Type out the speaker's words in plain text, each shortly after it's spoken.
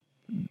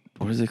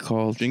what is it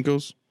called?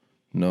 Jinkos?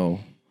 No.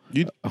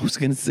 I was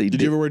going to say...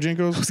 Did you ever wear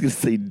Jinkos? I was going to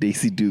say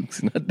Daisy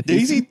Dukes, not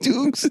Daisy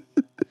Dukes?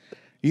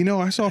 You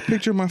know, I saw a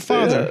picture of my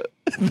father.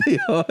 They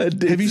all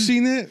had Have you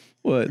seen that?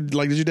 What?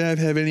 Like, did your dad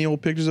have any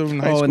old pictures of him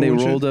in high school? Oh, and they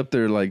shit? rolled up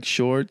their, like,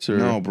 shorts? Or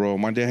No, bro.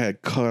 My dad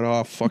had cut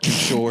off fucking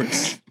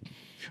shorts.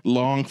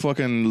 Long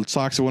fucking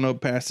socks that went up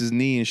past his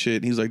knee and shit.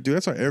 And he's like, dude,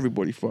 that's how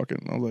everybody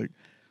fucking. I was like,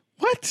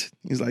 what?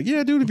 He's like,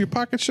 yeah, dude, if your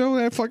pockets show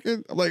that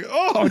fucking. I'm like,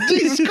 oh,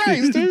 Jesus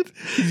Christ, dude.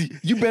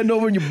 You bend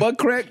over and your butt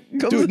crack?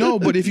 Dude, no,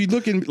 but if you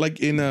look in, like,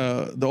 in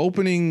the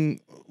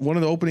opening, one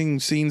of the opening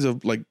scenes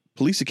of, like,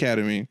 Police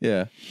Academy.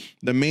 Yeah.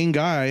 The main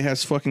guy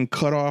has fucking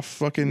cut off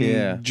fucking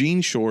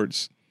jean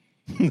shorts.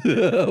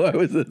 Why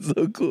was that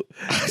so cool?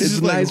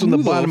 It's like, nice when the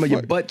who the bottom of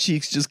your fuck- butt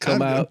cheeks just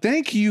come out.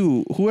 Thank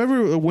you.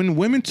 Whoever, when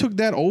women took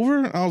that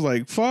over, I was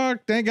like,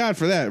 fuck, thank God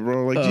for that,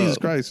 bro. Like, Jesus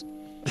Christ.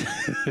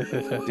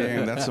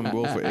 Damn, that's some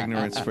willful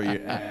ignorance for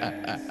you.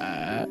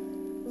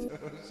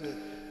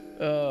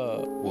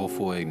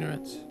 Willful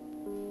ignorance.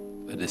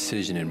 A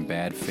decision in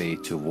bad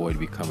faith to avoid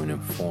becoming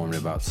informed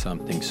about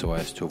something so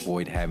as to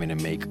avoid having to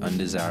make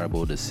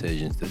undesirable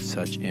decisions that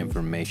such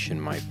information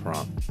might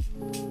prompt.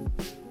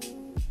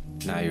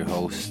 Now your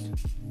host,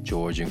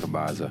 George and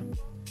Kabaza.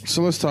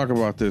 So let's talk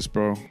about this,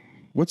 bro.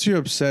 What's your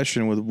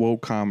obsession with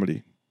woke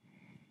comedy?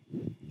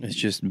 It's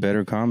just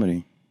better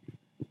comedy.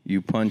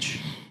 You punch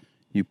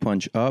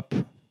up,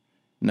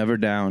 never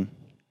down,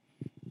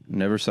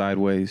 never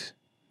sideways.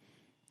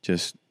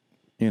 Just,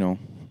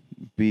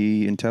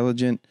 be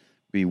intelligent,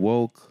 be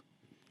woke.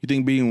 You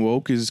think being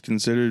woke is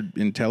considered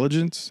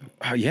intelligence?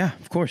 Yeah,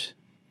 of course.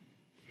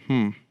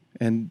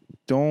 And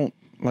don't,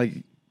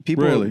 like,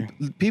 people... Really?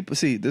 People,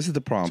 see, this is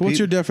the problem. So what's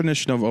your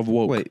definition of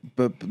woke? Wait,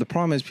 but the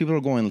problem is people are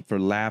going for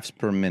laughs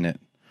per minute,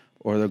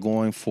 or they're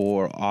going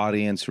for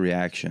audience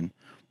reaction.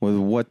 Well,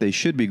 what they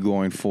should be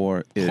going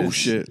for is... Oh,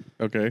 shit.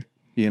 Okay.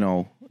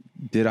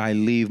 Did I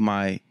leave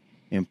my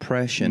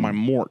impression... My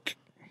mark.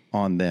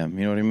 ...on them?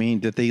 You know what I mean?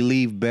 Did they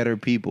leave better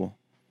people?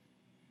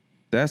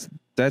 That's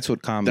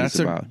what comedy's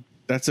about.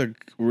 That's a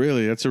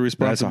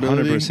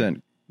responsibility. That's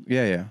 100%.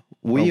 Yeah.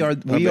 We are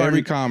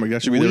every comic.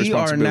 That should be their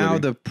responsibility. We are now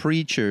the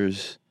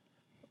preachers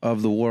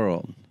of the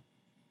world.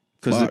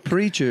 Because the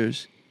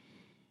preachers,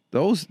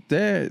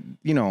 they're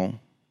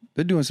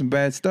doing some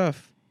bad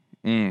stuff.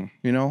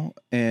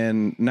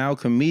 And now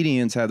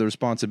comedians have the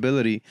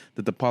responsibility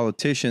that the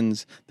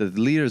politicians, that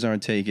the leaders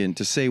aren't taking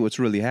to say what's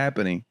really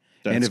happening.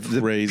 That's and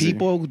if crazy. the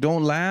people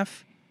don't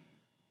laugh,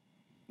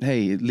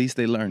 hey, at least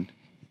they learned.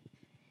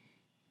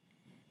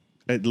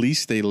 At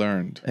least they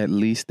learned. At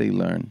least they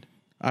learned.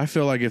 I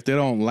feel like if they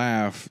don't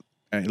laugh,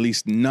 at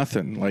least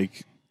nothing.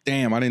 Like,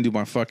 damn, I didn't do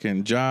my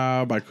fucking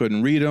job. I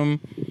couldn't read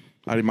them.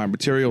 My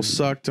material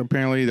sucked,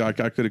 apparently. Like,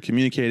 I could have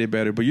communicated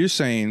better. But you're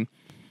saying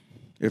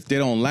if they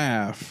don't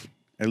laugh,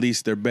 at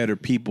least they're better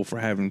people for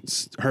having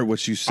heard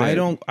what you said.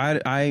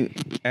 I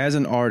as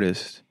an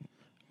artist,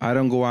 I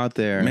don't go out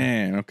there.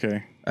 Man,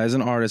 okay. As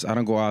an artist, I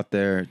don't go out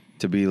there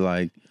to be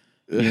like,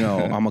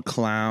 I'm a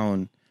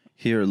clown.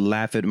 Here,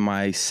 laugh at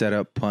my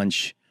setup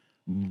punch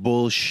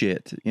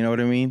bullshit. You know what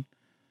I mean?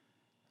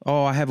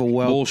 Oh, I have a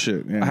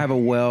bullshit. Yeah. I have a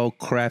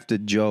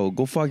well-crafted joke.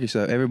 Go fuck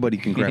yourself. Everybody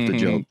can craft a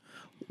joke.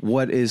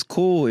 What is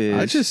cool is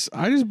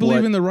I just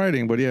believe in the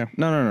writing, but yeah.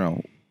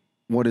 No.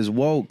 What is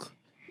woke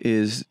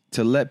is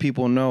to let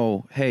people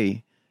know,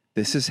 hey,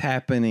 this is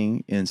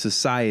happening in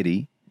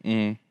society.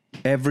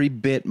 Every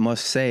bit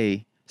must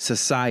say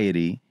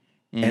society,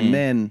 and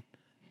then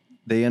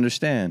they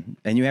understand.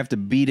 And you have to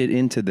beat it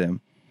into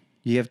them.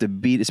 You have to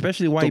beat,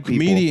 especially white people.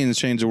 Comedians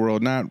change the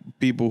world, not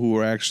people who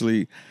are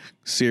actually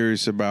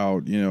serious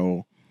about,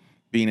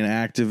 being an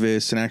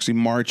activist and actually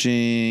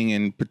marching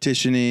and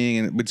petitioning.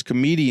 And it's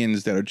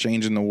comedians that are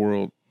changing the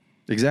world.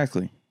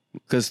 Exactly.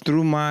 Because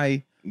through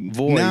my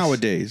voice,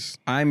 nowadays,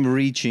 I'm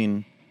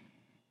reaching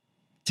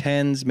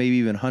tens, maybe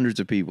even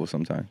hundreds of people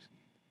sometimes.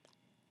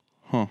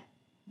 Huh.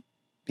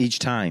 Each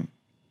time.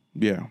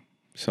 Yeah.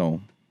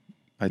 So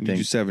I you think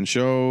do 7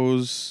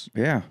 shows.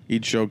 Yeah.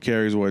 Each show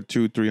carries what,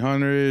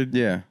 200-300?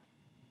 Yeah.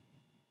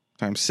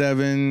 Times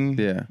 7.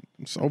 Yeah.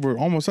 It's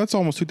that's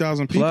almost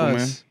 2,000 people, Plus,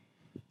 man.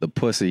 The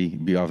pussy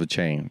be off the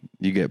chain.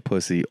 You get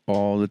pussy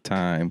all the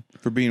time.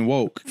 For being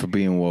woke.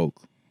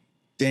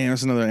 Damn,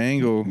 that's another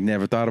angle.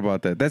 Never thought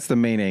about that. That's the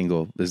main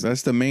angle.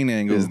 That's the main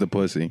angle. Is the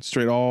pussy.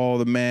 Straight all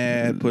the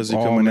mad pussy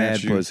all coming mad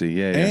at you. Pussy,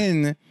 yeah.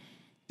 And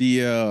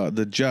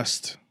the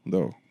just,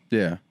 though.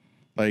 Yeah.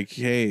 Like,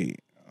 hey,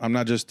 I'm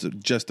not just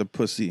a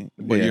pussy.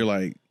 But Yeah. you're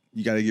like,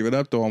 you got to give it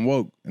up, though. I'm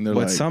woke. And they're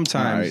But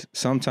like,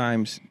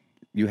 sometimes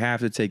you have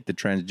to take the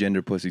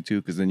transgender pussy,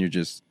 too, because then you're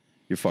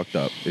fucked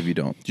up if you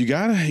don't. You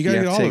gotta have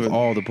get to all take of it.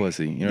 all the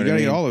pussy. You know what I gotta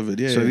mean? get all of it,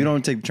 yeah. So if you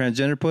don't take the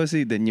transgender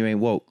pussy, then you ain't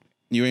woke.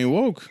 You ain't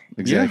woke.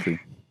 Exactly. Yeah.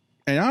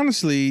 And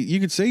honestly, you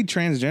could say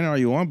transgender all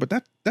you want, but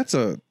that's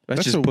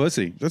just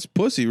pussy. That's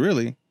pussy,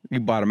 really.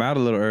 You bottom out a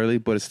little early,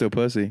 but it's still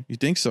pussy. You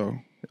think so?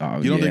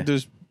 Oh, you don't think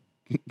there's...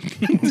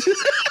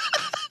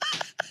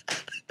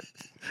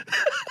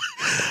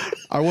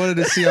 I wanted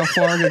to see how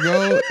far I could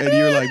go, and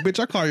you were like, bitch,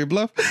 I call your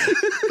bluff.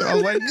 I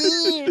was like,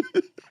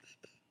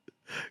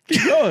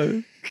 Keep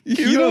going.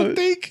 You don't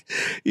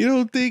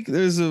think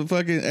there's a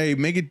fucking, hey,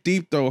 make it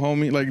deep though,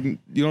 homie. Like,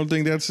 you don't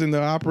think that's in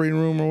the operating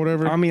room or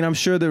whatever? I mean, I'm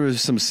sure there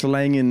was some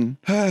slanging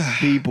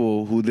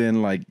people who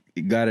then like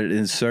got it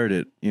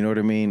inserted. You know what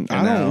I mean?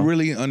 I don't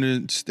really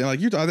understand.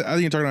 Like, I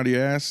think you're talking out of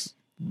your ass.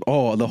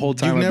 Oh, the whole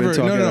time You've I've never, been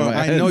talking no, about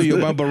I know you,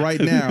 but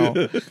right now,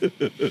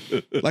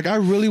 like, I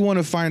really want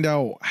to find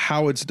out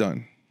how it's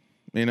done.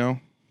 You know?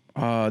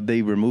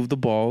 They remove the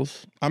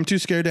balls. I'm too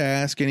scared to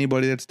ask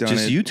anybody that's done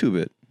Just it. YouTube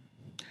it.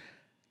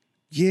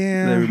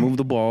 Yeah. They remove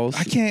the balls.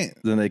 I can't.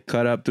 Then they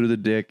cut up through the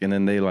dick and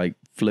then they like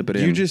flip it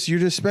in. You're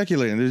just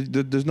speculating.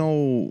 There's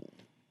no.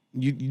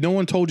 No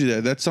one told you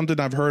that. That's something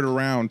I've heard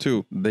around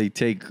too. They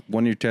take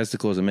one of your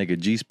testicles and make a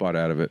G spot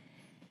out of it.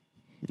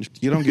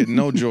 You don't get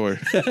no joy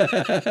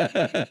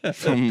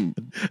from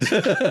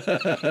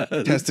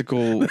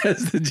testicle.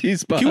 That's the G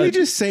spot. Can we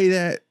just say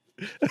that?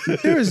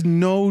 There is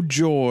no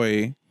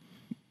joy.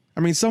 I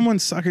mean, someone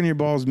sucking your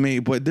balls, mate,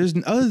 but there's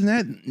other than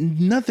that,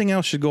 nothing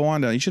else should go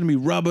on down. You shouldn't be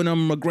rubbing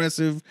them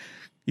aggressive.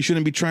 You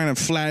shouldn't be trying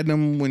to flatten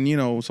them when, you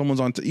know, someone's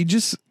on. You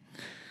just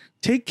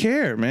take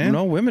care, man.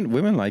 No,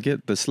 women like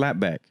it. The slap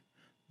back.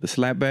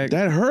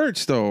 That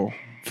hurts though.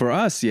 For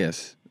us,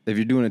 yes. If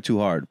you're doing it too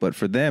hard, but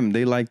for them,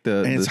 they like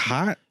And it's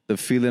hot. The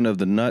feeling of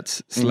the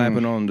nuts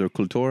slapping on their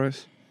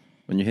clitoris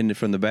when you're hitting it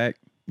from the back.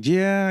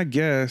 Yeah, I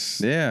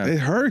guess. Yeah. It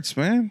hurts,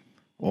 man.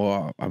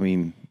 Or I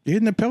mean, You're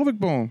hitting the pelvic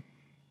bone.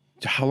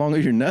 how long are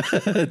your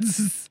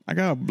nuts? I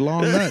got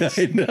long nuts.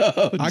 I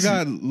know. I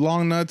got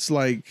long nuts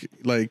like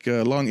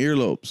long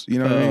earlobes. You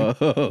know what I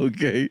mean? Oh,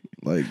 okay.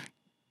 Like,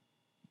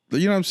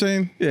 you know what I'm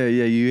saying? Yeah.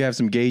 You have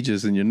some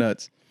gauges in your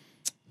nuts.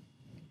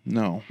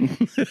 No,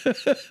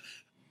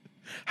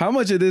 How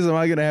much of this am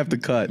I gonna have to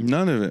cut?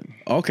 none of it.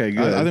 Okay,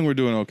 good. I think we're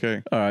doing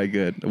okay. All right,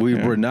 good.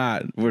 We're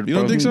not. You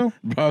don't think so?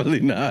 Probably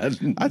not.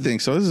 I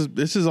think so.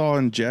 This is all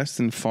in jest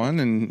and fun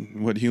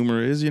and what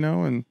humor is, you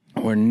know. And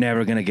We're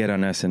never gonna get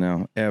on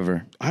SNL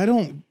ever. I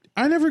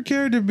never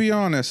cared to be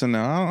on SNL.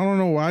 I don't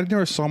know why. I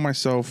never saw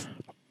myself.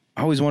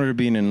 I always wanted to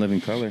be in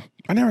Living Color.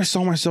 I never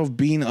saw myself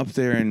being up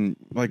there and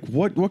like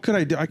what could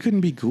I do? I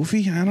couldn't be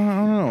goofy. I don't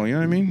know. You know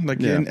what I mean?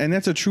 Like, Yeah. and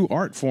that's a true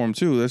art form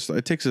too.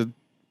 It takes a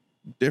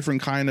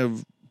different kind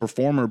of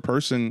performer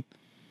person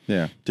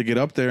Yeah. to get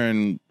up there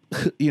and,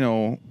 you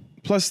know.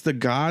 Plus the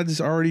gods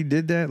already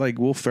did that. Like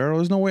Will Ferrell.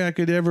 There's no way I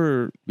could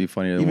ever Be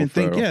funnier than even Will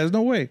think. Ferrell. Yeah, there's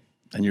no way.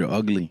 And you're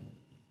ugly.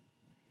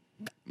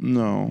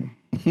 No.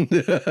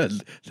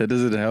 That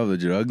doesn't help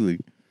that you're ugly.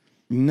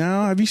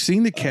 No, have you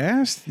seen the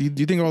cast? Do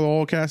you think all the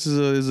whole cast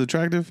is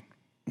attractive?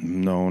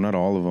 No, not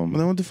all of Well, them.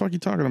 then what the fuck are you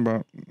talking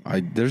about?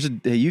 There's a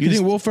hey, You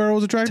think Will Ferrell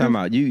was attractive? time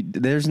out.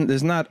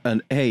 There's not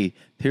an hey,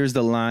 here's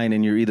the line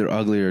and you're either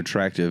ugly or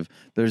attractive.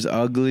 There's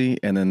ugly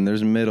and then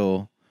there's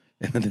middle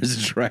and then there's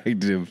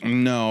attractive.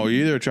 No,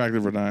 you're either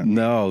attractive or not.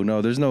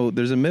 No, there's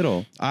a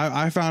middle.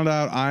 I found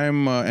out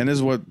I'm, and this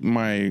is what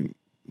my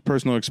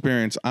personal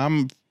experience,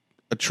 I'm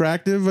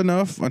attractive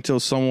enough until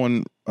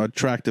someone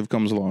attractive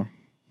comes along.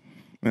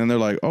 And they're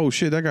like, oh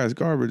shit, that guy's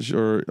garbage.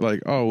 Or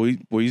like, oh,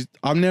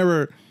 I'm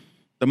never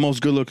the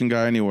most good looking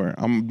guy anywhere.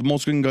 I'm the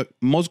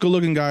most good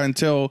looking guy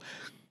until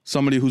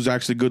somebody who's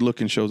actually good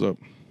looking shows up.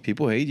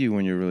 People hate you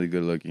when you're really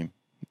good looking.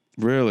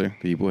 Really?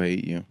 People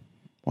hate you.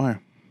 Why?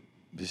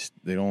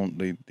 They don't.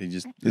 They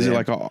just. Is they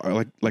it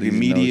have like these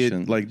immediate?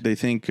 notions. Like they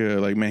think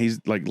like, man, he's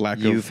like lack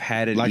of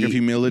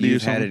humility. You've or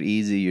something? had it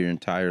easy your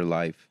entire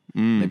life.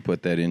 They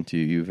put that into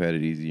you. You've had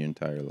it easy your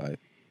entire life.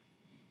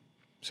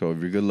 So if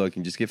you're good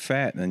looking, just get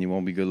fat, and then you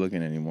won't be good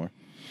looking anymore.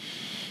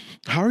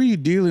 How are you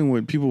dealing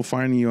with people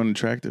finding you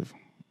unattractive?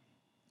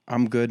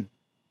 I'm good.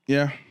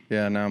 Yeah,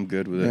 Yeah, now I'm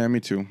good with it. yeah, me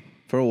too.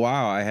 For a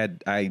while,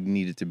 I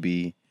needed to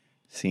be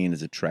seen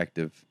as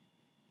attractive.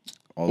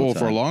 All the Well,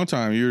 time. for a long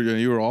time,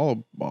 you were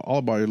all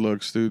about your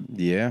looks, dude.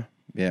 Yeah.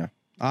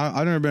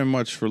 I've never been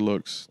much for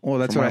looks. Well,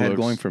 that's for what I my had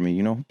looks. going for me.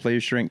 You know, play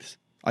your strengths.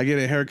 I get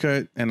a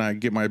haircut and I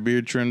get my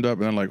beard trimmed up,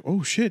 and I'm like,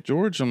 oh shit,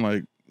 George. I'm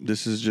like,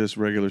 this is just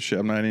regular shit.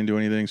 I'm not into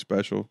anything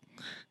special.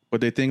 But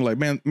they think like,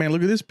 man,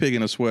 look at this pig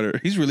in a sweater.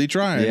 He's really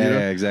trying. Yeah, you know?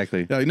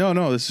 exactly. Like,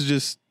 no, this is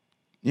just,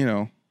 you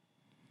know.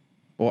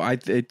 Well,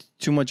 it's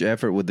too much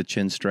effort with the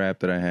chin strap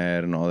that I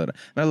had and all that. And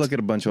I look at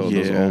a bunch of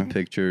those Yeah. old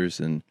pictures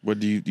and What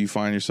do you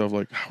find yourself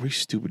like? Oh, you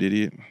stupid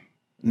idiot.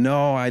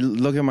 no, I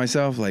look at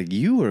myself like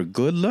you were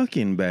good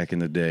looking back in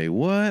the day.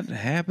 What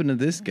happened to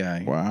this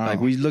guy? Wow.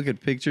 Like we look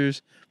at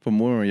pictures from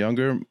when we were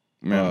younger,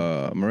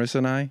 Yeah. Marissa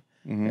and I,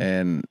 Mhm.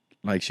 and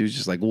like she was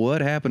just like,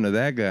 what happened to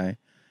that guy?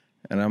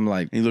 And I'm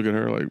like, And you look at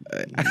her like,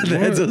 that's what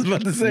I was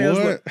about to say. I was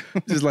What?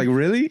 like, just like,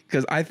 really?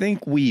 Because I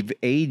think we've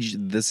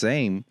aged the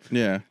same.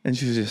 yeah. And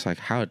she was just like,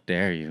 how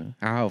dare you?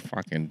 How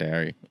fucking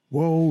dare you?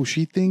 Whoa,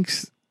 she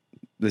thinks.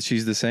 That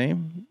she's the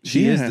same?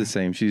 She Yeah. is the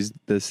same. She's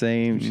the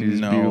same. She's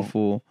No.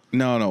 beautiful.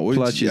 No.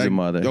 Plus, she's a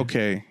mother.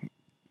 Okay.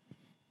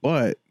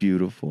 But,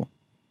 Beautiful.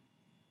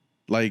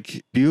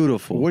 like,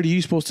 Beautiful. what are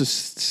you supposed to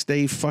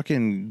stay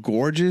fucking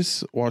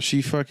gorgeous while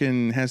she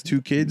fucking has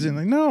 2 kids? And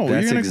like, no,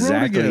 That's you're going to grow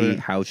exactly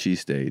together. how she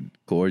stayed.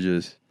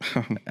 Gorgeous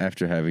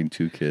after having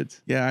 2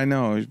 kids. Yeah, I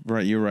know.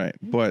 Right, you're right.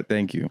 But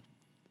Thank you.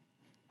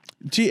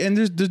 Gee, and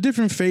there's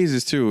different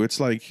phases too. It's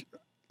like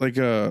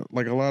a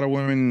lot of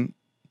women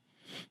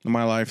in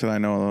my life that I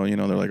know, you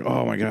know, they're like,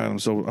 oh my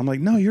God, I'm like,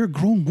 no, you're a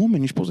grown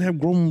woman. You're supposed to have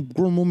grown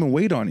woman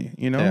weight on you.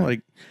 You know, Yeah.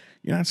 like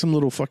you're not some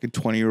little fucking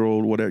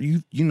 20-year-old, whatever.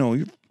 You know,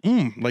 you're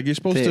like you're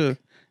supposed to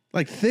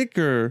like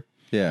thicker.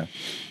 Yeah.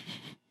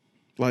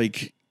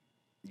 Like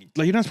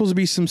you're not supposed to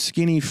be some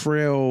skinny,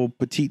 frail,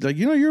 petite. Like,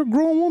 you know, you're a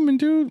grown woman,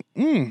 dude.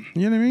 You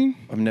know what I mean?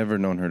 I've never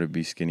known her to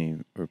be skinny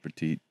or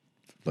petite.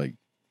 Like,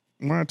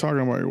 We're not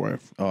talking about your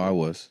wife. oh, I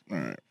was. All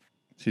right.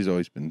 She's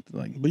always been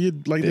like, But you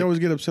like, they always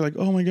get upset, like,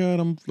 oh my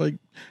God,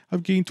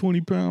 I've gained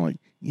 20 pounds. Like,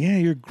 yeah,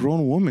 you're a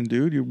grown woman,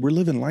 dude. We're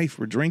living life.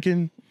 We're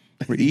drinking.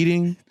 We're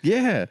eating.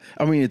 yeah.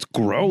 I mean, it's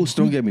gross.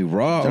 Don't get me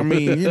wrong. I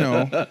mean, you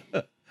know.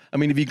 I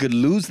mean, if you could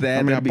lose that,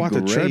 I mean, I that'd be bought the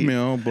great.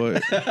 treadmill,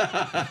 but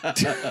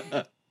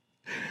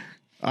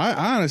I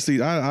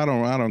honestly, I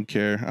don't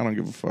care. I don't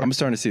give a fuck. I'm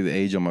starting to see the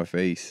age on my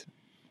face.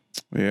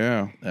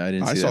 Yeah. I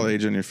didn't. I see saw that. the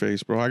age on your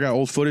face, bro. I got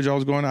old footage. I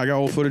got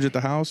old footage at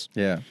the house.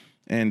 Yeah.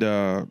 And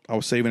I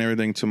was saving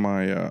everything to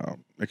my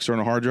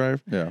external hard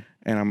drive. Yeah.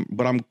 And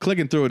I'm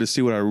clicking through it to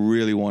see what I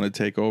really want to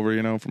take over,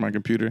 you know, for my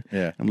computer.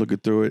 Yeah. I'm looking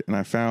through it, and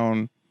I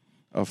found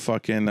a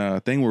fucking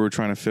thing we were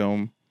trying to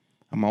film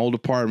at my old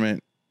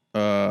apartment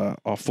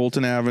off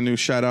Fulton Avenue.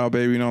 Shout out,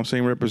 baby. You know what I'm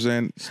saying?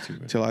 Represent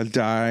till I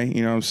die.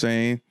 You know what I'm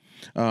saying?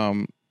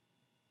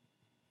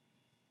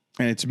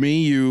 And it's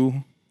me,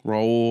 you,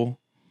 Raul,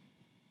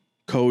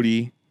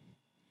 Cody,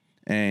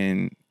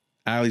 and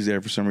Allie's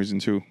there for some reason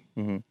too.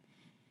 Mm-hmm.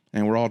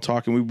 And we're all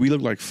talking. We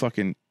look like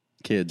fucking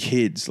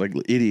kids, like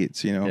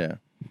idiots, you know? Yeah.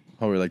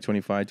 Oh, we're like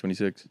 25,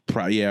 26.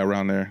 Yeah,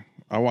 around there.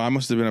 I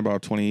must have been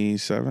about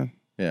 27,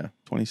 Yeah.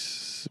 20.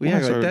 Yeah,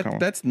 like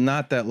that's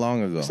not that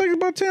long ago. It's like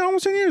about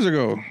almost 10 years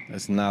ago.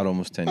 That's not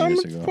almost 10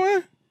 years ago.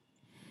 What?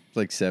 It's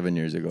like 7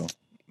 years ago.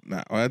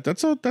 Nah,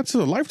 that's a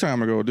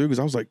lifetime ago, dude. Because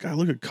I was like, God,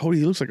 look at Cody.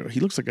 He looks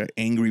like an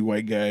angry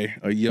white guy,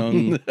 a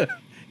young,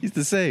 He's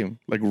the same.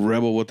 like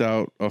rebel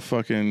without a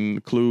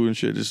fucking clue and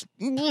shit. Just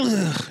you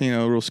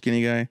know, real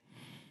skinny guy.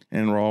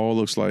 And Raul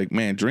looks like,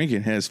 man,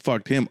 drinking has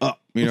fucked him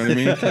up. You know what I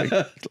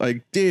mean?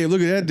 like, damn,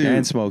 look at that dude.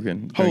 And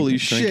smoking. Holy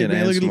shit, drinking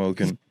man. and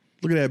smoking.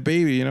 Look at that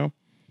baby, you know?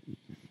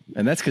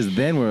 And that's because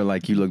then we're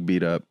like, you look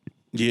beat up.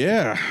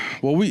 Yeah.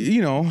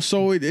 Well,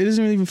 so it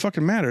doesn't even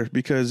fucking matter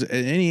because at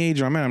any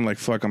age I'm at, I'm like,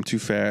 fuck, I'm too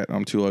fat.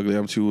 I'm too ugly.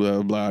 I'm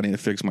too blah. I need to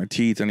fix my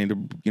teeth. I need to,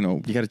 you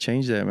know, You got to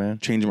change that, man.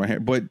 change my hair.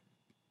 But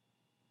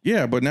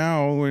yeah, but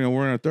now, you know,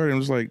 we're in our 30s. I'm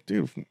just like,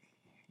 dude,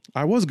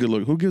 I was good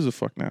looking. Who gives a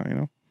fuck now, you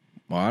know?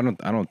 Well,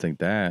 I don't think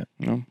that.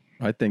 No.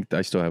 I think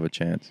I still have a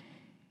chance.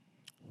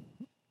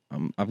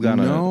 I've gone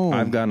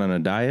on a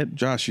diet.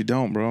 Josh, you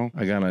don't, bro.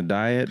 I got on a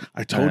diet.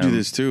 I told you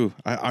this too.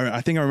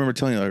 I think I remember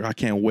telling you, like, I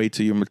can't wait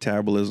till your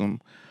metabolism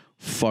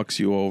fucks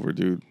you over,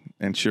 dude.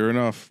 And sure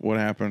enough, what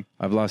happened?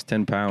 I've lost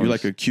 10 pounds. You're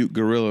like a cute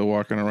gorilla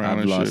walking around. I've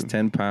and lost shit.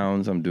 10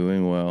 pounds. I'm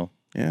doing well.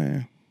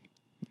 Yeah.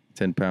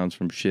 10 pounds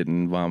from shitting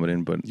and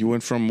vomiting, but You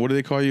went from, what do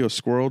they call you, a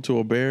squirrel to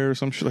a bear or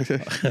some shit like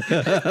that?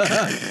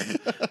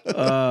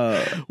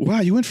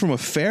 Wow, you went from a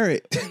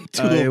ferret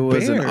to a bear. it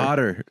was an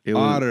otter. It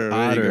was Otter,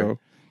 there you go.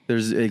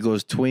 It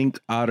goes twink,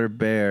 otter,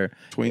 bear.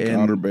 Twink, And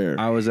otter, bear.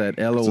 I was at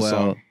a LOL,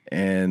 song.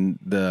 and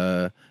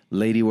the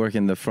lady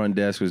working the front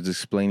desk was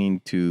explaining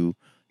to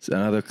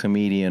another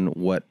comedian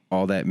what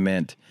all that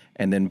meant,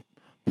 and then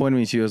pointed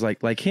me. She was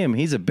like him,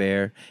 he's a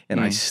bear, and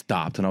I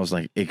stopped, and I was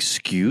like,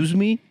 "Excuse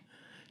me."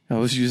 I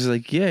was just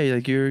like, "Yeah,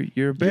 like you're a bear."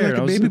 You're like I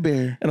a was baby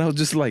bear. and I was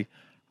just like,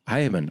 "I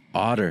am an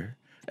otter."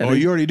 And Oh,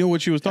 then you already knew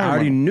what she was talking I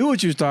already about. knew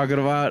what she was talking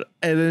about,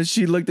 and then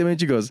she looked at me and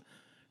she goes,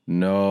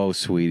 "No,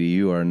 sweetie,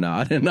 you are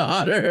not an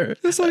otter."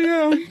 It's like,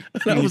 yeah.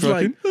 And I was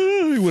like,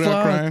 he went out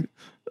 "Fuck." crying.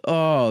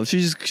 Oh, she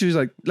was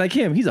like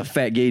him. He's a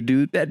fat gay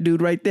dude. That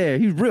dude right there,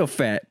 he's real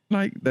fat.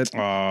 Like that.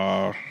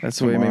 That's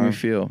the way it made me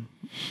feel.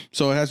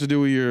 So it has to do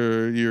with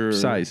your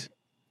Size.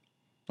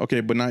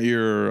 Okay, but not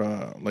your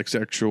like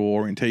sexual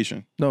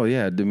orientation. No,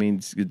 yeah, it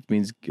means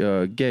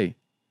gay.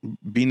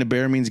 Being a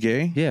bear means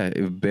gay. Yeah,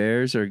 if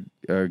bears are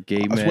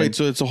gay men. Wait,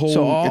 so it's a whole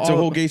So it's a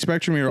whole gay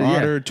spectrum. You're Yeah.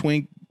 otter,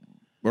 twink,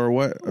 or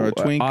what? Or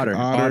twink, Otter.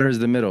 Otter is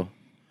the middle.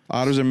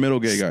 Otter's a middle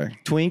gay guy.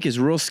 Twink is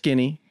real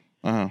skinny,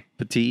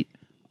 petite.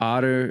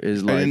 Otter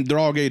is like And they're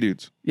all gay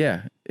dudes.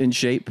 yeah, in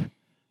shape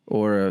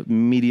or a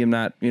medium,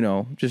 not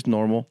just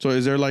normal. So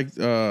is there like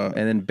And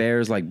then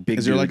bears like big.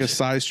 is there like a dudes.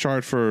 size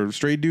chart for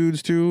straight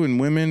dudes too and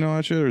women and all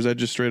that shit, or is that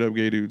just straight up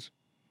gay dudes?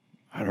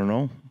 I don't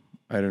know.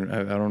 I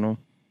don't know.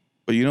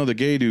 But you know the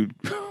gay dude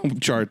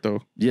chart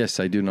though. Yes,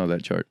 I do know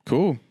that chart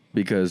Cool.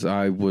 because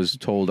I was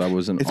told I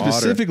was an It's otter.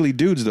 specifically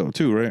dudes though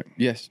too, right?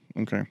 Yes.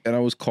 Okay. And I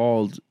was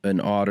called an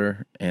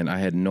otter, and I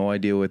had no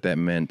idea what that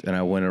meant. And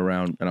I went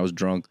around, and I was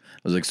drunk. I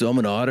was like, "So I'm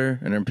an otter,"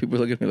 and then people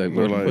look at me like,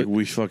 We're "What?" like,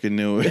 we fucking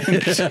knew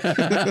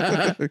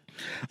it.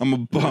 I'm a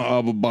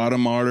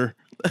bottom otter.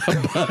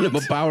 I'm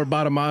a power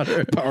bottom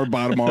otter. Power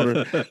bottom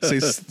otter.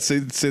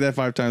 Say that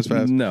 5 times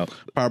fast. No,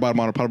 Power bottom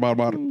otter. Power bottom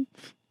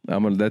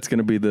otter. that's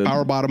gonna be the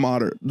Power bottom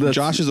otter.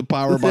 Josh is a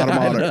power bottom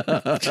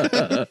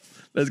otter.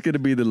 That's gonna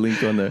be the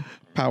link on there.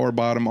 Power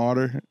bottom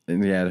otter.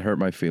 And yeah, it hurt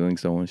my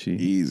feelings though when she.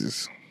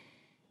 Jesus.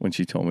 when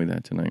she told me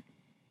that tonight.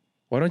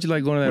 Why don't you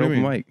like going to that What do open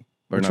you mean? mic?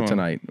 Or Which not one?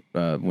 tonight,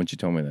 when she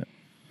told me that.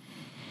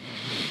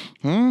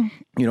 Huh?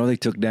 You know, they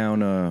took down,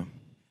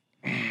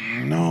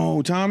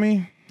 No,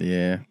 Tommy.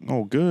 yeah.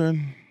 Oh, good.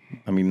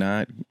 I mean,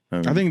 not.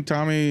 I think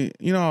Tommy,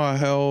 you know how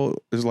hell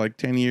is like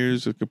 10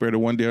 years compared to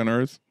one day on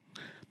earth?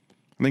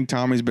 I think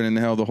Tommy's been in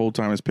hell the whole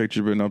time his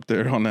picture been up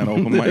there on that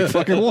open mic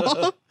fucking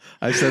wall.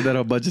 I've said that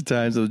a bunch of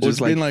times. It was It's just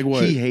been like, like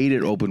what? he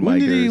hated open When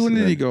micers.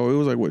 did he go? It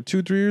was like what,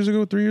 3 years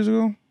ago?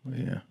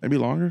 Yeah. Maybe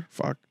longer?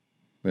 Fuck.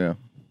 Yeah.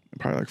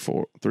 Probably like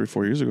 3 or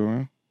 4 years ago,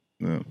 man.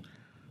 Yeah.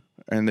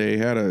 And they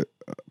had a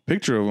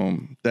picture of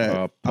him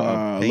that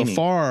painting.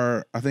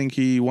 LaFar, I think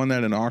he won that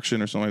in an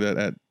auction or something like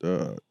that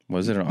at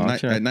Was it an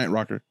auction? at Night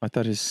Rocker. I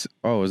thought his.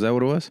 Oh, is that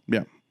what it was?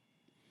 Yeah.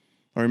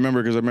 I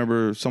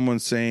remember someone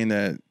saying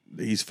that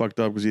he's fucked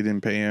up because he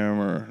didn't pay him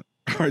or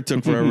it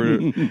took forever.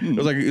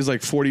 It was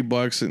like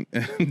 $40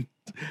 and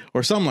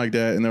or something like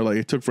that. And they're like,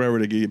 it took forever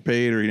to get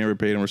paid or he never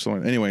paid him or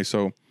something. Anyway,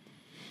 so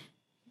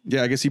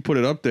yeah, I guess he put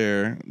it up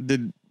there.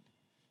 Did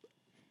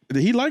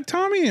he like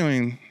Tommy? I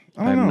mean,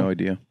 I have don't know. no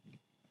idea.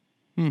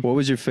 What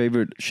was your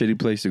favorite shitty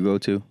place to go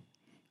to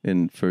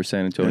for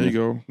San Antonio? There you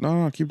go.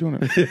 No, keep doing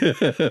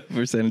it.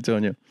 For San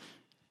Antonio.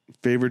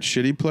 Favorite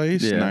shitty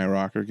place? Yeah. Night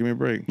Rocker. Give me a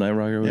break. Night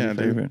Rocker was Yeah, your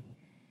dude. favorite.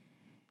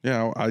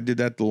 Yeah, I did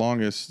that the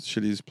longest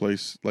shittiest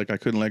place. Like I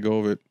couldn't let go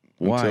of it.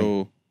 Why?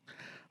 Until,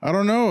 I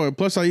don't know.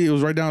 Plus, it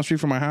was right down the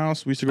street from my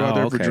house. We used to go out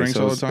there for drinks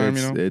so all the time.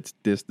 You know. It's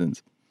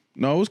distance.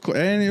 No, it was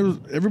and it was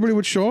everybody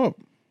would show up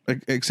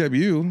except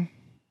you.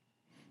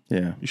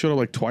 Yeah. You showed up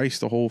like twice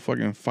the whole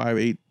fucking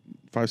 5,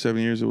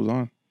 7 years it was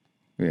on.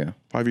 Yeah.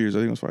 5 years. I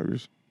think it was 5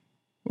 years.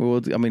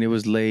 Well, I mean, it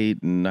was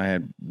late and I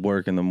had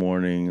work in the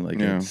morning, like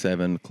Yeah. at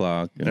 7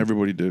 o'clock. And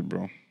Everybody did,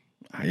 bro.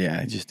 yeah,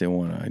 I just didn't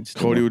want to.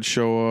 Cody would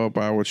show up.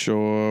 I would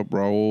show up.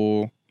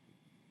 Raul.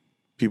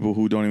 People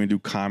who don't even do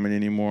comedy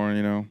anymore,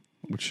 you know,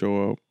 would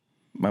show up.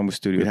 Mine was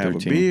Studio We'd have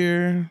 13. a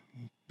beer,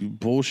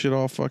 bullshit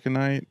all fucking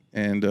night,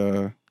 and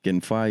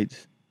Getting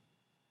fights.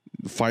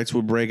 fights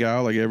would break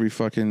out like every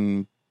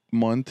fucking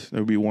month.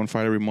 There would be one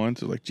fight every month.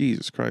 It was like,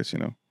 Jesus Christ, you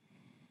know.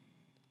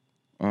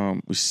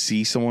 We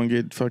see someone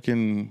get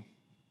fucking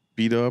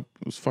beat up.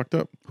 It was fucked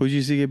up. Who'd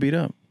you see get beat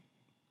up?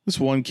 This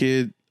one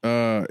kid,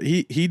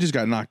 he just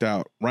got knocked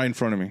out right in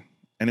front of me,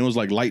 and it was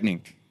like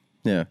lightning.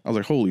 Yeah. I was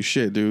like, holy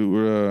shit, dude.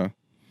 We're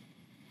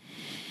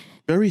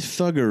very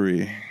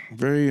thuggery,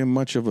 very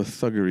much of a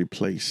thuggery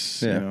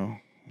place. Yeah. You know,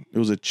 it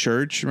was a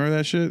church. Remember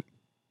that shit?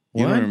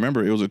 You What? don't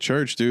remember? It was a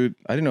church, dude.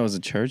 I didn't know it was a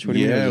church. What do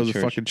you mean Yeah, it was a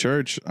church? fucking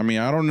church. I mean,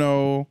 I don't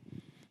know.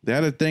 They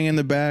had a thing in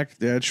the back.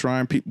 They had a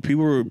shrine.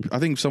 People were. I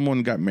think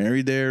someone got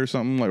married there or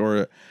something, like,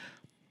 or a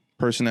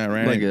person that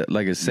ran like it a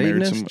married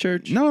Satanist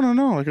church? No,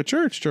 like a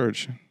church.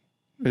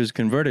 It was a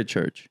converted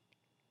church.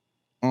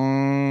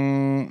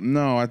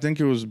 No, I think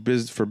it was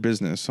for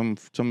business.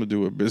 Something to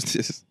do with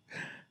business.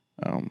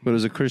 But it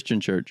was a Christian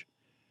church.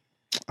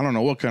 I don't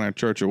know what kind of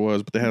church it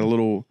was, but they had a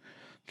little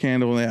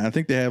candle. And I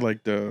think they had like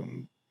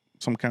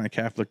some kind of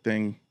Catholic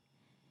thing.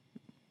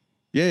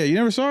 Yeah, you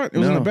never saw it? It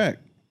was in No. the back.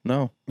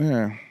 No.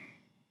 Yeah.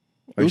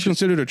 It was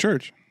considered a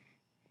church.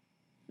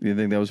 You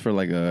think that was for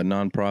like a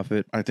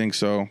nonprofit? I think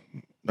so.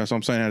 That's what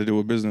I'm saying. It had to do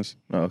with business.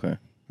 Oh, okay.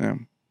 Yeah.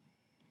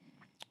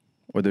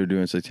 Or they're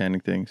doing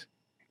satanic things.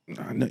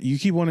 No, you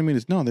keep wanting me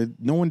to.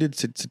 No one did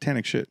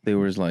satanic shit. There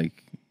was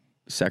like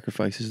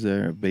sacrifices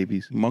there of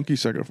babies. Monkey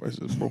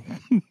sacrifices, bro.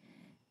 There were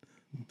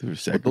But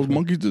those sacrifices.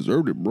 monkeys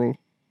deserved it, bro.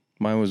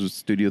 Mine was with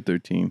Studio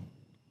 13.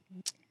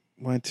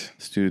 What?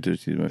 Studio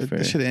 13 is my That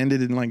favorite. should have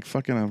ended in like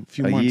fucking a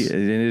few months. It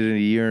ended in a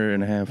year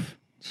and a half.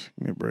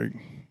 Give me a break.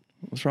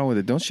 What's wrong with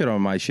it? Don't shit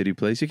on my shitty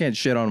place. You can't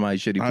shit on my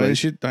shitty I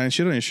place. didn't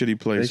shit on your shitty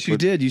place. Yes, you but-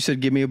 did. You said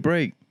give me a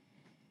break.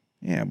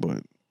 Yeah,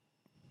 but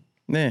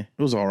Nah, it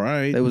was all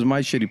right. that was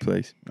my shitty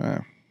place.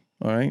 Yeah.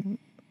 All right.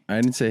 I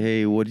didn't say,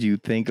 hey, what do you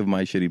think of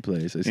my shitty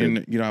place? I said,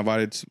 And, you know, I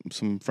invited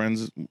some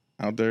friends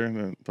out there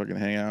to fucking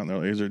hang out. And they're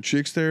like, is there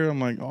chicks there? I'm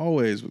like,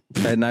 always.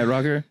 at Night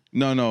Rocker?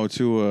 No,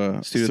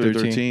 to Studio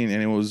 13.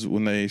 And it was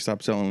when they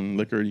stopped selling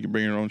liquor. You could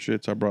bring your own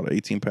shit. So I brought an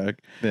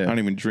 18-pack. Yeah. I don't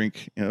even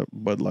drink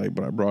Bud Light,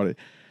 but I brought it.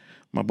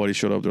 My buddy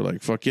showed up. They're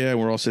like, fuck yeah.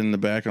 We're all sitting in the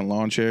back on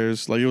lawn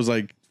chairs. Like, it was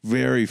like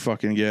very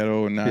fucking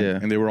ghetto.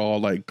 And they were all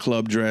like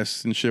club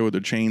dressed and shit with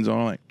their chains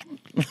on. Like,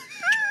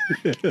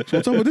 so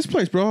what's up with this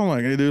place, bro? I'm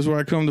like, hey, this is where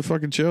I come to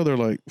fucking chill. They're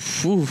like,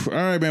 phew, all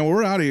right, man,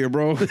 we're out of here,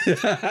 bro. Did you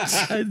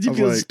I was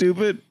feel like-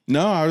 stupid?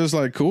 No, I was just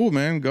like, cool,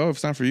 man, go. If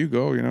it's not for you,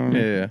 go. You know what I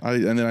mean? Yeah.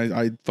 And then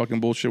I fucking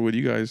bullshit with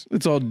you guys.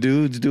 It's all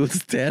dudes doing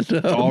stand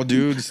up. All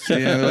dudes.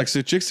 Yeah, they're like,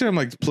 so chicks there? I'm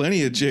like,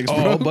 plenty of chicks,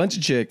 bro. Oh, a bunch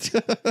of chicks.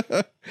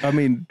 I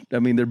mean, they're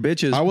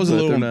bitches. I was a but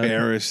little they're not-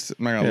 embarrassed.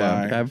 I'm not gonna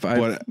Yeah, lie.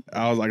 But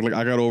I was like,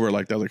 I got over it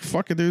like that. I was like,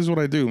 fuck it, this is what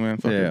I do, man.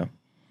 Fuck Yeah. it.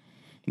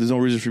 There's no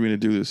reason for me to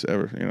do this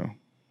ever, you know.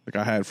 Like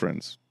I had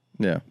friends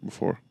Yeah.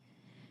 before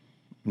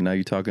Now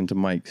you're talking to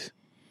Mike's.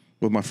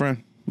 with my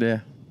friend. Yeah.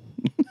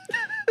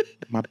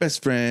 My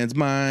best friend's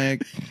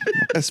Mike. My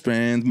best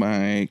friend's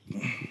Mike.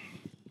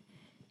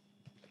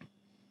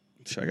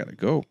 Shit, I gotta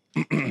go.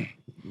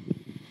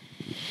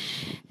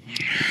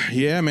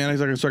 Yeah, man.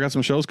 So I got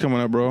some shows coming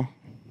up, bro.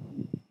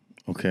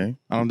 Okay.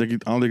 I don't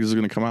think this is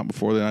gonna come out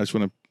before then. I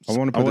want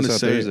to put this out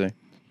Thursday. It.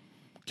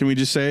 Can we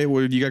just say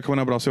what you got coming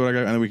up? But I'll say what I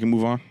got, and then we can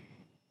move on.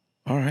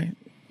 All right.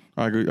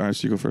 All right,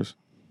 so you go first.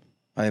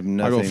 I have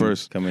nothing I'll go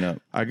first. coming up.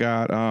 I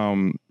got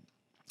I'm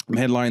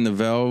headlining the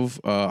Valve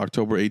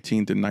October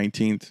 18th and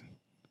 19th.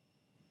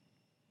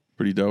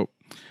 Pretty dope.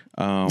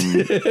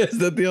 Is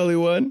that the only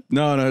one?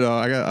 No.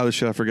 I got other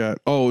shit I forgot.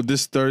 Oh,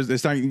 this Thursday.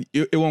 It's not.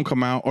 It won't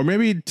come out, or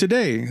maybe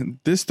today.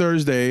 This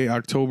Thursday,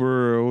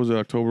 October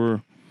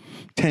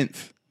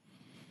 10th.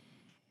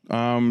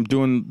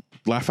 Doing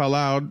Laugh Out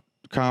Loud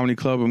Comedy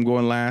Club. I'm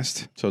going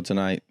last. So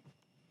tonight,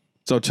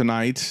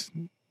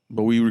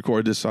 but we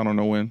record this. I don't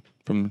know when.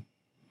 From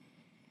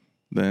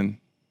then.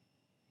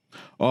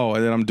 Oh,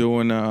 and then I'm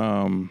doing.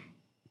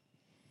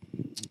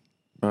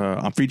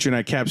 I'm featuring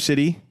at Cap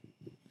City.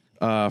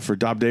 For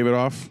Dob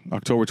Davidoff,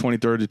 October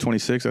 23rd to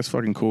 26th. That's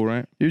fucking cool,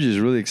 right? you're just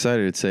really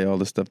excited to say all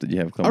the stuff that you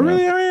have coming I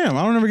up. am.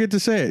 I don't ever get to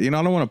say it.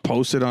 I don't want to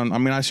post it on. I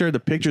mean, I shared the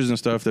pictures and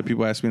stuff that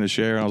people asked me to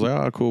share. And I was like,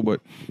 oh, cool.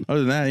 But other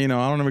than that, I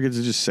don't ever get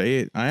to just say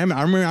it. I'm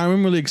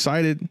really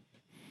excited.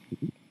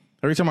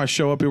 Every time I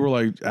show up, people are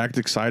like, act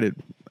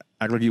excited.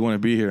 Act like you want to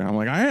be here. I'm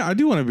like, I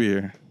do want to be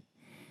here.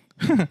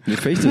 Your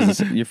face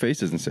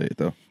doesn't say it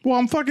though. Well,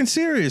 I'm fucking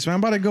serious, man.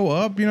 I'm about to go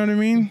up. You know what I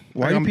mean?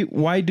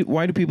 Why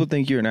do people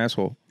think you're an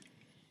asshole?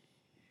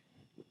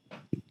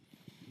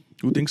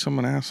 Who thinks I'm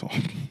an asshole?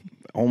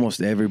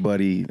 Almost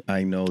everybody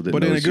I know that.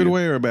 But in a knows good you,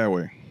 way or a bad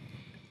way?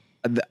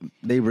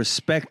 they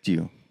respect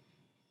you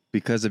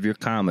because of your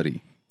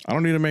comedy. I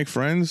don't need to make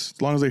friends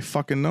as long as they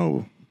fucking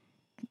know.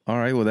 All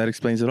right, well that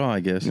explains it all, I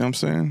guess. You know what I'm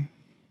saying?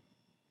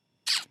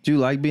 Do you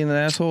like being an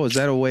asshole? Is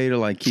that a way to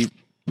like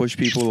push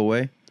people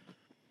away?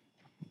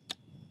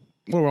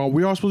 Well,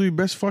 we all supposed to be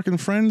best fucking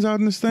friends out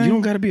in this thing? You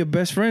don't got to be a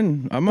best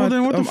friend. Then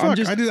what the fuck? I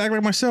just act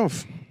like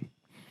myself.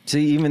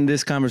 See, even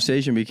this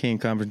conversation became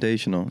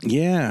confrontational.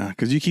 Yeah,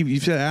 because you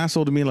said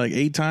asshole to me like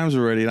 8 times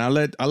already, and I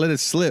let it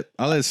slip.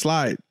 I let it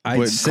slide.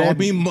 I said, called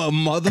me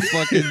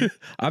motherfucking.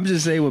 I'm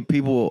just saying what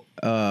people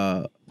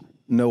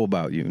know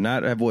about you,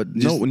 not have what.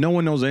 No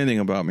one knows anything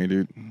about me,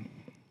 dude.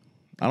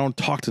 I don't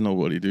talk to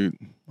nobody, dude.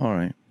 All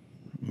right,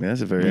 I mean,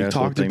 that's a very when you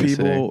asshole talk to thing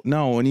people. to say.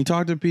 No, when you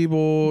talk to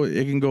people,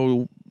 it can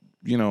go,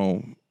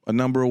 a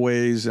number of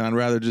ways, and I'd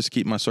rather just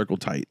keep my circle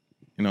tight.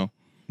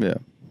 Yeah.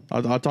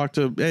 I'll talk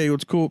to, hey,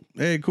 what's cool?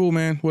 Hey, cool,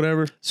 man,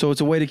 whatever. So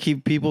it's a way to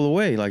keep people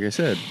away, like I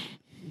said.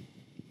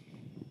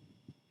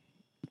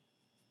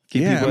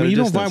 Keep Yeah, people I at mean, a you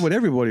don't distance. vibe with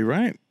everybody,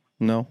 right?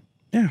 No.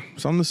 Yeah,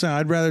 so I'm just saying,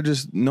 I'd rather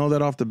just know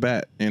that off the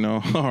bat,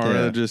 or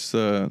rather just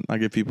not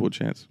give people a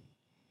chance.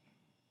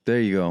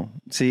 There you go.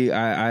 See,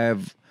 I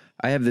have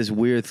this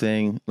weird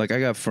thing. Like I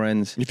got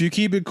friends. If you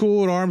keep it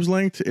cool at arm's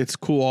length, it's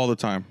cool all the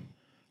time.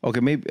 Okay,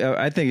 maybe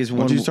I think it's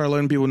Once one. you start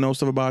letting people know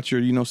stuff about you,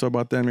 or you know stuff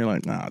about them, you're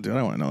like, nah, dude, I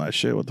don't want to know that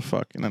shit. What the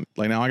fuck? And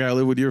like now I gotta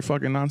live with your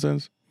fucking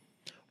nonsense.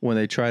 When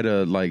they try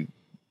to like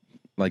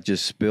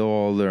just spill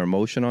all their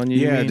emotion on you.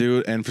 Yeah, you mean?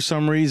 dude. And for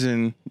some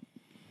reason,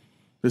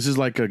 this is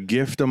like a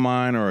gift of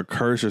mine or a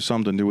curse or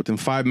something, dude. Within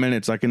 5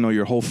 minutes, I can know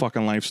your whole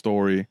fucking life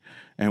story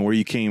and where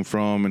you came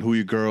from and who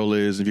your girl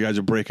is. If you guys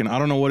are breaking, I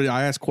don't know what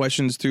I ask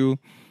questions to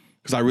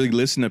because I really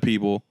listen to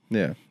people.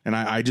 Yeah. And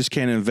I just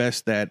can't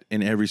invest that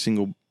in every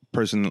single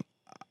person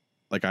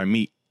like I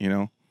meet,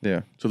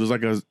 Yeah. So there's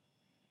like a,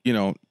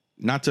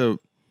 not to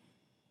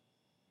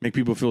make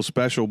people feel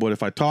special, but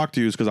if I talk to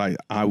you, it's because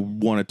I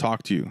want to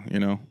talk to you,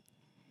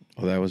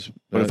 Oh, that was.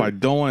 But if I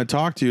don't want to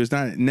talk to you, it's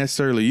not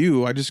necessarily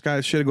you. I just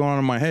got shit going on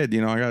in my head.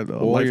 I got a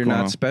or life you're going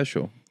not on.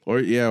 special. Or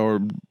you're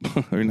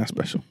not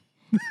special.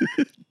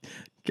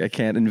 I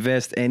can't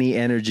invest any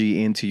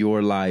energy into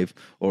your life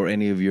or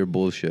any of your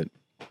bullshit.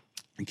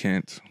 I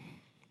can't.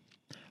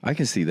 I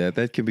can see that.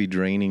 That could be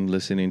draining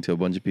listening to a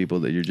bunch of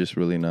people that you're just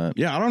really not.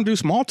 Yeah, I don't do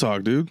small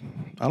talk, dude.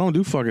 I don't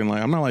do fucking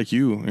I'm not like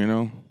you,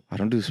 I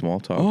don't do small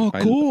talk. Oh,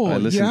 cool. I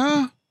listen.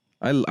 Yeah.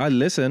 I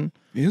listen.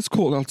 It's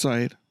cold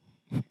outside.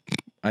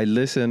 I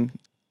listen.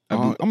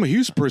 I'm a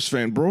huge Spurs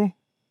fan, bro.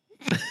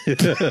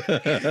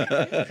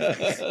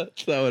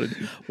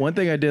 One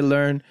thing I did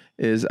learn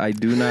is I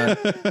do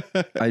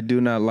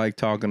not like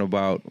talking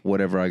about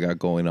whatever I got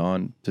going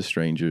on to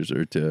strangers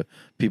or to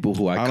people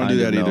who I don't kind do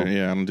of that know. either.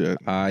 Yeah, I don't do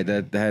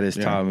that. That has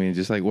taught me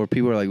just like where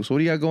people are like, so what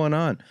do you got going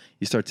on?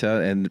 You start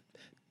telling, and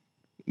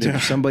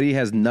if somebody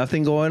has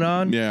nothing going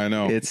on, Yeah, I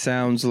know. it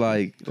sounds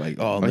like oh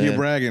Like man, you're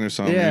bragging or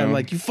something. yeah, I'm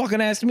like, you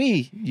fucking asked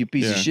me, you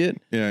piece of shit.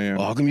 Yeah.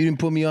 Oh, how come you didn't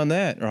put me on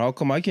that? Or how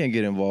come I can't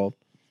get involved?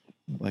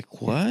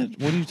 Like, what?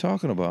 What are you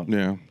talking about?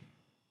 Yeah.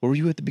 Where were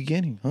you at the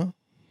beginning, huh?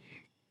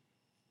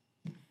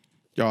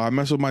 Yo, I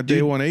mess with my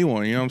day one A1,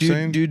 you know what I'm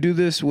saying? Do you do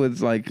this with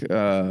like,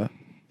 I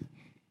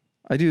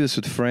do this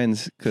with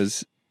friends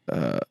because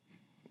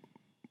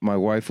my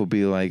wife will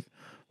be like,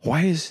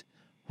 why is,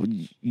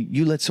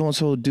 you let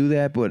so-and-so do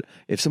that, but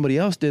if somebody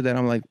else did that,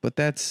 I'm like, but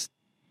that's,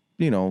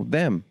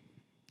 them.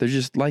 They're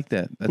just like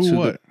that. That's Who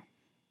what?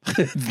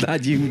 It's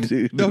not you,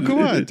 dude. No, come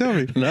on, tell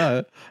me.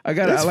 No, I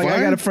got That's I got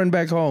fine. a friend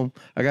back home.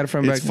 I got a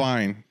friend It's back.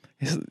 fine.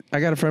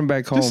 I got a friend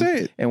back home. Just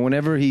say it. And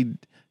whenever he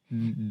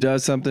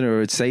does something or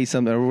would say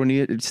something, or when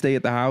he'd stay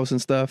at the house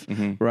and stuff,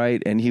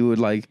 right? And he would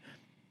like,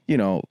 you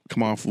know,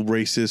 come off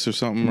racist or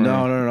something. Or?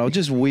 No,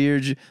 just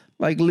weird,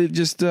 like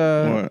just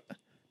I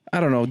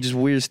don't know, just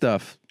weird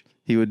stuff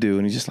he would do,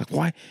 and he's just like,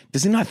 why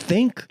does he not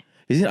think?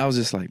 I was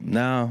just like,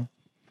 no,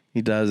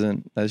 he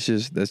doesn't. That's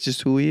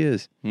just who he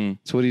is.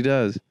 That's what he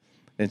does.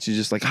 And she's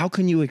just like, how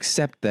can you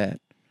accept that?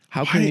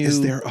 How can you?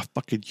 Is there a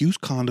fucking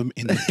used condom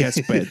in the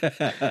guest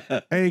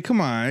bed? Hey, come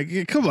on.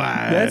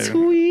 That's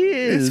who he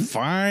is. It's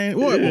fine.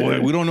 What?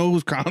 We don't know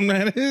whose condom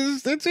that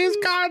is. That's his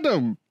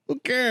condom. Who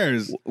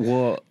cares?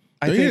 Well,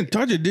 you didn't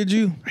touch it, did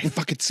you? I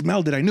fucking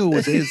smelled it. I knew it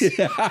was his.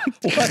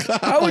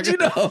 How would you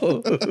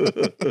know?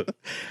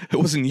 It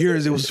wasn't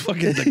yours. It was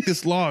fucking like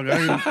this long. You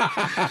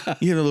had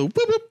a little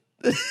boop,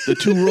 boop, the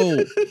 2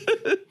 roll.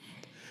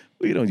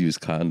 We don't use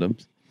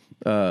condoms.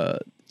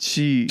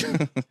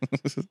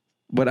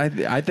 But I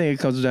think it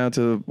comes down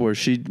to where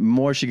she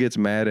gets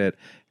mad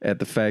at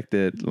the fact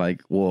that,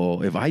 like,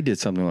 well, if I did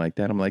something like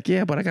that, I'm like,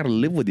 yeah, but I got to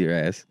live with your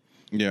ass.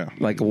 Yeah.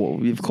 Like, well,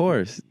 of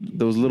course,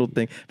 those little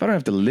things. If I don't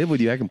have to live with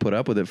you, I can put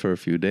up with it for a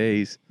few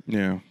days.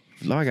 Yeah.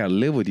 If I got to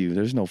live with you,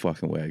 there's no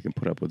fucking way I can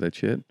put up with that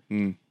shit.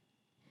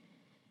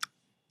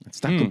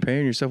 Stop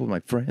comparing yourself with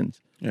my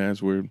friends. Yeah,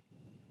 it's weird.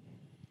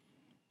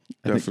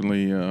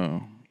 Definitely,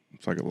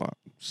 it's like a lot.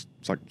 It's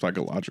like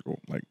psychological.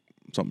 Like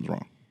something's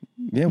wrong.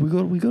 Yeah,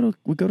 we go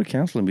to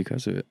counseling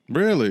because of it.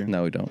 Really?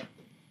 No, we don't.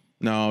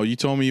 No, you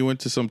told me you went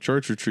to some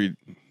church retreat.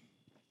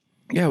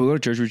 Yeah, we go to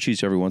church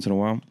retreats every once in a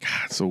while.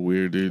 God, it's so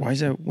weird, dude. Why is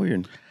that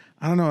weird?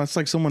 I don't know. It's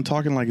like someone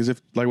talking like as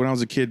if, like when I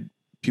was a kid,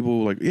 people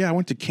were like, yeah, I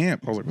went to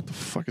camp. I was like, what the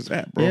fuck is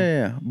that, bro?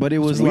 Yeah. But it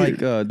was like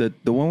the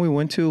one we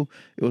went to,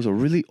 it was a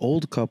really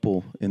old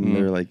couple in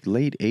their like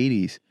late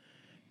 80s.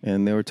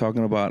 And they were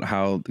talking about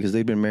how, because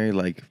they've been married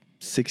like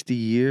 60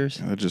 years.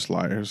 They're just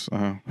liars.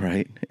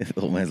 Right? And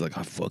the old man's like,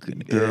 I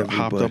fucking They're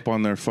hopped up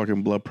on their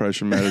fucking blood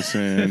pressure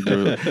medicine.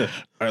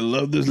 I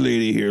love this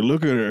lady here.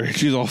 Look at her.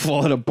 She's all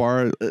falling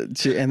apart. And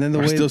then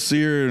I still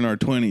see her in our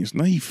 20s.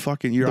 No, you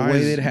fucking, your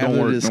eyes don't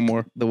work no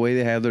more. The way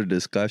they have their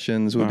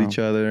discussions with each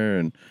other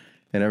and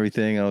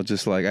everything, I was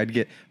just like,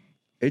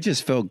 it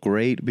just felt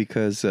great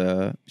because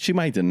she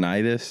might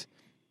deny this.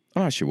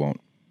 Oh, she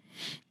won't.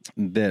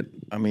 That,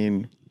 I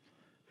mean,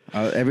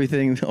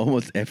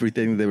 almost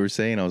everything they were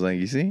saying, I was like,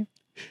 you see?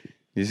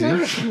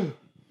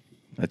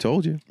 I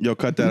told you. Yo,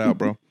 cut that out,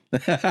 bro.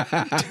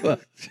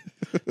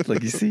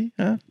 Like, you see,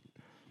 huh?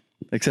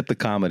 Except the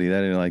comedy,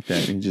 that didn't like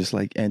that. And just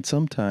like, and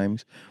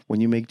sometimes when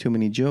you make too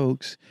many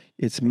jokes,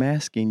 it's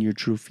masking your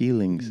true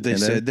feelings. They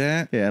said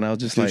that? Yeah, and I was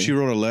just Dude, like, she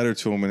wrote a letter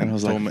to him and I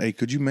was told like, him, hey,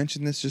 could you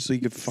mention this just so you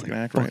could fucking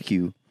act right?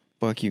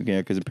 Fuck you, yeah,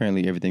 because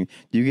apparently everything.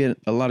 Do you get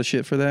a lot of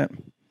shit for that?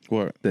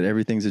 What? That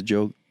everything's a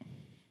joke?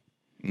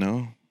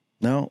 No.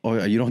 No?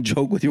 Oh, you don't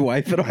joke with your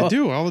wife at all? I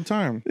do all the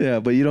time. Yeah,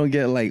 but you don't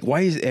get like,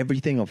 why is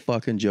everything a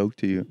fucking joke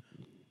to you?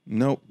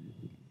 Nope.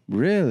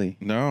 Really?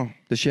 No.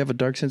 Does she have a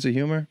dark sense of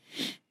humor?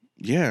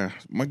 Yeah.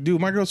 My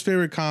girl's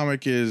favorite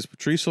comic is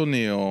Patrice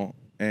O'Neal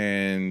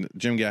and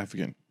Jim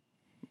Gaffigan.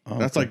 Oh,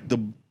 that's like the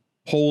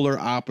polar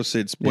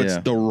opposites,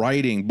 but the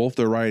writing, both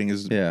their writing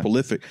is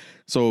prolific.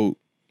 So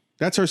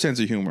that's her sense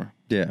of humor.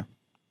 Yeah.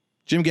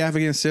 Jim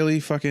Gaffigan, silly,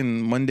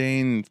 fucking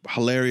mundane,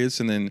 hilarious,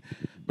 and then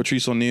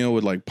Patrice O'Neal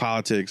with like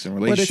politics and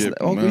relationship.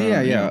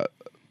 Yeah.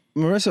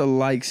 Marissa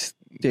likes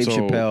Dave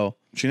Chappelle.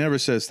 She never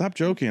says, stop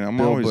joking. I'm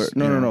Bill always...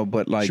 Burr. No,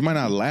 but like... She might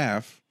not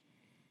laugh,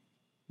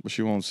 but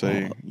she won't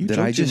say, you did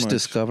I just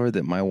discover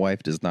that my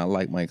wife does not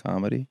like my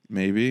comedy?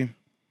 Maybe.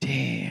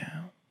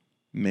 Damn.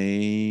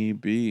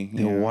 Maybe.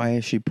 Then why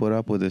has she put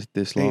up with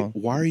this long?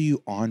 Why are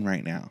you on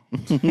right now?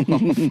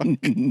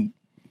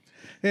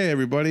 Hey,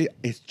 everybody,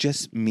 it's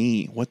just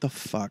me. What the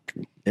fuck?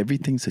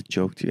 Everything's a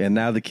joke to you. And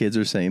now the kids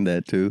are saying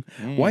that too.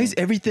 Why is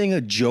everything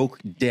a joke,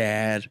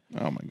 Dad?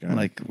 Oh, my God. I'm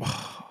like,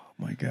 oh,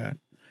 my God.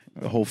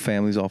 The whole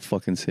family's all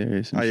fucking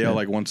serious. I yell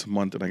like once a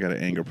month and I got an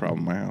anger problem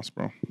in my house,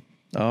 bro.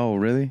 Oh,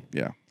 really?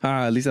 Yeah.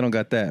 At least I don't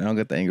got that. I don't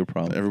got the anger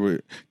problem.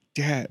 Everybody,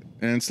 Dad.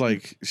 And it's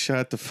like,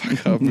 shut the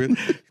fuck up.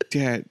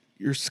 Dad,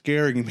 you're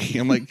scaring me.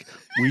 I'm like,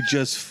 we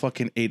just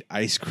fucking ate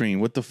ice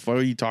cream. What the fuck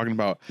are you talking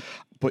about?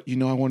 But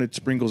I wanted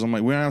sprinkles. I'm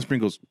like, we're not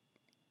sprinkles.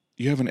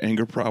 You have an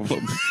anger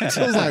problem.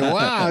 So I was like,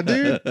 wow,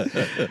 dude.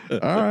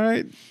 All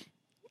right.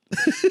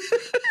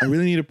 I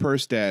really need a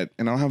purse, Dad,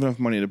 and I don't have enough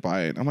money to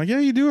buy it. I'm like, yeah,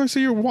 you do. I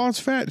see your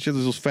wallet's fat. She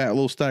has this fat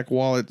little stack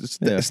wallet.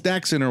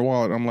 Stacks in her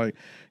wallet. I'm like,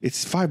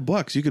 it's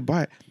 $5. You could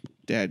buy it.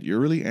 Dad,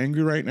 you're really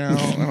angry right now.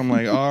 And I'm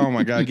like, oh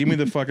my God, give me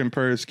the fucking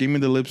purse. Give me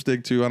the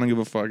lipstick too. I don't give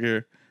a fuck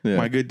here. Yeah.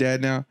 My good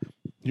dad now.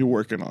 You're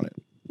working on it.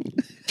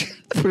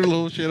 Put a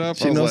little shit up.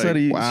 She knows how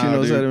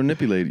to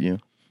manipulate you.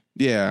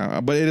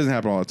 Yeah, but it doesn't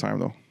happen all the time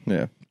though.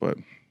 Yeah, but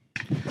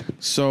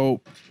so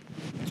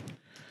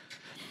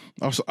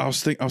I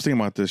was thinking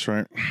about this,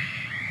 right?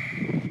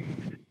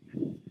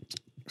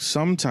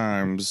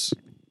 Sometimes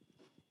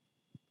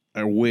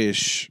I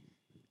wish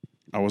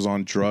I was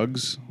on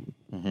drugs.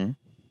 Mm-hmm.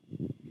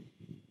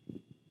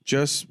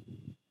 Just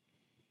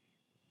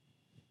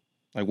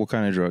like what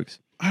kind of drugs?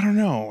 I don't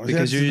know.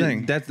 Because That's the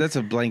thing. that's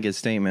a blanket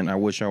statement. I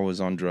wish I was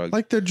on drugs.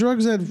 Like the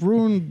drugs that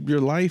ruin your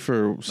life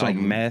or Like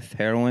something. meth,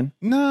 heroin.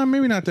 Nah,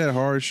 maybe not that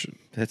harsh.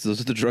 Those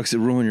are the drugs that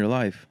ruin your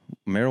life.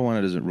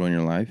 Marijuana doesn't ruin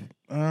your life.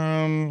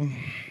 Well,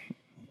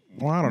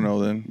 I don't know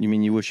then. You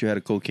mean you wish you had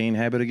a cocaine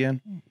habit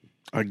again?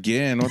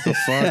 Again, what the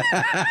fuck?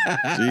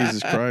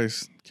 Jesus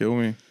Christ. Kill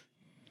me.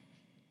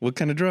 What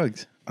kind of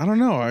drugs? I don't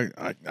know.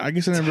 I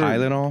guess I never.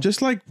 Tylenol?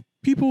 Just like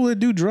people that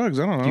do drugs.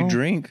 I don't know. Do you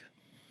drink?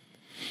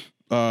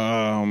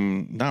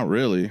 Not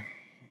really.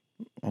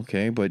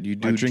 Okay, but you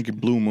do. I drink a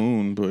Blue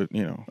Moon, but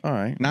All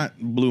right. not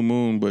Blue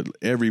Moon, but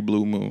every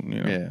Blue Moon.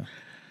 Yeah.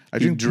 I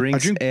He drink. drinks I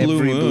drink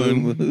every Blue Blue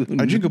Moon.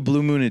 Moon. I drink a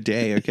Blue Moon a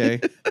day.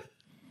 Okay.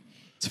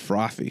 It's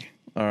frothy.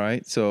 All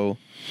right. So,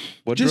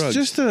 what drugs?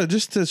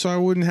 Just to, so I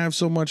wouldn't have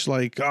so much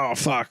like, oh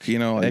fuck,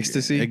 like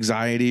Ecstasy?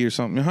 anxiety or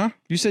something. Huh?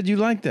 You said you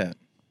like that.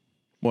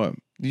 What?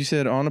 You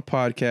said on a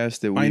podcast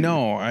that we. I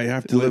know. I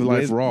have to live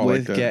life raw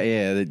like that.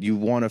 Yeah, that you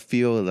want to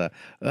feel the.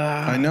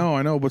 I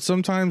know. But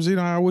sometimes,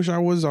 I wish I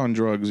was on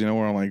drugs, where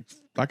I'm like,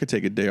 I could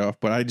take a day off,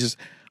 but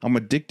I'm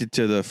addicted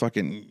to the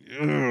fucking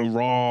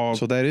raw.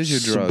 So that is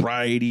your drug.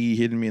 Sobriety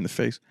hitting me in the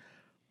face.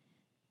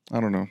 I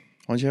don't know.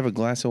 Why don't you have a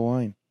glass of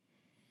wine?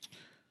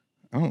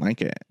 I don't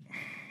like it.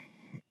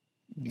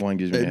 Wine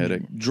gives me a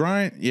headache.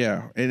 Dry,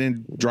 yeah. And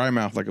then dry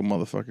mouth like a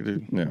motherfucker,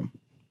 dude.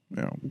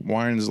 Yeah.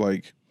 Wine's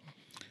like,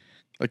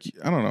 I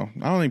don't know.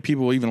 I don't think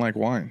people even like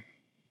wine.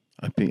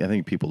 I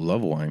think people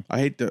love wine. I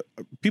hate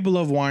people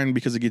love wine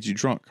because it gets you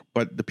drunk.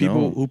 But the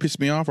people who piss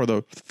me off are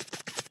the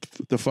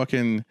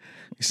fucking,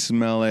 you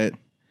smell it.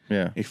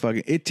 Yeah.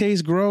 It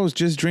tastes gross.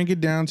 Just drink it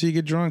down till you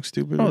get drunk,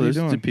 stupid. Oh, what are you there's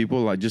the doing?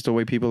 people like just the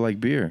way people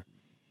like beer.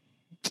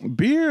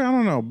 Beer, I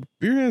don't know.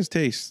 Beer has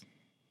taste.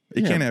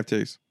 It can't have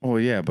taste. Oh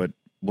yeah, but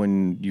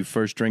when you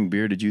first drank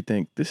beer, did you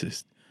think this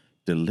is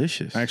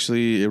delicious?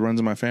 Actually, it runs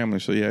in my family,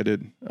 so yeah, I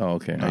did. Oh,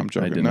 okay. No, I'm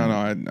joking.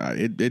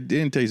 It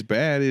didn't taste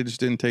bad. It just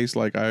didn't taste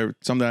like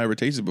something I ever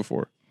tasted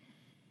before.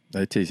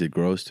 That tasted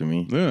gross to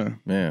me. Yeah.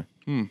 Yeah.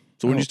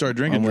 So when you start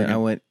drinking, I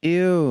went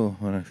ew.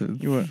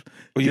 You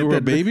were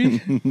a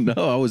baby? No,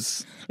 I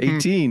was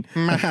 18.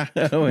 I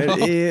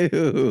went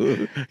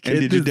ew. And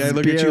did your dad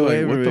look at you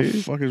like, what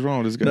the fuck is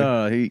wrong with this guy?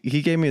 No,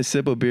 he gave me a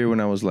sip of beer when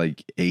I was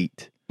like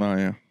 8. Oh,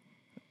 yeah.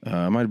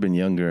 I might have been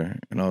younger,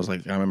 and I was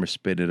like, I remember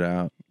spit it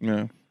out.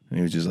 Yeah. And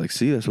he was just like,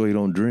 see, that's why you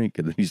don't drink.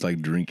 And then he's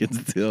like drinking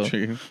still.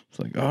 It's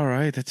like, all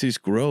right, that tastes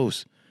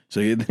gross.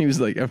 So then he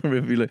was like, I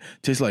remember he like,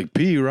 tastes like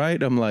pee,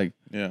 right? I'm like,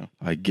 yeah,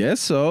 I guess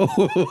so.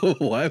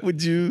 Why?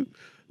 It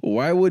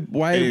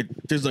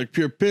tastes like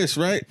pure piss,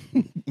 right?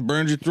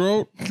 Burns your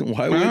throat.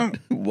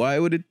 Why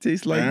would it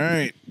taste like? All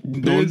right,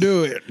 don't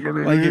do it.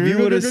 Like if you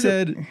would have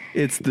said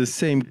it's the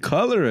same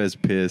color as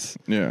piss,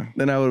 yeah,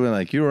 then I would have been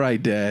like, you're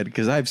right, Dad,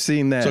 because I've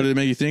seen that. So did it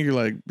make you think? You're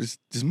like,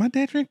 does my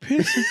dad drink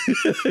piss?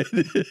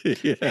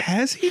 Yeah.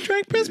 Has he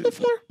drank piss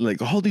before?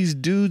 Like all these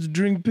dudes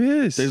drink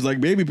piss. Tastes like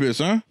baby piss,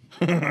 huh?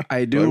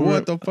 I do. Like,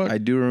 what the fuck? I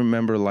do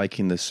remember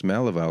liking the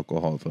smell of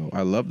alcohol, though.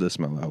 I love the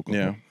smell of alcohol.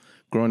 Yeah.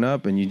 Growing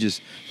up, and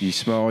you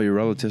smell all your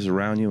relatives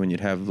around you, and you'd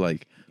have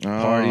like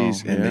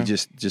parties, and they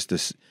just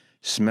the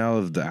smell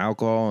of the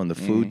alcohol and the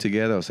food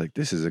together. I was like,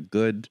 this is a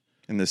good.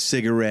 And the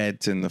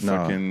cigarettes and the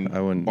fucking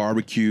I wouldn't.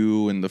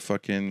 barbecue and the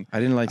fucking. I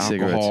didn't like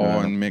cigarettes, alcohol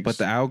man. and mix. But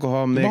the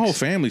alcohol mix. My whole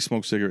family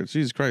smokes cigarettes.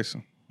 Jesus Christ,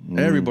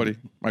 everybody.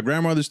 My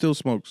grandmother still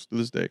smokes to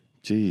this day.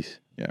 Jeez.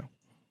 Yeah,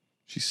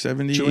 she's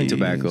 70. Chewing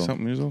tobacco.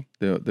 Something years old.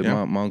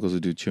 My uncles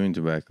would do chewing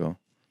tobacco,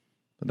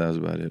 but that was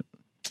about it.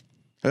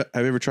 Have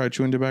you ever tried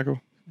chewing tobacco?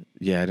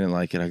 Yeah, I didn't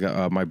like it. I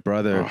got my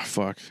brother. Oh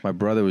fuck! My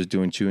brother was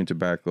doing chewing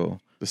tobacco.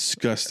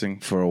 Disgusting.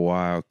 For a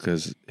while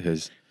because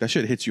that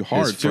shit hits you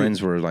hard. His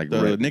friends were like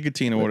the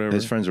nicotine or whatever.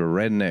 His friends were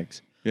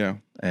rednecks. Yeah,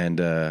 and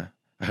I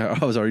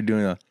was already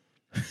doing a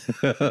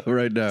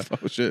right now.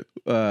 Oh shit!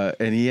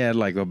 And he had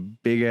like a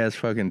big ass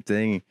fucking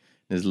thing in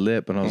his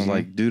lip, and I was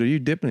like, "Dude, are you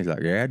dipping?" He's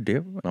like, "Yeah, I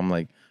dip." And I'm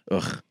like,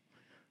 "Ugh."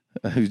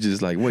 He was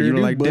just like, "What? You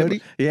don't like buddy?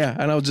 dip?" Yeah,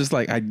 and I was just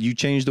like, "You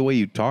changed the way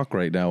you talk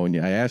right now." When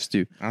I asked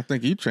you, I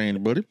think you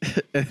trained, buddy.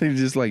 And he was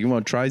just like, "You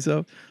want to try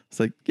some?" It's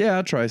like, "Yeah,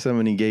 I'll try some."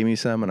 And he gave me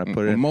some, and I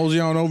put it in.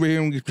 Mosey on over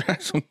here and try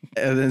some.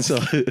 And then so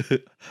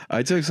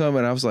I took some,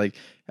 and I was like,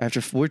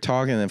 after we're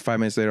talking, and then 5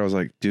 minutes later, I was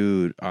like,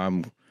 "Dude,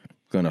 I'm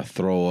gonna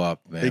throw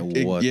up,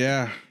 man." What?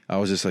 Yeah. I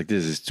was just like,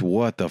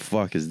 what the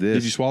fuck is this?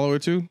 Did you swallow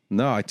it too?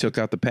 No, I took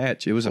out the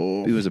patch. It was a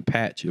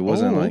patch. It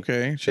wasn't like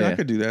okay. Shit, I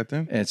could do that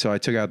then. And so I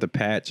took out the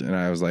patch, and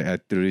I was like,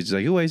 he's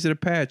like, who wasted a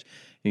patch?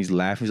 And he's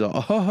laughing. He's like,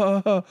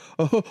 I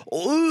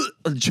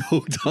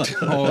choked on it.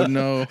 Oh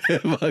no,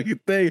 fucking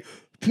thing.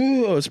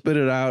 I spit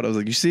it out. I was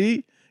like, you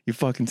see? You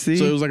fucking see?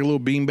 So it was like a little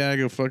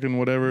beanbag of fucking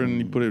whatever, and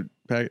you put it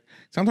pack.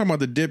 So I'm talking about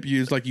the dip.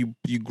 You like you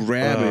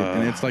grab it,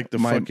 and it's like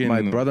my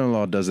fucking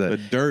brother-in-law does that. The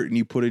dirt, and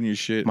you put it in your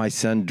shit. My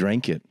son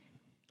drank it.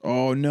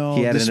 Oh no!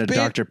 He had it in a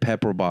Dr.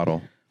 Pepper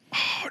bottle.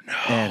 Oh no!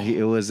 And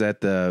it was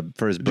at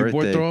for his birthday. Did your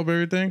boy throw up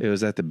everything? It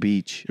was at the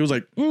beach. He was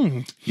like,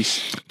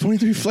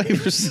 23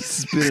 flavors.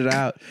 Spit it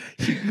out.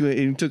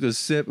 He took a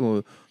sip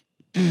and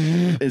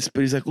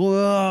but he's like,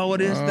 whoa,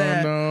 what is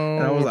that? No.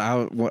 And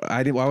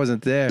I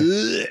wasn't there.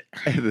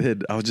 And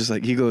then I was just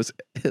like, he goes,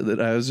 and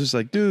then I was just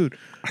like, dude,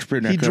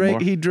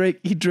 he drank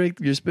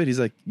your spit. He's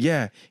like,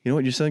 yeah, you know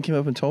what your son came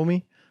up and told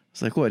me? I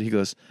was like, what? He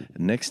goes,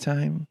 next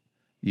time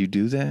you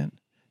do that,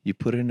 you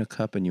put it in a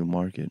cup and you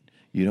mark it.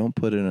 You don't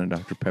put it in a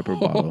Dr. Pepper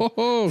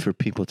bottle for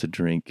people to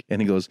drink. And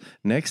he goes,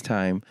 next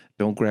time,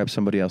 don't grab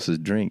somebody else's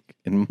drink.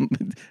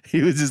 And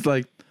he was just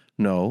like,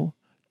 no,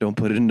 don't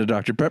put it in the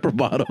Dr. Pepper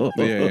bottle.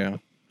 Yeah.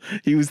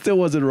 He still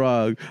wasn't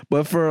wrong.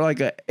 But for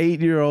like an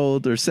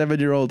 8-year-old or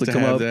 7-year-old to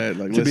come up that,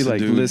 like, to be like,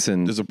 dude,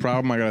 listen, there's a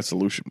problem. I got a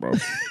solution, bro.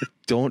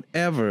 don't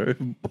ever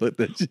put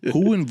that shit.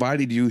 Who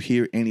invited you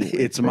here anyway?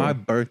 It's bro? my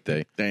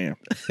birthday. Damn.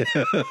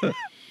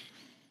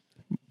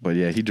 But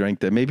yeah, he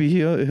drank that. Maybe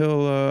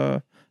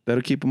he'll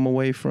that'll keep him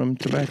away from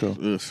tobacco.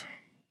 Ugh.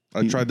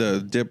 I tried to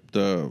dip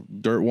the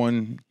dirt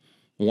one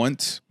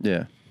once.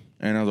 Yeah.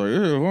 And I was like,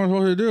 what am I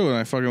supposed to do? And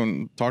I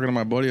fucking talking to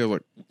my buddy, I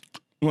was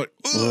like,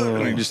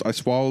 and I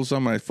swallowed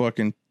some and I threw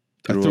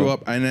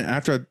up. And then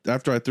after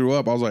I threw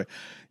up, I was like,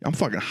 I'm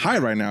fucking high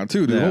right now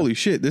too, dude. Yeah. Holy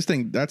shit.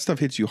 That stuff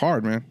hits you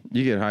hard, man.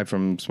 You get high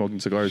from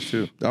smoking cigars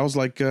too. That was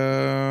like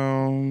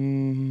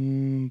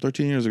 13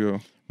 years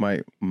ago.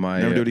 My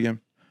Never do it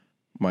again.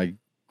 My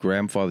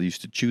grandfather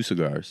used to chew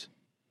cigars.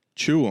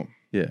 Chew them.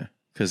 Yeah,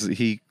 because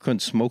he couldn't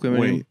smoke them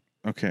anymore. Wait.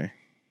 Okay.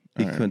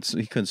 He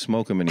couldn't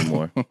smoke them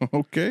anymore.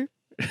 Okay.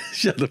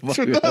 Shut the fuck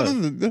up.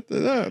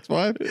 That's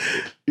fine.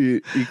 He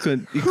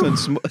couldn't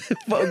smoke.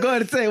 Go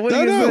ahead and say it. What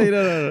are you gonna say?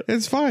 No.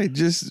 It's fine.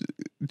 Just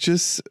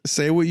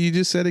say what you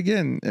just said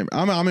again.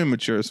 I'm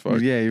immature as fuck.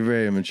 Yeah, you're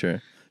very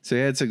immature. So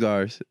he had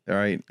cigars. All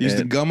right. You used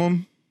to gum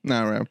them?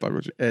 Nah, right. I'm fucking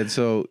with you. And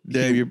so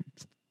Damn,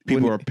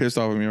 people are pissed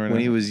off at me right now.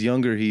 When he was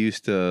younger, he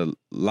used to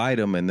light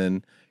them, and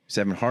then he was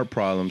having heart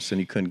problems, and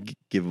he couldn't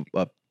give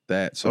up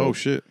that. So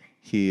shit.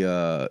 He'd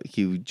get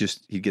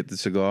the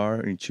cigar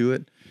and chew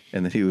it,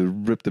 and then he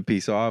would rip the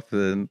piece off,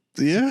 and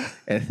fuck you.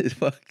 I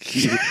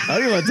don't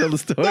even want to tell the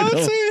story.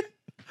 That's it.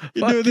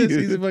 You do this. You.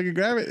 He's fucking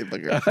grab it.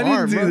 Fucking I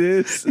hard, didn't do bro.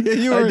 this. Yeah,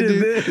 you I already did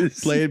did.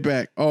 this. Play it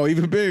back. Oh,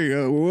 even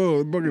bigger.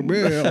 Whoa, fucking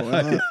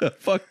big.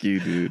 Fuck you,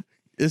 dude.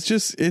 It's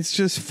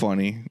just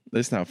funny.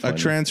 That's not funny. A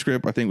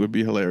transcript, I think, would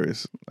be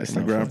hilarious. Like my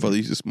not grandfather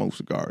used to smoke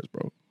cigars,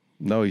 bro.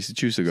 No, he used to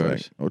chew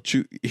cigars.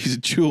 He used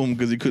to chew them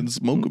because he couldn't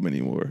smoke them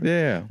anymore.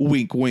 Yeah.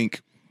 Wink,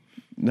 wink.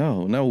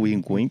 No,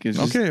 wink, wink. It's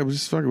just, Okay, I was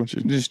just fucking with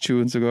you. just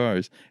chewing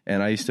cigars,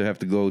 and I used to have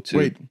to go to.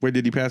 Wait,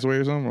 did he pass away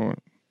or something? Or?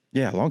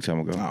 Yeah, a long time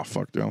ago. Oh,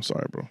 fuck, dude. I'm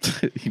sorry, bro.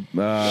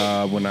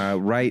 When I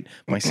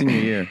my senior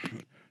year.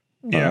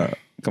 Yeah.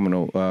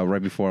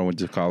 Right before I went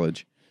to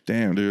college.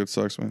 Damn, dude, it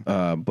sucks, man.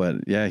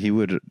 But yeah, he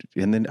would,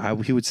 and then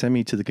he would send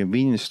me to the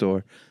convenience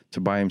store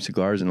to buy him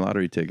cigars and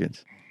lottery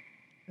tickets.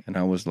 And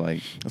I was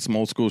like, That's some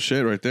old school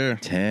shit right there.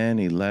 10,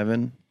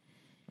 11.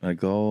 I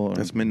go.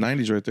 That's mid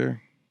 90s right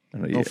there.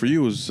 Yeah. No, for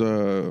you it was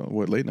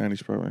late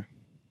 90s probably.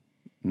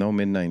 No,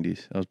 mid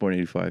 90s. I was born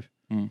 85.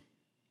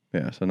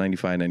 Yeah, so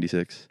 95,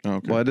 96.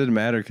 Okay. Well, it didn't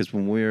matter because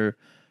when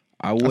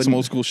That's some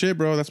old school shit,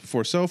 bro. That's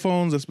before cell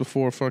phones. That's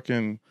before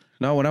fucking.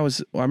 No, I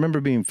remember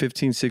being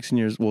 15, 16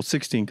 years,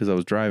 16 because I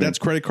was driving. That's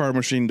credit card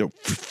machine.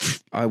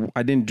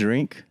 I didn't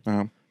drink,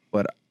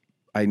 but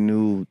I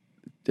knew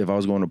if I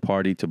was going to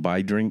party to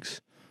buy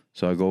drinks.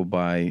 So I go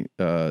buy,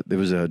 there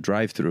was a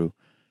drive-through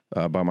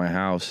by my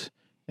house,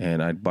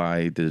 and I'd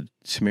buy the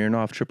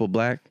Smirnoff Triple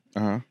Black,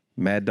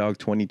 Mad Dog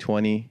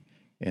 2020,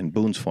 and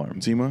Boone's Farm.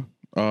 Zima?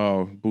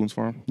 Oh, Boone's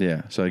Farm?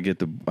 Yeah, so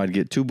I'd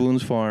get 2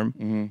 Boone's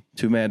Farm,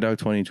 2 Mad Dog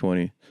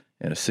 2020,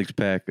 and a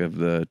 6-pack of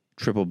the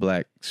Triple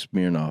Black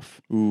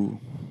Smirnoff. Ooh.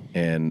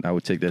 And I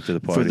would take that to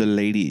the party. For the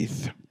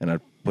ladies. And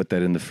I'd put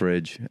that in the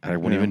fridge. I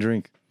wouldn't even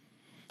drink.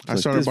 I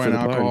started buying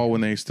alcohol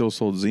when they still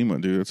sold Zima,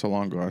 dude. That's how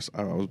long ago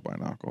I was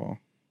buying alcohol.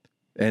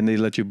 And they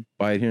let you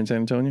buy it here in San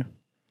Antonio?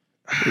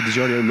 Did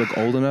you already look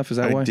old enough? Is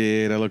that why? I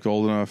did. I looked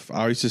old enough.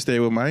 I used to stay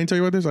with I didn't tell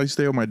you about this. I used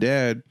to stay with my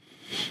dad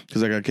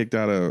because I got kicked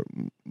out of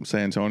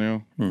San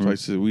Antonio. So I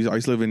used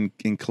to live in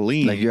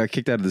Killeen. Like you got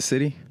kicked out of the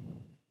city?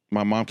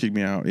 My mom kicked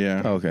me out,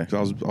 yeah. Oh, okay.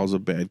 'Cause I was a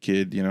bad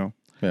kid, you know.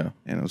 Yeah.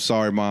 And I'm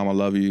sorry, Mom. I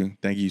love you.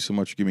 Thank you so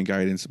much for giving me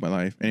guidance in my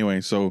life.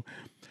 Anyway, so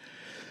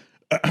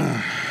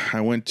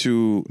I went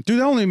to... Dude,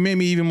 that only made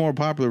me even more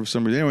popular for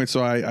some reason. Anyway,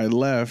 so I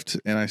left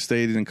and I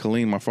stayed in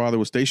Killeen. My father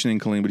was stationed in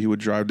Killeen, but he would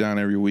drive down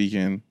every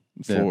weekend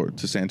to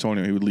San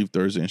Antonio. He would leave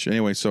Thursday and shit.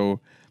 Anyway, so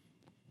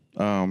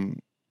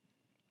I'm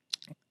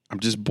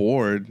just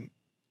bored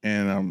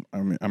and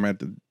I'm at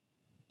the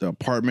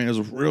apartment. It was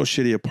a real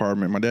shitty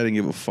apartment. My dad didn't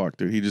give a fuck,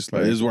 dude. He just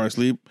like, this is where I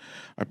sleep.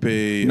 I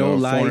pay no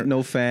light,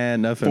 no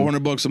fan, nothing.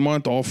 $400 a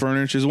month, all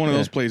furnished. It's one of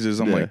those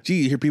places. I'm like,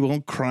 gee, you hear people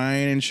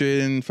crying and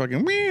shit and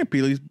fucking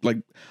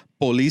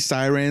police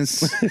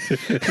sirens.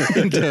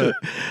 And,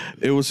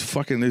 it was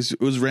fucking.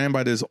 It was ran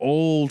by this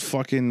old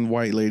fucking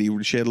white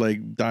lady. She had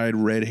like dyed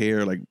red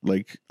hair,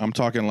 like I'm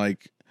talking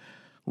like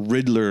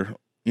Riddler.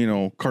 You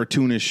know,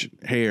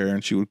 cartoonish hair,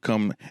 and she would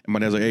come, and my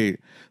dad's like, hey,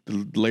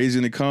 the lady's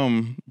gonna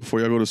come before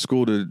y'all go to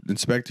school to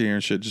inspect here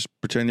and shit. Just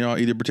pretend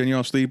y'all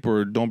asleep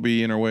or don't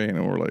be in her way.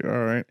 And we're like,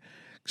 all right.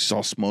 She's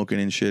all smoking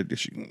and shit.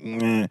 She,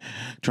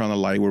 trying to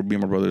light where me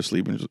and my brother are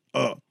sleeping. Just,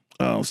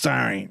 oh,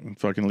 sorry. And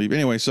fucking leave.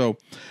 Anyway, so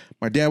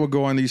my dad would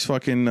go on these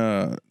fucking,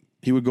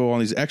 he would go on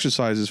these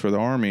exercises for the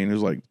Army, and it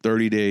was like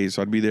 30 days.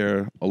 So I'd be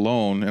there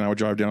alone, and I would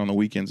drive down on the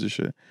weekends and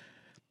shit.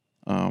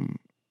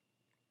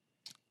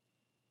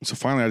 So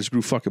finally I just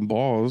grew fucking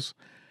balls,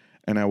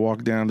 and I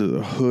walked down to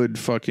the hood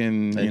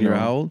fucking. And you're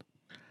how old?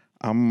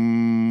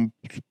 I'm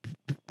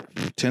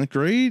 10th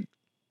grade.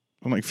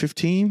 I'm like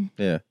 15.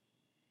 Yeah.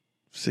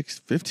 15.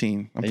 I'm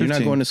 15. And you're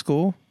not going to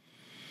school?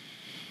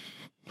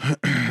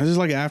 This is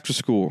like after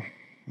school.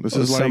 This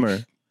is like summer.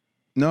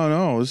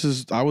 No.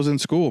 I was in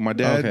school. My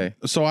dad. Okay.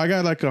 So I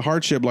got like a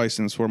hardship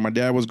license where my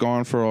dad was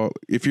gone for.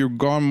 If you're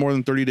gone more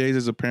than 30 days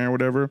as a parent, or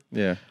whatever.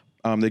 Yeah.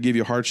 They give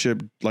you a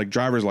hardship like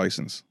driver's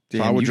license.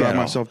 Damn, so I would drive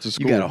myself to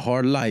school. You got a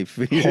hard life.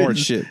 Hard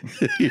shit.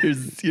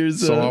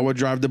 Here's So I would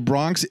drive the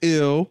Bronx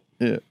ill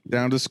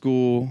down to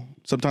school.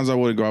 Sometimes I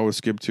wouldn't go. I would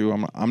skip too.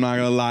 I'm not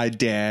gonna lie,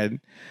 Dad.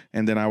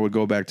 And then I would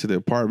go back to the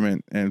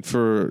apartment. And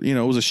for it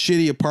was a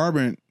shitty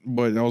apartment,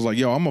 but I was like,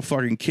 yo, I'm a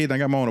fucking kid. I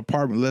got my own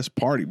apartment. Let's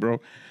party, bro.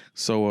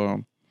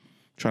 So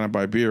trying to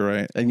buy beer,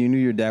 right? And you knew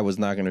your dad was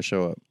not gonna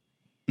show up.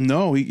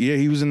 No,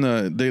 he was in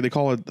the they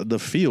call it the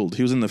field.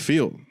 He was in the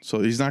field, so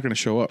he's not gonna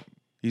show up.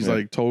 He's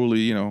like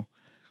totally,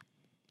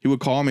 he would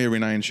call me every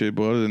night and shit.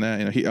 But other than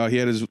that, he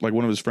had his like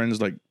one of his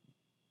friends like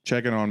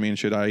checking on me and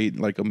shit. I ate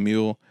like a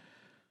meal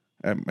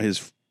at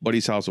his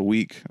buddy's house a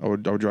week. I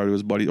would drive to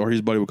his buddy, or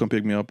his buddy would come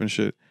pick me up and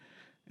shit.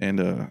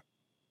 And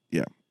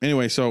yeah.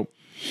 Anyway, so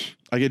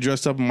I get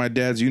dressed up in my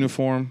dad's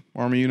uniform,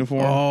 Army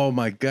uniform. Oh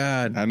my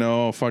God. I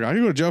know. Fuck, I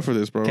can go to jail for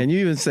this, bro. Can you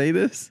even say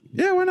this?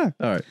 Yeah, why not?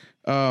 All right.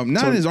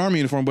 Not in his Army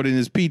uniform, but in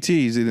his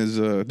PTs, in his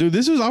dude.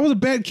 I was a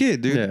bad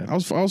kid, dude. Yeah. I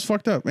was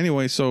fucked up.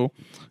 Anyway, so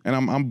and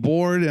I'm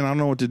bored and I don't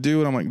know what to do,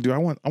 and I'm like, dude, I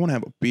want to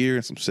have a beer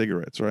and some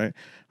cigarettes, right?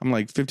 I'm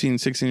like 15,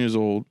 16 years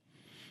old.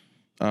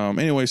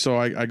 Anyway, so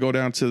I go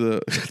down to the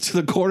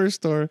to the corner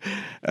store,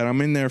 and I'm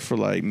in there for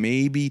like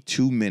maybe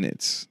 2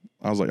 minutes.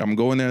 I was like, I'm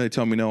going there. They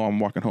tell me no, I'm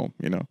walking home.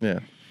 Yeah.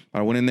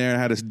 I went in there. I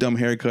had this dumb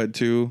haircut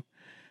too.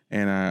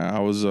 And I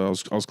was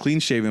clean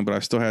shaven, but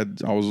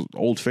I was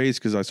old faced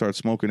because I started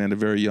smoking at a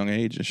very young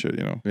age and shit,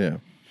 Yeah.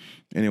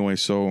 Anyway,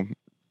 so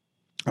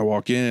I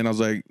walk in and I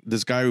was like,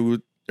 this guy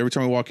every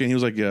time I walk in, he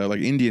was like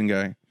Indian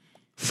guy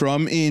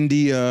from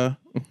India,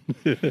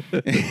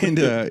 and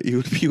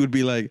he would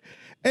be like,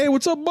 hey,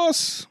 what's up,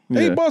 boss?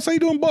 Hey, boss, how you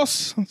doing,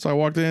 boss? So I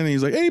walked in and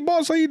he's like, hey,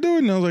 boss, how you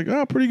doing? And I was like,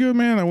 oh, pretty good,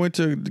 man. I went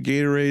to the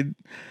Gatorade.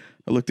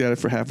 I looked at it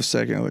for half a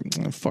second. I was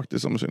like, oh, fuck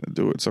this, I'm just gonna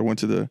do it. So I went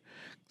to the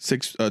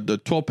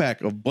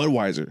 12-pack of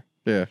Budweiser.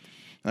 Yeah.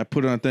 I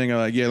put it on a thing. I'm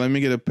like, yeah, let me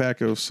get a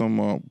pack of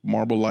some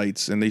Marble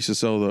Lights. And they used to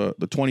sell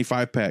the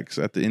 25 packs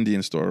at the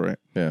Indian store, right?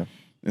 Yeah.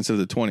 Instead of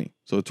the 20.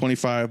 So the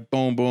 25,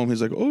 boom, boom.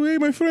 He's like, oh, hey,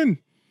 my friend,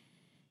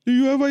 do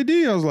you have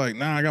ID? I was like,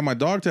 nah, I got my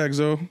dog tags,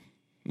 though.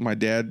 My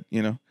dad,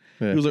 Yeah.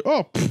 He was like,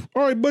 oh,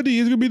 all right, buddy,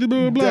 it's going to be the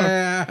blah, blah,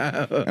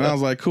 blah. And I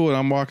was like, cool. And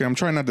I'm walking. I'm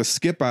trying not to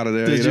skip out of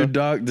there. Does the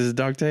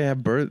dog tag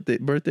have birth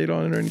date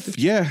on it or anything?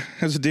 Yeah,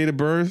 has a date of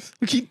birth.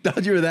 He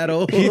thought you were that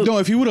old.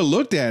 If he would have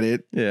looked at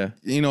it, yeah.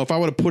 If I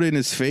would have put it in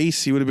his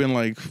face, he would have been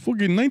like,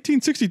 fucking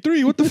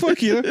 1963. What the fuck,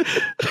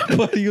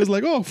 But he was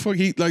like, oh, fuck.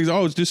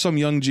 It's just some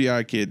young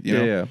GI kid,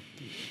 Yeah.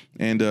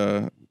 And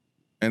then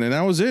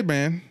that was it,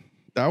 man.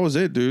 That was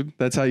it, dude.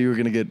 That's how you were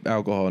going to get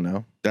alcohol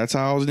now. That's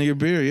how I was going to get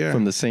beer, yeah.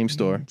 From the same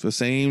store. The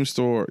same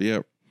store,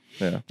 yep.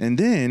 Yeah. And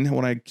then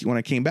when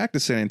I came back to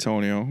San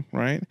Antonio,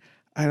 right,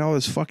 I had all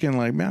this fucking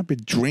like, man, I've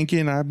been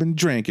drinking, I've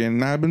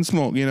been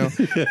smoking,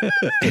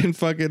 And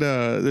fucking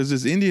there's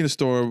this Indian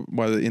store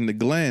in the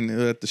Glen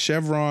at the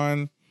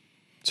Chevron.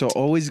 So there's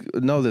always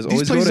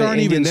These places go to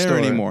aren't Indian even there store.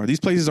 anymore. These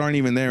places aren't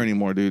even there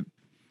anymore, dude.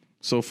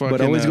 So fucking.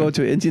 But always go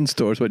to Indian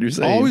stores. What you're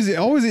saying?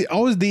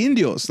 Always the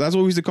Indios. That's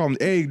what we used to call them.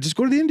 Hey, just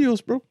go to the Indios,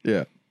 bro.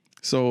 Yeah.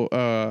 So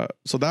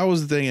that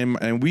was the thing,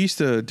 and we used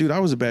to, dude. I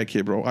was a bad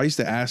kid, bro. I used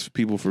to ask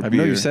people for beer. I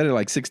know you said it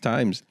like 6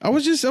 times. I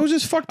was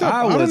just fucked up.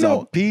 I was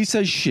a piece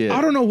of shit.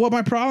 I don't know what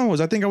my problem was.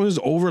 I think I was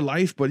just over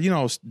life, but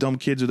dumb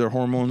kids with their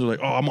hormones are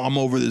like, oh, I'm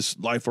over this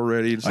life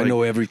already. It's I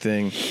know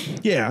everything.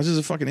 Yeah, I was just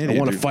a fucking idiot. I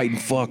want to fight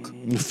and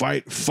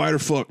fuck. Fight or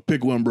fuck.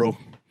 Pick one, bro.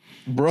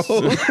 Bro,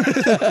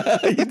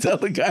 you tell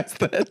the guys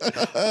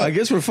that. I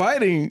guess we're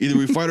fighting. Either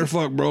we fight or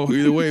fuck, bro.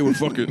 Either way, we're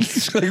fucking.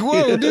 Like,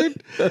 whoa,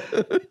 dude.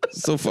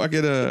 So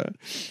fucking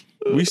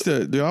we used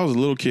to. Dude, I was a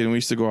little kid, and we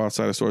used to go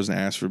outside of stores and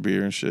ask for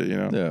beer and shit,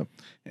 Yeah.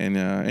 And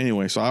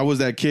anyway, so I was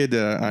that kid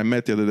that I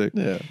met the other day.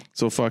 Yeah.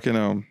 So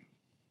fucking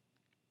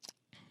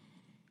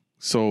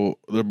So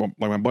like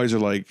my buddies are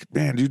like,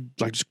 man, dude,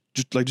 like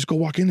just go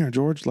walk in there,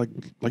 George. Like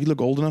you look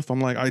old enough. I'm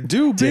like, I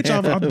do, bitch.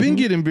 I've been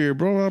getting beer,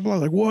 bro. Blah, blah.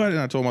 Like what? And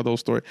I told my whole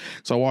story.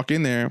 So I walk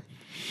in there,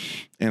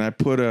 and I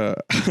put a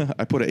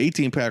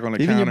 18 pack on the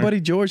Even counter. your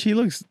buddy George, he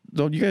looks.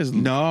 Don't you guys?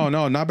 No,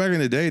 not back in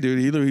the day, dude.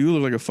 He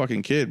looked like a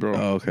fucking kid, bro.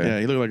 Oh, okay. Yeah,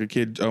 he looked like a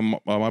kid.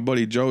 My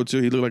buddy Joe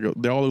too. He looked like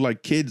they all look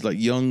like kids, like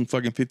young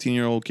fucking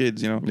 15-year-old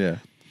kids, Yeah.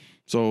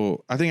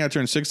 So I think I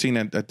turned 16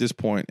 at this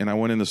point, and I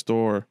went in the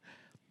store.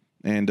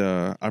 And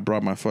I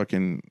brought my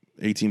fucking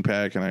 18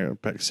 pack and I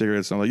pack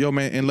cigarettes. And I'm like, yo,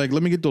 man, and like,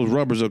 let me get those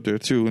rubbers up there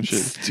too and shit.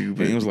 Stupid.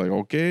 And he was like,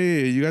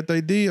 okay, you got the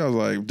ID? I was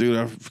like,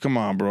 dude, come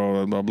on,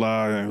 bro, blah,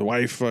 blah. And the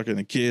wife, fucking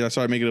the kid. I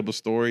started making up a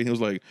story. And he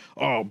was like,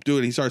 oh, dude.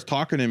 And he starts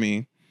talking to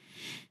me.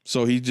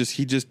 So he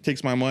just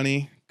takes my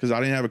money. Because I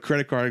didn't have a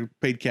credit card, I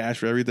paid cash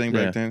for everything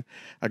back then.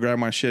 I grabbed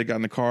my shit, got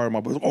in the car, and my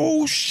boy was,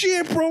 oh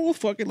shit, bro,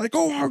 fucking like,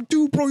 oh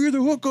dude, bro, you're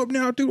the hookup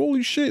now, dude,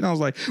 holy shit. And I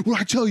was like,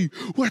 what I tell you,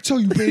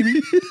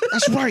 baby?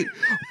 That's right,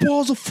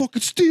 balls of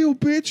fucking steel,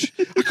 bitch.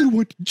 I could have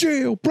went to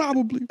jail,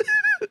 probably.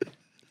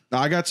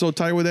 I got so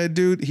tight with that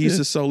dude, he used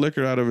to sell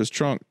liquor out of his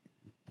trunk.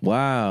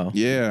 Wow.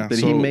 Yeah. That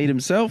he made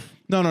himself?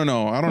 No.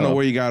 I don't know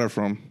where he got it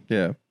from.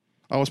 Yeah.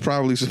 I was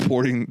probably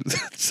supporting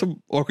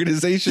some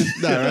organization.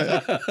 Nah,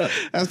 right?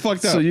 That's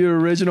fucked up. So you're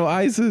original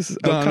ISIS?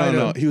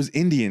 No. He was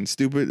Indian,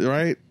 stupid,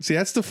 right? See,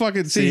 that's the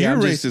fucking... See, you're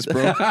racist,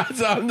 bro.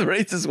 So I'm the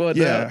racist one.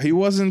 Yeah, he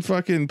wasn't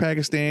fucking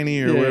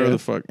Pakistani or whatever the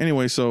fuck.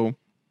 Anyway, so...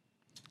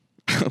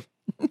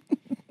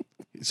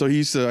 so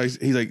he's like,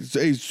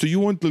 hey, so you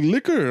want the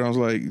liquor? And I was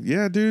like,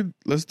 yeah, dude,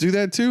 let's do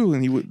that too.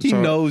 And he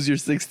knows you're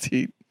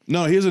 16.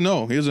 No, he doesn't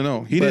know. He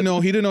didn't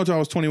know until I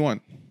was 21.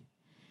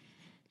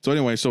 So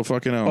anyway, so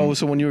fucking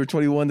so when you were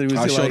 21, there was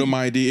I showed him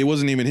my ID. It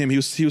wasn't even him. He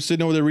was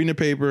sitting over there reading the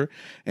paper,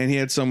 and he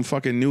had some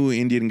fucking new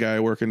Indian guy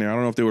working there. I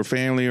don't know if they were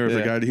family or if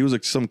the guy. He was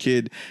like some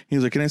kid. He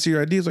was like, "Can I see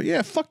your ID?" I was like,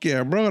 "Yeah, fuck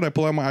yeah, bro." And I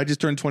pull out I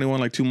just turned 21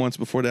 like 2 months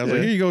before that. I was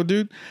like, "Here you go,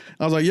 dude."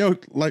 I was like, "Yo,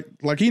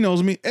 like he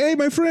knows me. Hey,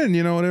 my friend,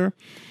 you know whatever."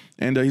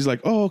 And he's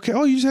like, "Oh, okay.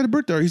 Oh, you just had a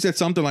birthday." Or he said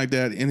something like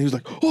that, and he was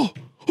like, "Oh."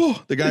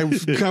 The guy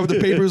with the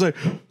paper was like,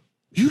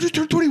 you just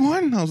turned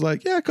 21? I was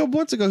like, yeah, a couple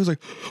months ago. He was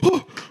like,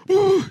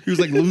 oh. He was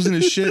like losing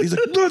his shit. He's like,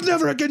 no,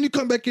 never again. You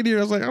come back in here.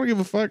 I was like, I don't give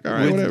a fuck. All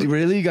right, whatever.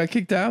 Really? You got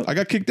kicked out? I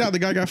got kicked out. The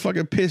guy got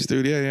fucking pissed,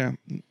 dude. Yeah.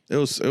 It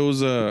was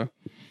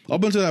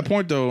up until that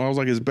point though, I was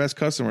like his best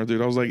customer,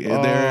 dude. I was like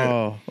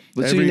there.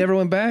 But so you never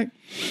went back?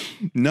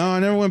 No, I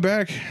never went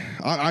back.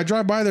 I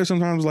drive by there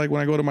sometimes, like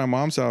when I go to my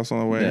mom's house on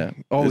the way. Yeah.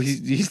 Oh,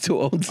 he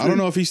still owns it? I don't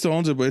know if he still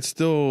owns it, but it's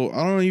still,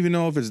 I don't even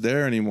know if it's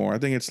there anymore. I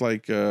think it's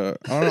like,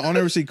 I'll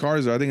never see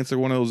cars there. I think it's like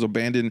one of those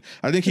abandoned.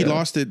 I think he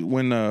lost it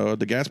when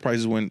the gas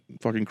prices went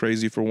fucking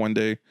crazy for one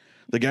day.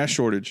 The gas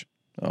shortage.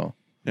 Oh.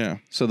 Yeah.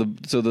 So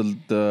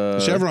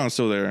the Chevron's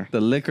still there. The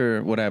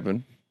liquor, what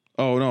happened?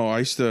 Oh, no. I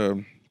used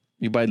to.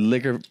 You buy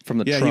liquor from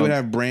the trunk. Yeah, he would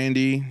have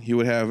brandy. He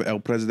would have El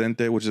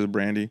Presidente, which is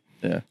brandy.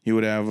 Yeah. He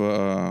would have,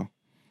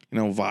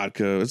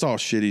 vodka. It's all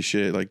shitty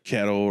shit, like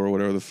Kettle or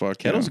whatever the fuck.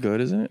 Kettle's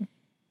good, isn't it?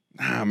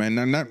 Nah, man.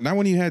 Not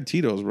when you had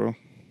Tito's, bro.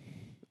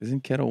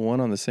 Isn't Kettle One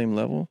on the same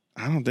level?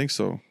 I don't think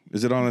so.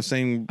 Is it on the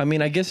same I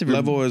mean, I guess if you're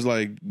level as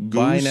like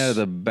buying Goose? out of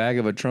the back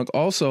of a trunk.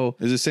 Also,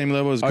 is it the same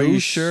level as Are Goose? you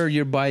sure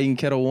you're buying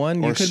Kettle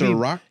One? Or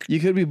Ciroc? You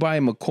could be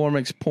buying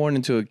McCormick's pouring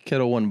into a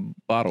Kettle One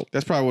bottle.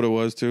 That's probably what it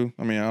was too.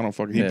 I mean, I don't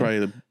fucking. He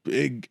probably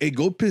hey,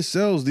 Gold Piss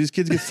sells. These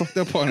kids get fucked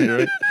up on it,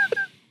 right?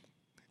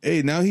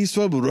 Hey, now he's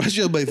from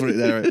Russia, my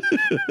friend. All right.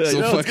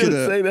 So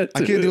fucking.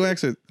 I can't do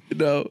accent.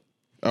 No.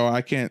 Oh,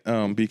 I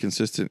can't be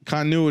consistent.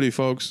 Continuity,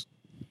 folks.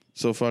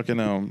 So fucking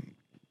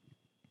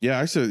yeah,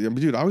 I said,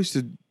 dude, I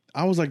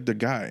was like the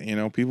guy, you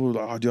know. People were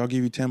like, oh, dude, I'll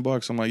give you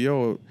 $10. I'm like,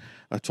 yo,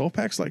 a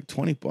 12-pack's like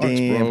 $20,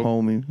 Damn, bro.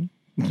 Homie.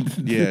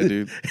 Yeah,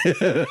 dude.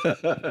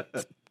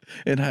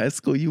 In high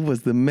school, you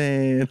was the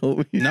man,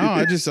 homie. No,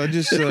 I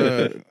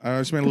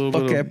spent a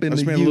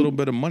little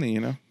bit of money,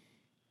 you know.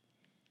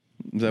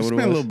 Is that what it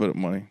was? Spent a little bit of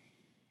money.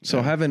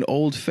 So having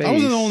Old Face. I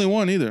wasn't the only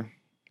one either.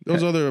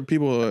 Those other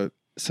people.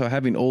 So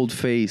having Old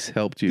Face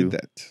helped you. Did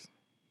that.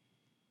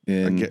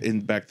 In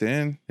back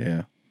then.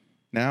 Yeah.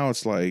 Now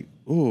it's like,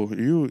 oh,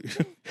 you.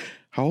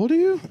 How old are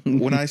you?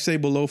 When I say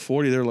below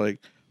 40, they're like,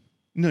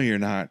 no, you're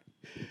not.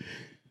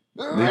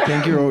 They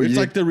think you're old. It's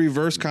like the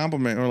reverse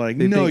compliment. Or like,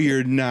 no,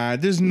 you're not.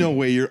 There's no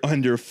way you're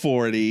under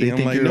 40.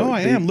 I'm like, no,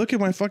 I am. Look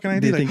at my fucking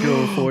ID. They think you're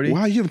over 40.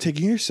 Wow, you haven't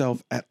taken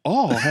yourself at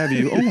all, have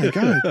you? Oh my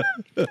God.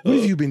 What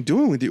have you been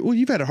doing with you? Oh,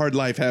 you've had a hard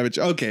life, haven't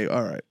you? Okay,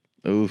 all right.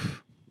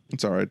 Oof.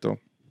 It's all right though.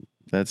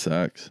 That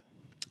sucks.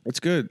 It's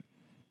good.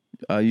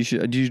 You should.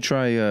 Did you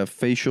try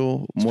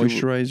facial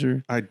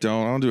moisturizer? I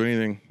don't do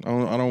anything.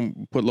 I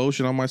don't put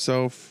lotion on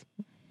myself.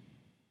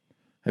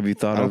 Have you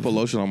thought? I don't put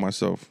lotion on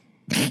myself.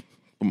 But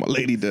my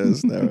lady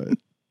does.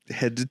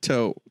 Head to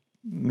toe.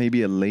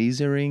 Maybe a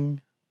lasering.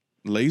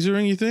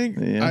 Lasering, you think?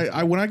 Yeah.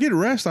 I when I get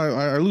rest,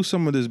 I lose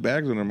some of these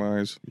bags under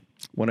my eyes.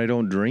 When I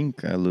don't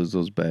drink, I lose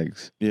those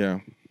bags. Yeah.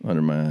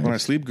 Under my eyes. When I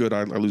sleep good,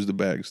 I lose the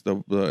bags.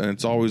 And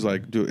it's always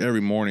like, dude,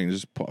 every morning,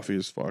 just puffy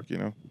as fuck, you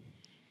know.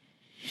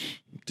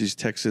 These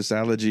Texas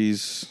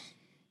allergies.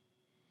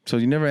 So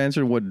you never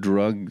answered what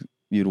drug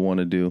you'd want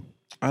to do?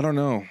 I don't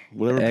know.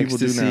 Whatever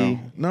Ecstasy. People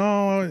do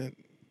now. No,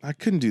 I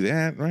couldn't do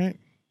that, right?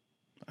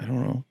 I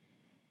don't know.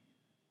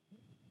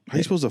 How are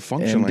you supposed to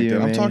function like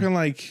that? I'm talking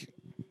like...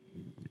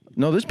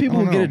 No, there's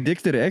people who get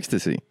addicted to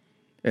ecstasy.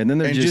 And then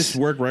they're just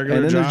work regular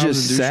and then jobs they're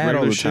just and do sad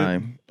all the shit.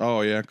 time.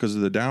 Oh, yeah, because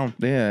of the down.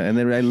 Yeah, and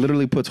then it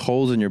literally puts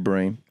holes in your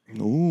brain.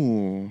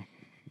 Ooh.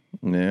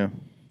 Yeah.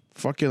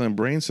 Fuck killing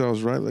brain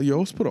cells, right? Yo,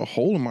 let's put a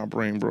hole in my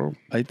brain, bro.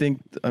 I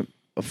think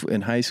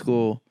in high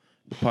school,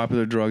 the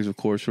popular drugs, of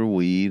course, were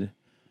weed,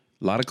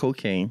 A lot of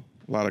cocaine.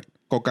 A lot of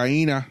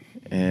cocaína.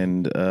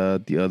 And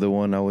the other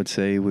one I would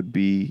say would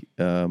be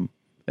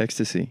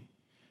ecstasy.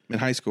 In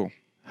high school.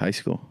 High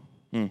school.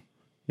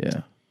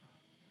 Yeah.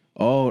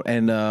 Oh,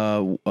 and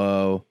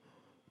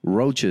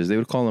roaches. They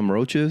would call them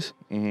roaches,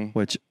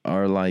 which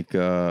are like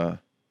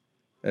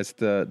that's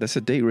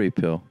a date rape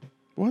pill.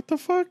 What the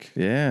fuck?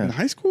 Yeah. In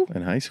high school?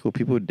 In high school,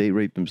 people would date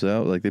rape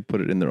themselves. Like they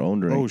put it in their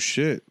own drink. Oh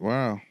shit!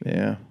 Wow.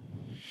 Yeah.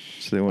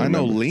 So they I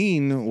know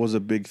lean was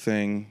a big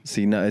thing.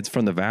 See, no, it's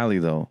from the Valley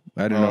though.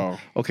 I don't know.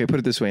 Okay, put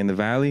it this way: in the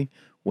Valley,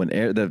 when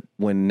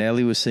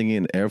Nelly was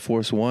singing Air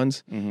Force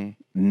Ones,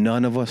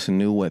 none of us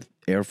knew what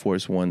Air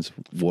Force Ones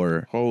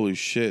were. Holy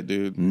shit,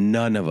 dude!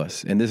 None of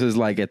us, and this is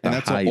like at the and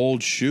that's height. an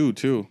old shoe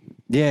too.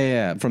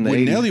 Yeah, from the when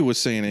 80s. Nelly was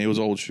saying it was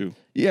old shoe.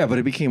 Yeah, but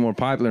it became more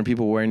popular, and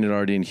people were wearing it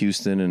already in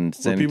Houston and.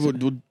 People,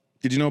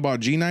 did you know about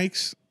G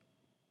Nikes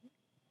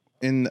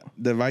in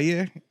the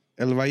Valle,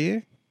 El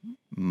Valle?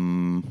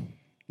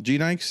 G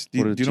Nikes. Do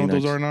you know what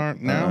those are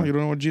now? You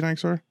don't know what G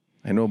Nikes are?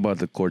 I know about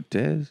the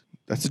Cortez.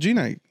 That's the G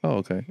Nike. Oh,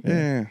 okay.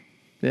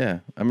 Yeah.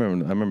 I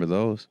remember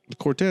those. The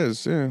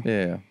Cortez. Yeah.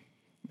 Yeah.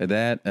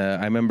 That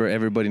I remember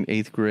everybody in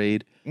 8th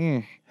grade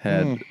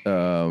had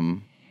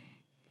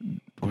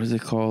what is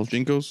it called?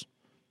 Jinkos?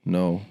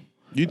 No.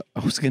 I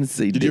was gonna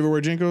say. Did you ever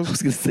wear Jinkos? I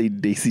was gonna say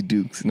Daisy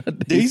Dukes, not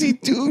Daisy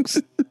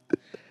Dukes.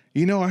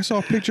 You know, I saw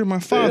a picture of my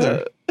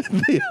father.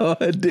 They all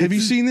had Have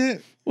you seen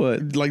it?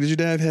 What? Like, did your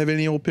dad have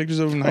any old pictures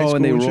of him in high school? Oh,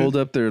 and they rolled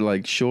up their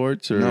like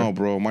shorts, or no,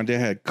 bro. My dad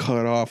had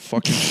cut off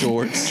fucking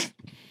shorts,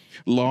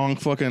 long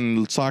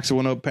fucking socks that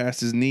went up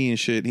past his knee and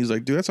shit. And he's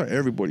like, dude, that's how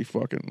everybody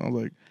fucking. I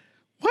was like,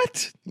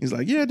 what? He's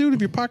like, yeah, dude. If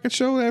your pockets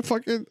show that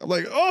fucking, I'm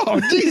like, oh,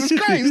 Jesus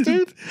Christ,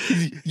 dude.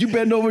 You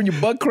bend over and your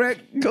butt crack,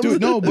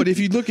 dude. No, but if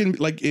you look in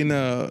like in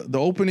the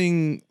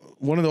opening,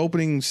 one of the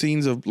opening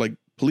scenes of like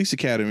Police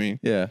Academy,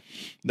 yeah,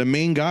 the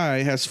main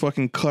guy has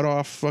fucking cut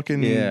off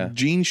fucking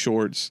jean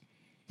shorts.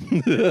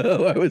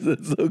 Why was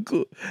that so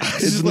cool?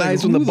 It's like,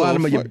 nice when the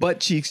bottom of your butt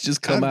cheeks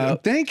just come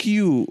out. Thank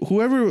you.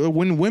 Whoever,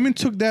 when women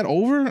took that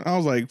over, I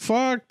was like,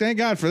 fuck, thank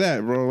God for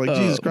that, bro. Like,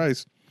 Jesus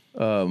Christ.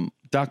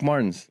 Doc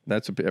Martens.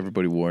 That's what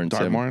everybody wore in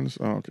Doc Martens?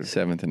 Oh, okay.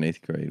 7th and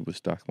 8th grade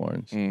was Doc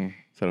Martens.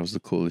 Thought it was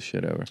the coolest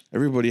shit ever.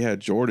 Everybody had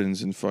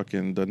Jordans and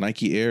fucking the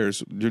Nike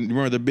Airs. Do you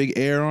remember the big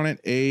Air on it?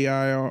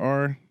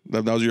 AIR?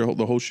 That was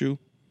the whole shoe?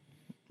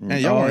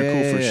 Man, y'all are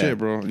cool for shit,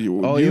 bro.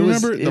 You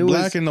remember the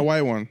black and the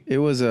white one? It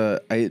was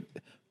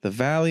the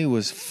Valley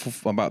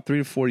was about 3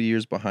 to 4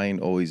 years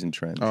behind always in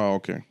trends. Oh,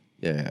 okay.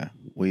 Yeah.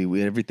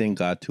 We everything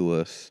got to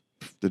us.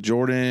 The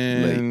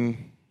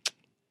Jordan.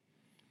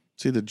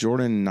 See the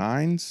Jordan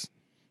 9s?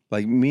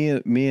 Like me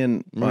and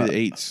the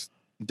 8s.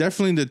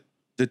 Definitely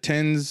the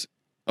 10s,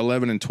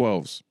 11 and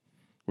 12s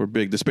were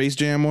big. The Space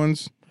Jam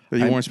ones that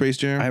you wore in Space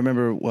Jam. I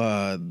remember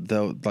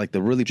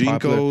the really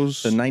popular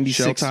Jinkos, the 96.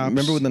 shell tops.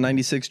 Remember when the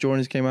 96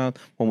 Jordans came out?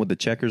 One with the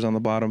checkers on the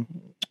bottom.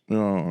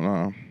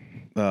 No.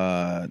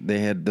 They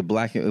had the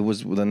black. It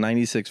was the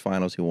 96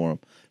 finals he wore them.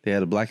 They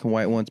had the black and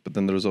white ones, but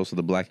then there was also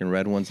the black and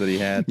red ones that he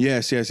had.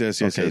 Yes.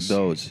 Okay,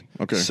 those.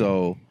 Okay.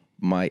 So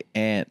my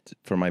aunt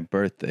for my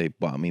birthday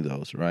bought me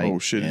those. Right. Oh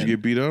shit! Did you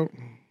get beat up?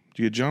 Did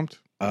you get jumped?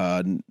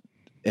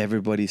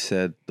 Everybody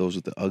said those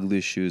were the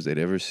ugliest shoes they'd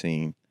ever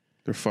seen.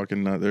 They're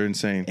fucking nuts. They're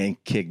insane.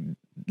 And kicked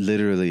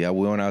literally. I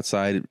went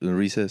outside in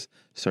recess,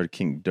 started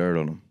kicking dirt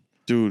on them.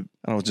 Dude,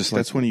 I was just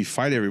that's when you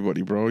fight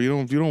everybody, bro.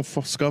 You don't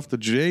scuff the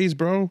J's,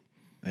 bro.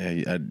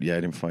 Yeah, I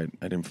didn't fight.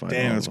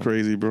 Damn, that's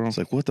crazy, bro. It's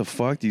like, what the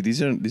fuck, dude?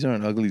 These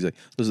aren't ugly. Like,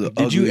 those are the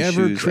Did you ugliest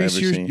ever shoes crease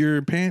I've ever seen.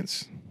 your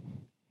pants?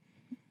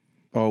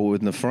 Oh,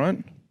 in the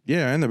front?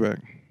 Yeah, in the back.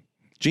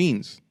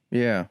 Jeans.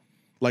 Yeah.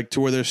 Like to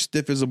where they're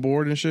stiff as a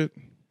board and shit?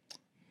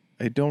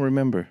 I don't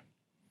remember.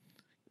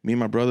 Me and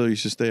my brother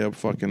used to stay up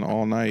fucking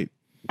all night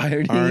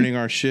ironing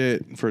our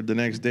shit for the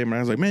next day. My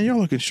dad was like, man, y'all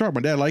looking sharp.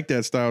 My dad liked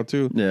that style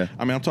too. Yeah.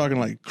 I mean, I'm talking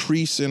like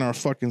crease in our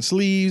fucking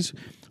sleeves.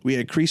 We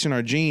had crease in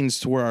our jeans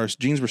to where our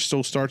jeans were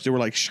so starched. They were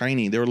like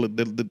shiny. They were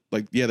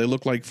like, yeah, they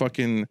looked like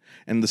fucking,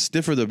 and the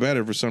stiffer the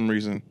better for some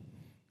reason.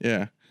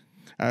 Yeah.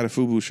 I had a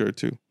FUBU shirt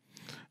too.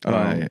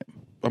 My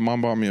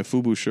mom bought me a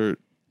FUBU shirt.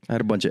 I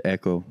had a bunch of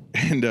Echo.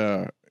 And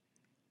I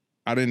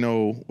didn't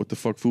know what the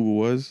fuck FUBU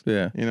was.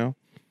 Yeah. You know?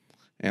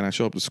 And I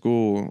show up to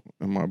school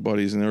and my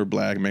buddies, and they were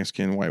black,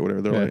 Mexican, white,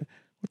 whatever. They're like,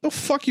 what the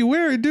fuck you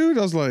wearing, dude?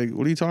 I was like,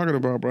 what are you talking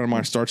about, bro?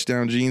 My starched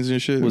down jeans and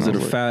shit. Was it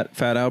a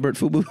fat Albert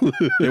FUBU?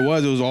 It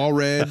was all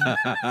red.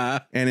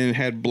 And it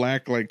had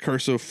black, like,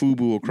 cursive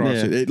FUBU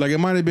across it. Like, it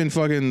might have been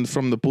fucking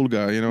from the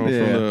Pulga, you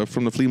know,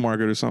 from the flea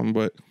market or something.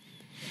 But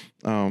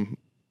my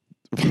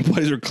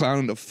buddies were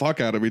clowning the fuck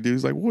out of me, dude.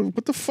 He's like,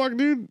 what the fuck,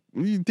 dude?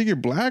 You think you're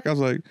black? I was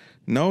like,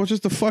 no, it's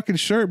just a fucking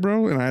shirt,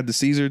 bro. And I had the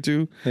Caesar,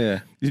 too.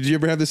 Yeah. Did you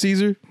ever have the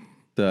Caesar?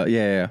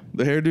 Yeah.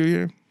 The hairdo,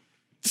 yeah.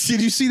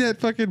 Did you see that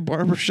fucking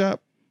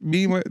barbershop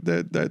meme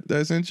that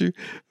I sent you?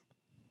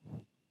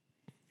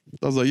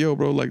 I was like, yo,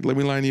 bro, like, let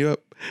me line you up.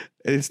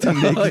 And it's the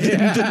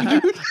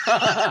nude.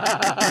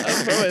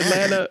 From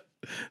Atlanta.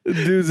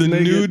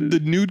 The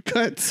nude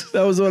cuts.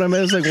 That was what I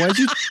meant. It's like, why'd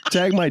you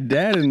tag my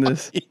dad in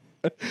this?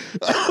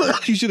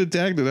 You should have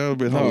tagged it. That would have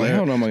been Oh, hilarious.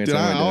 hell no, I'm not gonna Dude,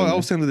 tag my dad. I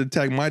was tempted to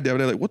tag my dad. But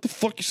they're like, what the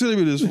fuck you sending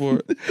me this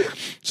for?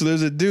 So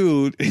there's a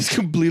dude. He's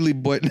completely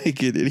butt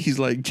naked, and he's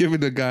like giving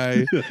the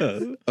guy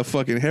a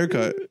fucking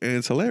haircut, and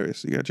it's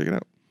hilarious. You gotta check it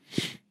out.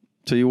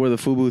 So you wore the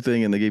FUBU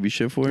thing and they gave you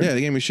shit for it? Yeah,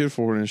 they gave me shit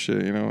for it and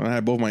shit. You know, I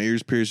had both my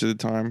ears pierced at the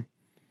time.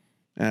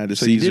 I had the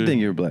So Caesar. you did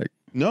think you were black?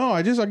 No,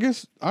 I guess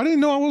I didn't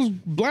know I was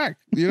black.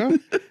 You know,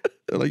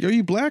 they're like, are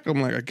you black?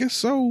 I'm like, I guess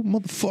so,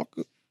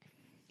 motherfucker.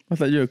 I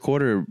thought you were a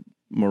quarter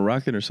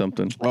Moroccan or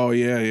something. Oh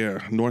yeah,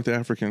 North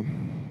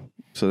African.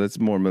 So that's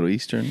more Middle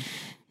Eastern.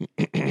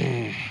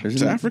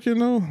 It's African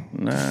though.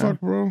 Nah.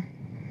 Fuck, bro.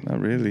 Not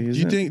really. Do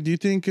you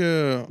think?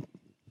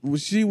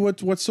 See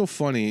what's so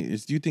funny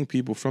is, do you think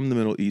people from the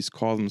Middle East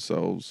call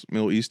themselves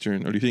Middle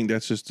Eastern, or do you think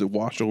that's just a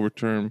washover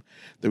term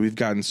that we've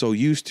gotten so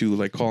used to,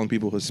 like calling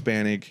people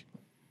Hispanic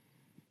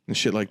and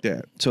shit like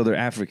that? So they're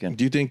African.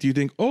 Do you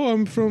think? Oh,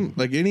 I'm from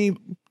like any.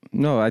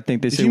 No, I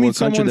think they If say you meet what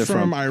country someone they're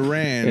from from.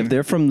 Iran, If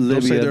they're from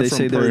they'll say Libya, they're they from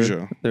say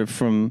Persia. they're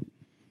from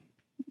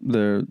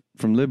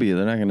Libya.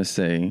 They're not going to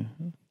say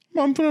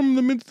I'm from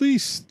the Middle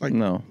East. Like,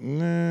 no.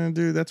 nah,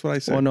 dude, that's what I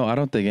say. Well, no, I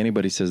don't think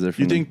anybody says they're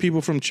from. You think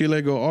people from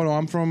Chile go, oh no,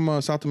 I'm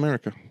from South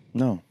America?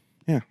 No.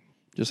 Yeah.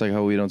 Just like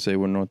how we don't say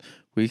we're North.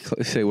 We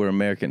say we're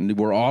American.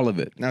 We're all of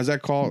it. Now is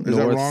that North,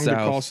 wrong to South.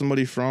 call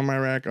somebody from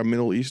Iraq a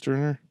Middle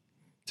Easterner?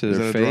 To Is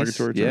their that a face.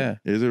 derogatory term?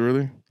 Yeah. Is it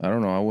really? I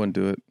don't know. I wouldn't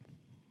do it.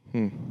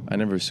 I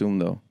never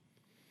assumed though.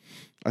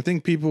 I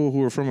think people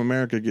who are from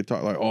America get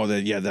taught like, oh,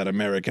 that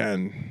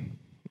American.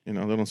 You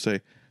know, they don't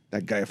say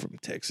that guy from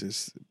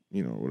Texas.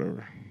 You know,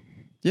 whatever.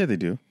 Yeah, they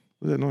do.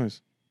 What's that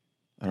noise?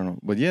 I don't know,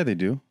 but yeah, they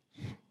do.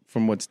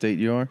 From what state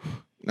you are?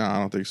 No, I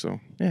don't think so.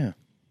 Yeah.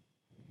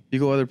 You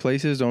go other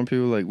places, don't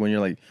people like when you're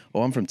like,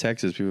 oh, I'm from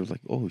Texas? People are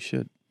like, oh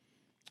shit,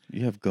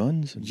 you have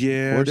guns? And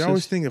Yeah, horses? they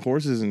always think of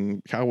horses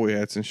and cowboy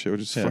hats and shit,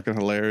 which is fucking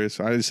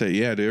hilarious. I just say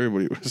yeah to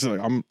everybody. It's like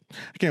I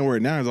can't wear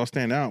it now because I'll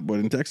stand out, but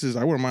in Texas,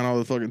 I wear mine all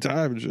the fucking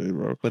time and shit,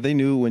 bro. But they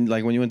knew when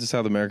you went to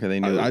South America, they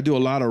knew. I do a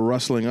lot of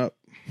rustling up.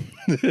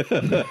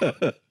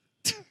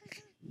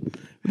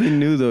 They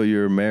knew though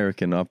you're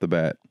American off the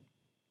bat.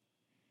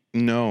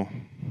 No.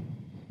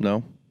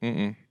 No,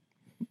 Mm-mm.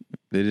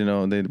 they didn't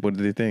know. What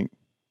did they think?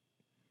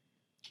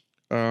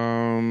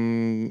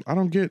 I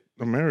don't get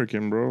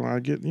American, bro. I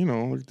get,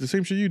 like the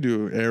same shit you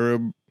do.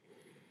 Arab.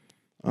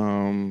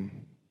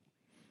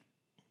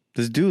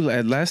 This dude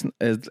at last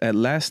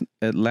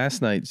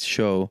night's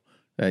show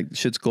at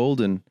Shit's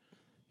Golden,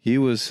 he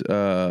was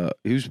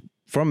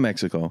from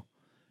Mexico,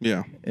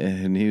 Yeah.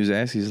 and he was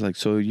asking, he's like,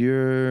 so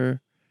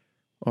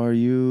are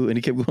you? And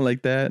he kept going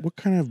like that. What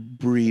kind of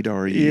breed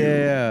are you?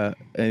 Yeah,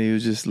 and he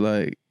was just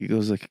like, he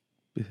goes like,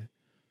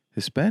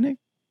 Hispanic,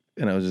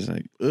 and I was just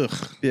like, Ugh.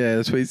 yeah,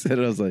 that's what he said.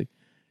 And I was like,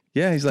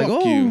 yeah. He's like,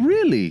 Fuck oh, you.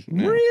 really,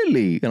 Yeah.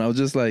 really? And I was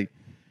just like,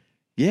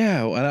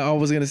 yeah. And I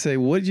was gonna say,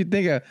 what did you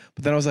think?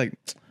 But then I was like,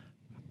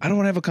 I don't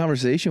want to have a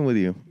conversation with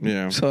you.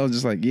 Yeah. So I was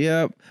just like,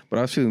 yep. But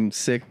I was feeling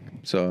sick,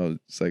 so I was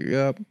just like,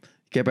 yep.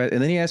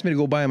 And then he asked me to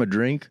go buy him a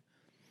drink.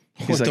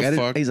 He's What like, the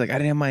fuck? He's like, I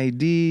didn't have my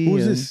ID. Who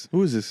is and this?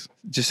 Who is this?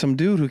 Just some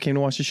dude who came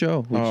to watch the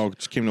show. who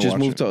Just came to just watch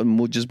moved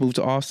it. just moved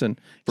to Austin.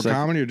 For He's like,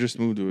 comedy or just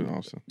moved to it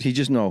also? he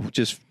just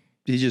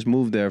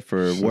moved there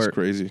for That's work.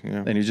 crazy.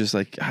 Yeah. And he's just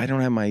like, I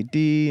don't have my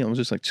ID. I was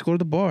just like, just go to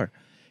the bar.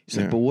 He's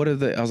like, Yeah. but what are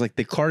they? I was like,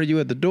 they carded you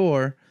at the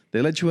door.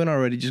 They let you in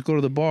already. Just go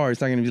to the bar.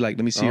 It's not going to be like,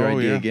 let me see your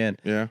ID yeah. again.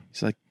 Yeah.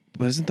 He's like,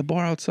 but isn't the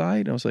bar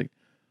outside? And I was like,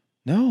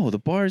 no, the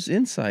bar's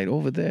inside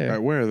over there.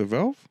 At where? The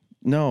Velve?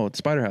 No, it's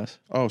Spider House.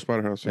 Oh,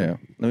 Spider House. Yeah.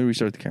 Let me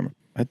restart the camera.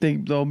 I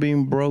think though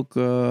being broke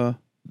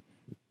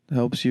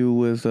helps you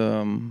with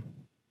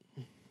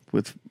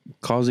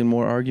causing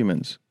more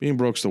arguments. Being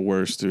broke's the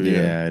worst, dude.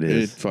 Yeah, it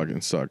is. It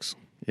fucking sucks.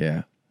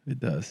 Yeah, it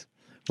does.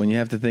 When you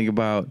have to think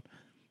about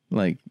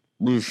like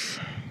Oof.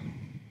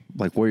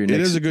 where your next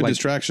It is a good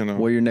distraction, though.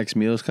 where your next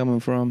meal is coming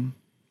from.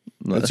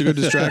 That's a good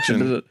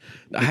distraction.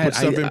 I Put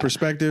stuff in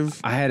perspective.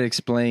 I had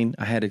explained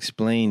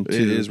It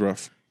is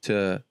rough.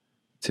 to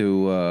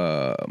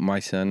my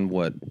son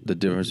what the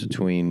difference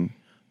between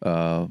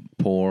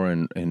poor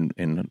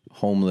and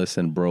homeless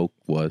and broke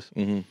was.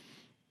 Mm-hmm.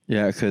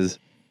 Yeah, because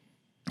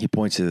he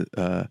points to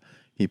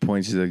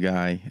the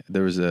guy.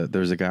 There was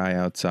a guy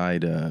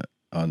outside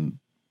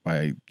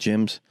by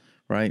Jim's,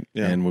 right?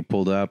 Yeah. And we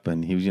pulled up,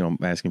 and he was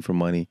asking for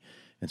money,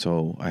 and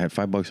so I had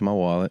 $5 in my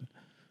wallet,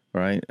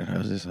 right?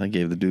 And I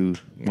gave the dude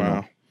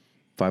Wow.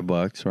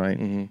 $5, right?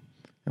 Mm-hmm.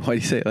 Why do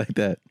you say it like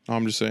that?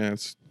 I'm just saying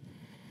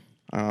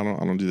I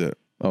don't do that.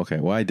 Okay,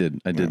 well I did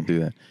do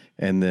that,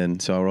 and then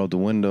so I rolled the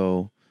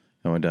window,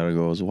 and my daughter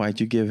goes, "Why'd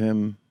you give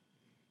him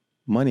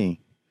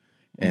money?"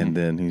 And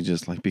then he's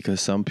just like,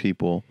 "Because some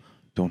people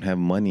don't have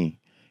money,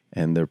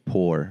 and they're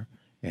poor,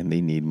 and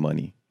they need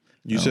money."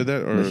 You said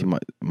that, or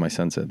my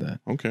son said that,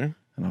 okay?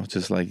 and I was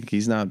just like,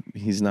 "He's not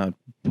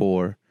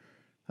poor,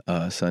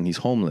 son. He's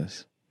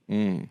homeless."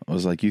 Mm. I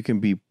was like, "You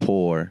can be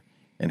poor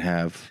and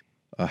have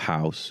a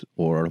house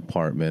or an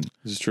apartment.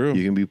 This is true.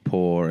 You can be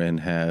poor and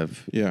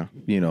have Yeah.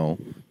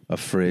 a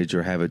fridge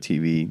or have a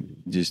TV.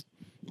 Just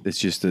It's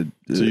just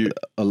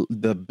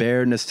the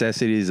bare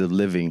necessities of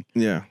living.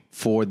 Yeah.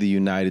 For the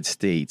United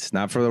States,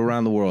 not for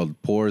around the world.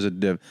 Poor is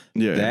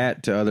that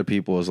to other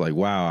people is like,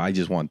 wow, I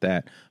just want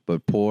that.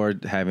 But poor,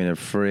 having a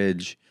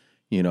fridge,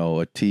 a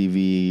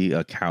TV,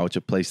 a couch,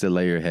 a place to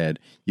lay your head,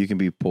 you can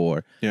be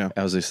poor. Yeah.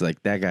 I was just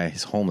like, that guy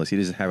is homeless. He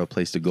doesn't have a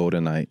place to go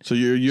tonight. So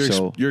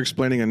you're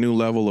explaining a new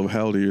level of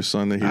hell to your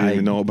son that he didn't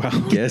even know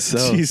about. Guess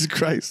so. Jesus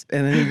Christ.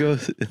 And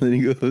then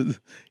he goes,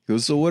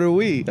 so what are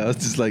we? I was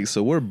just like,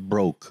 so we're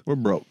broke. We're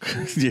broke.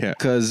 Yeah.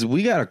 Because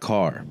we got a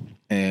car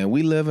and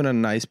we live in a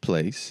nice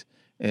place.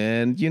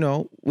 And,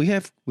 we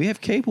have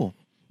cable.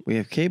 We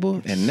have cable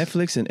and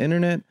Netflix and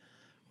internet.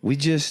 We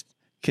just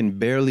can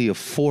barely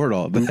afford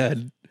all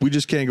that. We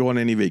just can't go on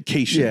any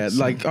vacations. Yeah,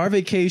 like our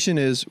vacation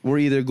is we're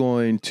either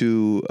going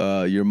to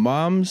your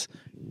mom's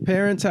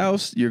parents'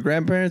 house, your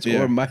grandparents,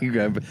 or my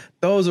grandparents.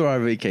 Those are our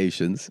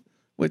vacations,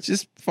 which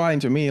is fine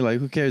to me. Like,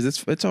 who cares?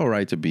 It's all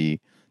right to be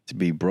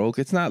broke.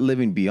 It's not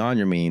living beyond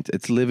your means.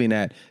 It's living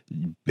right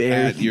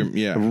at your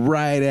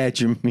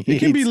means. You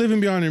can be living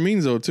beyond your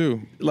means though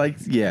too. Like,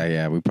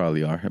 yeah, we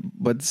probably are.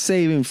 But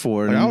saving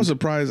for it. I was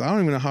surprised. I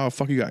don't even know how the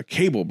fuck you got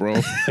cable, bro.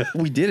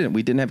 We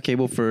didn't have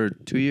cable for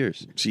 2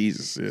 years.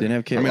 Jesus. Yeah. Didn't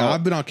have cable. I mean,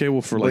 I've been on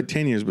cable for like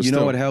 10 years, but you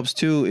know what helps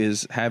too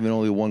is having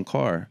only one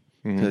car.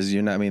 Because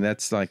you're not, I mean,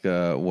 that's like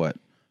what?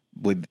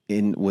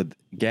 With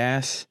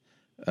gas,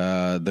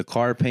 the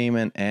car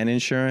payment and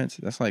insurance,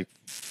 that's like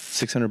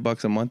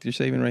 $600 a month you're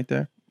saving right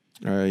there.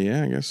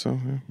 Yeah, I guess so.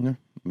 Yeah.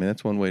 I mean,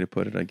 that's one way to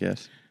put it, I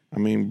guess. I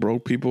mean,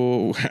 broke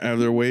people have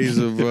their ways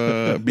of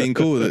being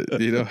cool with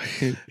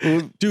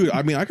it, Dude,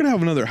 I mean, I could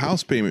have another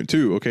house payment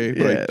too, okay?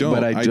 But I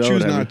don't. I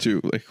choose not to.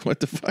 Like,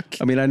 what the fuck?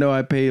 I mean, I know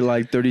I pay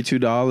like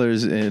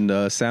 $32 in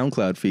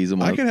SoundCloud fees a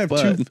month.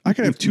 I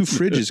could have two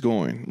fridges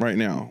going right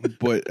now,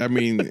 but I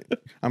mean,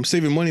 I'm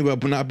saving money,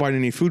 but not buying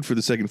any food for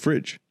the second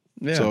fridge.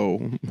 Yeah.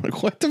 So,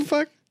 like, what the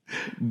fuck?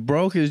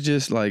 Broke is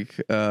just like,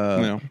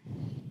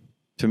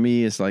 to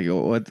me, it's like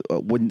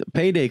when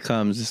payday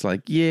comes, it's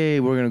like, yay,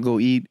 we're gonna go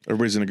eat.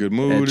 Everybody's in a good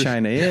mood. At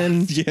China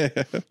Inn. Yeah.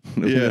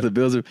 The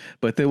bills are.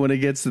 But then when it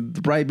gets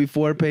right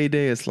before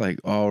payday, it's like,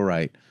 all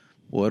right,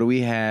 what do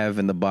we have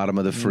in the bottom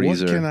of the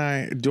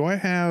freezer? Do I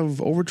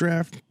have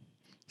overdraft?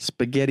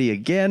 Spaghetti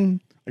again?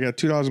 I got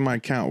 $2 in my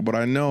account, but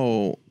I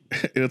know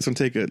it's gonna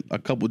take a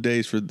couple of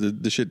days for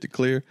the shit to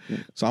clear.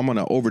 So I'm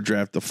gonna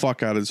overdraft the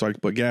fuck out of it so I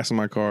can put gas in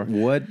my car.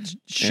 What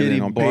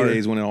shitty on bar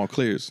paydays when it all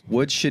clears?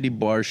 What shitty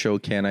bar show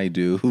can I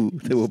do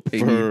that will pay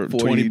for me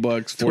 $20,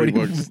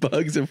 $40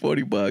 bucks and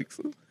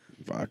 $40?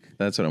 Fuck.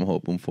 That's what I'm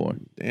hoping for.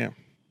 Damn.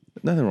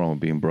 Nothing wrong with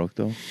being broke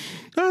though.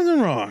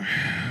 Nothing wrong.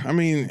 I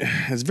mean,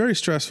 it's very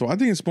stressful. I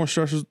think it's more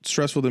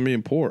stressful than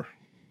being poor.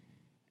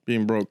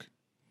 Being broke.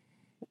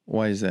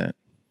 Why is that?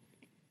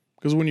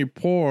 Because when you're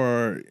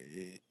poor,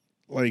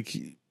 like,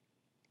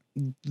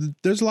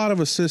 there's a lot of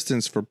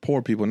assistance for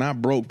poor people,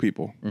 not broke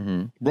people.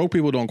 Mm-hmm. Broke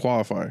people don't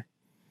qualify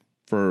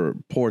for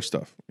poor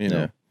stuff, you know.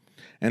 Yeah.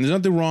 And there's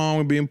nothing wrong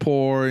with being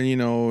poor,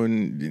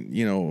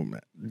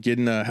 and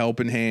getting a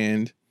helping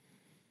hand.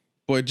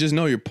 But just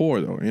know you're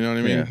poor, though. You know what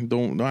I mean? Yeah.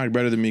 Don't act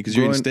better than me because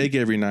you're eating steak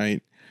every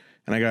night,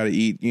 and I got to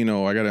eat.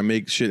 I got to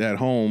make shit at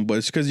home. But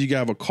it's because you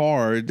have a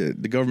car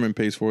that the government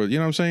pays for it. You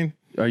know what I'm saying?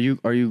 Are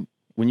you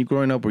when you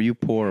growing up? Were you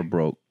poor or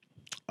broke?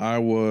 I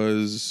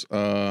was.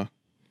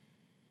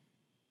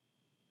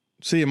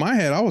 See, in my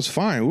head, I was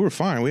fine. We were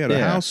fine. We had a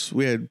house.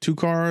 We had 2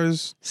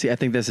 cars. See, I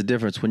think that's the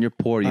difference. When you're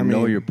poor,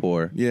 know you're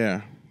poor.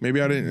 Yeah. Maybe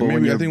I didn't. But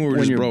maybe I think we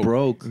were just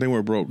broke. I think we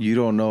were broke. You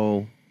don't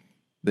know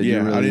that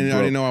you're really I didn't. broke.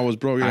 I didn't know I was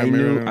broke. Yeah, I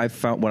knew.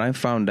 When I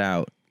found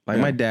out. Like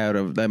my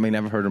dad. I mean,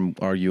 I've heard him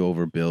argue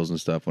over bills and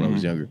stuff when I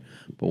was younger.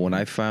 But when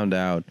I found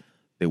out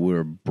that we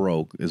were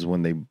broke, is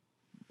when they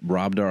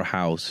robbed our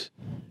house,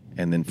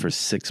 and then for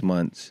 6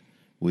 months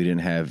we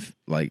didn't have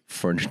like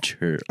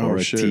furniture or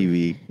a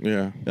TV.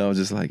 Yeah. I was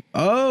just like,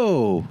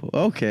 oh,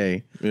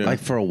 okay. Yeah. Like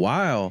for a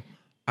while,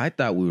 I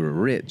thought we were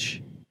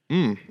rich.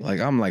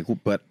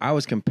 But I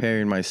was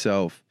comparing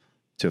myself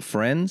to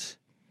friends.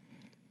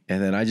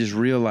 And then I just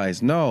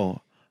realized,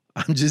 no,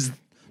 I'm just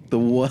the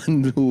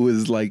one who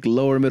is like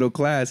lower middle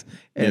class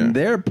and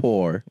they're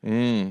poor.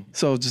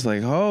 So just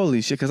like,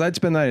 holy shit. Cause I'd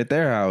spend the night at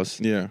their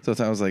house. Yeah. So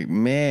I was like,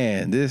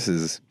 man,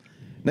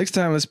 next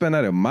time let's spend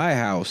the night at my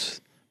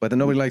house. But then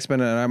nobody likes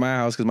spending the night at my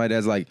house because my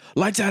dad's like,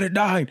 lights out at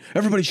 9.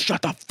 Everybody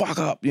shut the fuck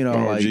up.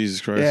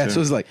 Jesus Christ. Yeah, so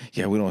it's like,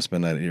 yeah, we don't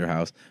spend the night at your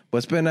house.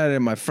 But spend the night at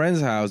my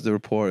friend's house, they were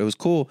poor. It was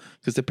cool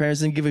because the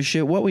parents didn't give a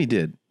shit what we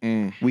did.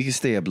 We could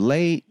stay up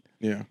late.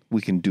 Yeah.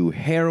 We can do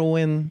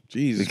heroin.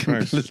 Jesus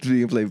Christ.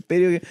 We can play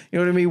video games. You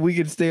know what I mean? We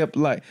could stay up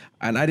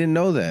and I didn't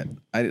know that.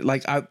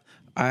 I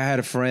had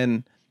a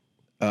friend,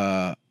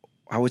 I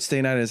would stay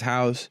night at his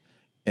house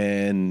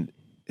and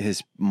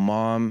his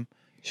mom,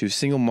 she was a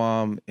single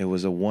mom. It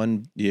was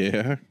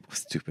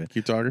stupid.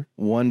 Keep talking.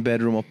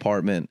 1-bedroom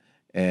apartment,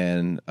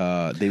 and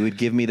they would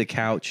give me the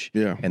couch.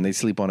 Yeah. And they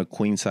sleep on a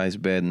queen size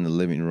bed in the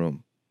living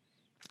room.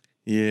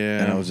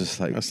 Yeah. And I was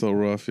just like, that's so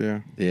rough. Yeah.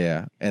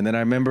 Yeah. And then I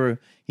remember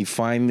he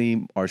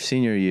finally, our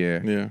senior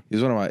year. Yeah. He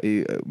was one of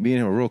me and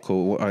him were real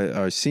cool.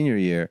 Our senior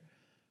year,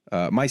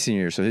 my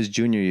senior year. So his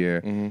junior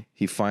year,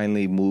 he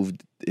finally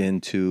moved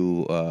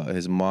into.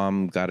 His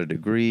mom got a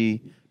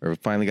degree, or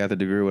finally got the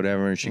degree, or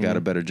whatever, and she got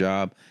a better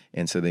job,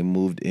 and so they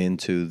moved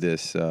into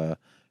this a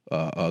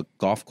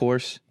golf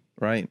course,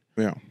 right?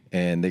 Yeah.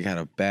 And they got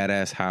a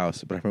badass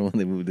house. But I remember when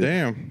they moved in,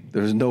 Damn.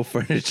 there was no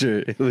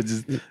furniture. It was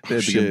just they had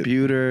the Shit.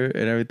 computer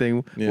and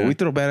everything. Yeah. But we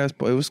throw badass.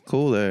 It was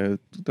cool there.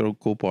 Throw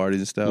cool parties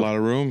and stuff. A lot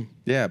of room.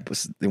 Yeah,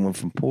 but they went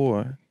from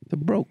poor to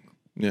broke.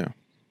 Yeah.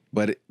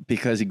 But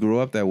because he grew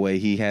up that way,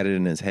 he had it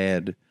in his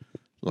head,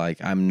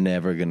 like, I'm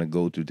never gonna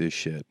go through this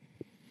shit.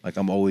 Like,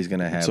 I'm always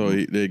gonna have. So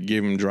they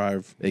gave him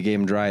drive. They gave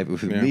him drive.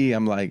 With me,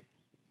 I'm like,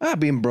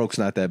 being broke's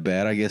not that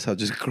bad. I guess I'll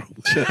just grow.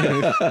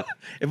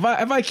 if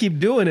I keep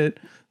doing it,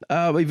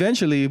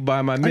 eventually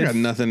by my I got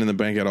nothing in the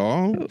bank at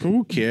all.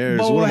 Who cares?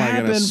 But What what am I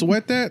gonna happened-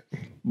 sweat that?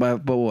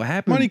 but what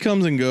happened? Money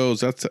comes and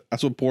goes. That's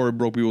what poor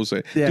broke people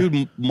say. Yeah.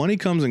 Dude, money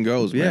comes and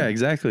goes. Yeah, Man.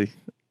 exactly.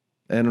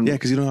 And Yeah,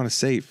 because you don't know how to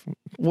save.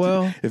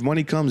 well, If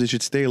money comes, it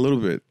should stay a little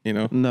bit. You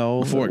know. no.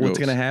 Before it What's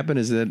goes. gonna happen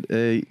is that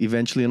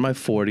eventually in my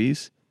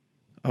 40s,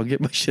 I'll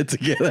get my shit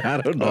together.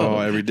 I don't know. Oh,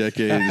 every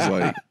decade is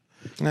like,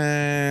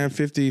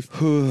 50.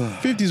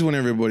 50 is when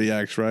everybody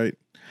acts right.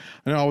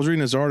 I know. I was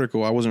reading this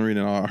article. I wasn't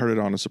reading it. I heard it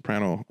on a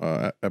Soprano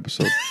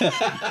episode.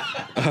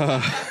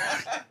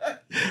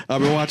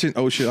 I've been watching.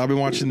 Oh shit! I've been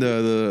watching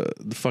the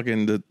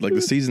fucking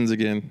the seasons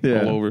again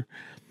all over.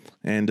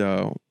 And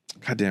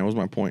goddamn, what was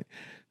my point?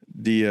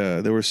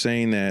 They were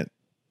saying that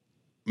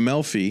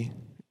Melfi,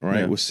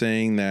 right, was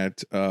saying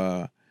that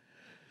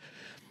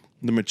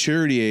the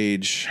maturity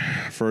age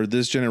for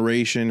this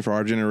generation, for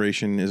our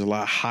generation, is a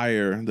lot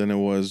higher than it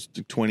was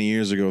 20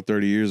 years ago,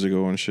 30 years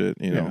ago and shit.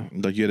 You know,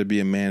 like you had to be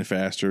a man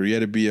faster. You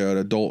had to be an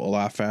adult a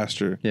lot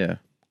faster. Yeah.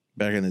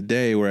 Back in the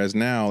day, whereas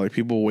now, like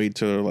people wait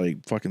till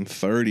like fucking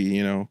 30,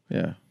 you know,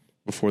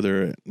 before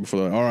they're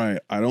all right.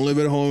 I don't live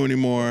at home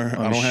anymore.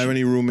 I don't have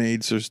any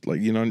roommates or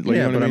like you know. Like, you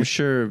know what but I mean? I'm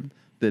sure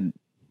that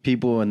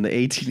people in the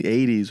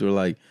 1880s were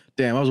like,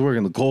 "Damn, I was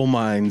working the coal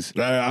mines."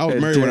 I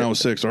was married when I was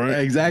 6. All right,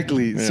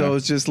 Exactly. Yeah. So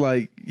it's just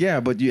like,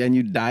 but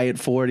you die at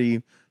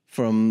 40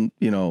 from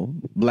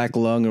black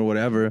lung or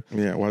whatever.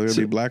 yeah. Why they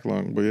be black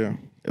lung? But yeah.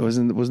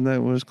 Wasn't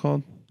that what it's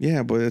called?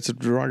 Yeah, but it's a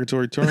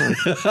derogatory term.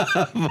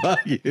 Fuck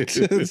you.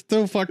 It's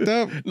still fucked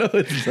up. No,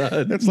 it's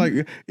not. That's like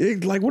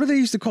what do they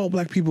used to call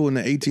black people in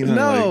the 1800s?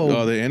 No.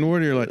 Like, the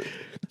N-word. You're like,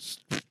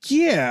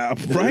 yeah,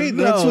 right.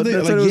 No, that's what they.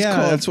 that's Like, what it was yeah,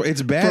 called. that's what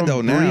it's bad From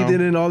though now.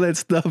 breathing and all that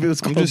stuff. It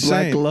was I'm called just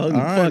black saying. lung. All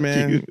right, Fuck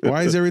man. you.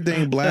 Why is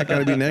everything black got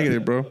to be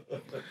negative, bro?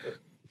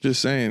 Just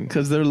saying.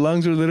 Because their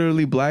lungs were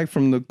literally black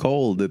from the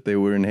cold that they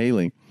were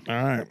inhaling. All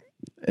right.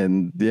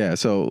 And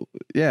so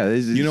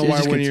You know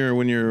why when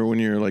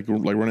you're like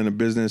running a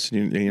business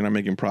and you're not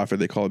making profit,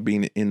 they call it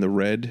being in the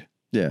red.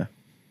 Yeah.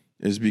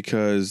 Is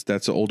because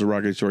that's an old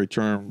derogatory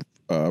term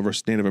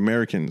versus Native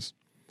Americans,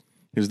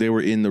 because they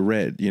were in the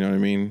red. You know what I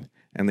mean?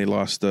 And they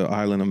lost the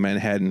island of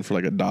Manhattan for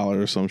like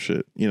 $1 or some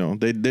shit. You know,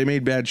 they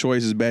made bad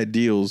choices, bad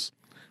deals.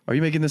 Are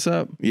you making this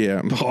up?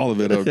 Yeah, all of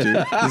it up, dude.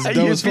 This is You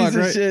dumb as piece fuck, of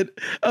right? shit.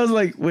 I was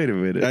like, wait a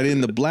minute. That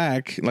in the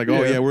black, like,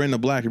 oh yeah, we're in the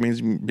black. It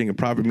means being a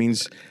prophet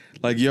means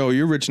like, yo,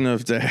 you're rich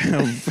enough to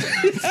have.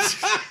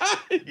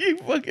 You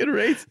fucking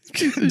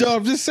racist. No,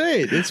 I'm just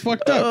saying, it's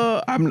fucked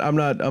up, I'm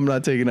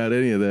not taking out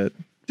any of that.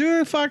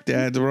 dude. Fuck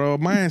that, bro.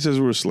 My ancestors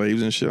were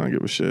slaves and shit. I don't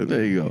give a shit.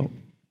 There you go.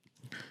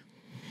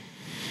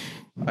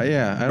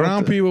 I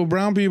Brown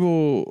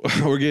people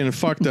were getting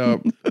fucked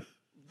up.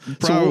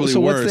 Probably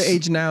so worse. what's the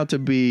age now to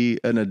be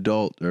an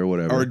adult or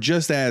whatever? Or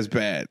just as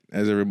bad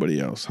as everybody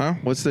else, huh?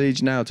 What's the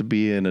age now to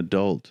be an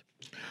adult?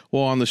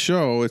 Well, on the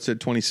show, it's at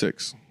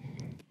 26.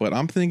 But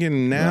I'm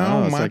thinking now, Wow,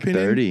 in it's my like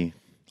opinion, 30.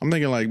 I'm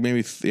thinking like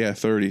maybe,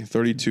 30,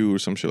 32 or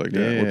some shit like that.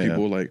 Where Yeah.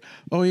 people are like,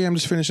 oh yeah, I'm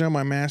just finishing up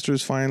my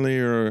master's finally.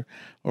 Or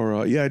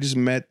yeah, I just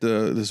met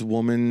this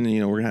woman, we're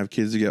going to have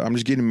kids together. I'm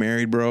just getting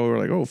married, bro. Or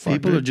like, oh, fuck.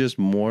 People dude. are just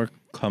more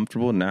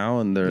comfortable now,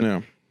 and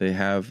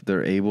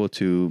they're able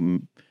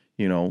to,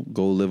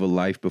 go live a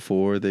life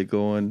before they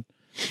go and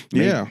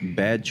make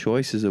bad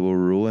choices that will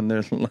ruin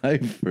their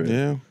life.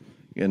 Yeah.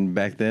 And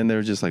back then they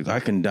were just like, I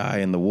can die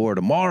in the war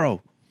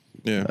tomorrow.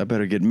 Yeah. I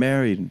better get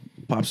married,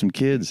 pop some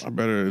kids. I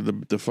better,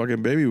 the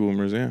fucking baby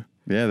boomers, yeah.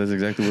 Yeah, that's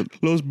exactly what.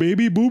 Los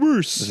baby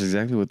boomers. That's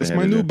exactly what they That's had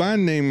my to new do.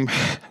 band name.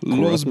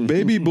 Los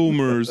baby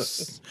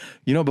boomers.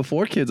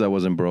 Before kids, I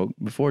wasn't broke.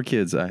 Before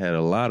kids, I had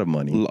a lot of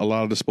money, A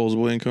lot of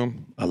disposable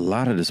income. a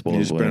lot of You just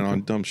disposable spend it on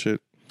income. dumb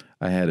shit.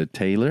 I had a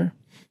Taylor.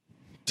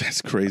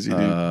 That's crazy, dude.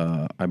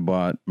 I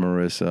bought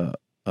Marissa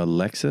a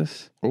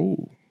Lexus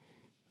Oh,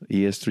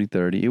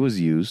 ES330. It was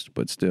used,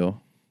 but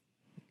still,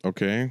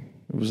 okay.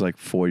 it was like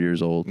 4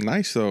 years old.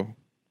 Nice, though.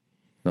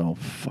 No,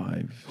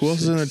 5. Who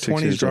else is in their 6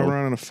 20s years driving old.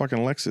 around in a fucking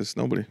Lexus?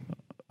 Nobody.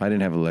 I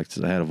didn't have a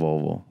Lexus. I had a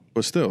Volvo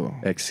But still.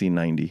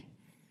 XC90.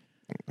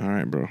 All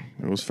right, bro.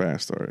 It was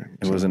fast, all right.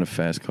 It wasn't a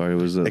fast car. It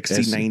was a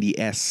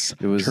XC90S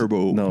It was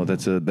Turbo. No,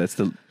 that's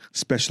the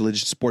Special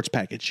Edition Sports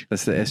Package.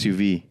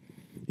 SUV.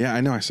 Yeah,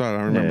 I know. I saw it.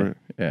 I remember.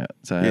 Yeah.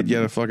 So I You had,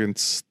 had a fucking,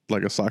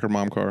 like a soccer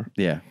mom car.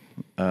 yeah.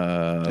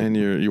 And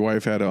your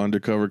wife had an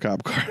undercover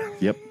cop car.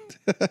 Yep.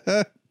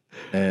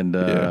 And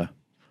I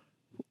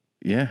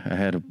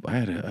had a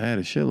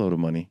shitload of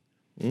money.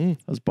 I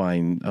was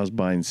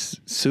buying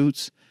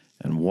suits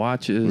and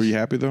watches. Were you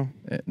happy though?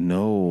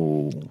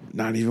 No.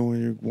 Not even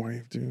with your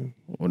wife, dude.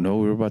 Well, no,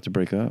 we were about to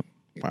break up.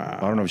 Wow.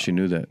 I don't know if she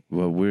knew that.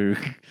 Well,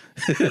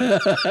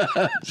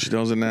 She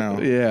knows it now.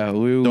 yeah,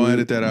 Don't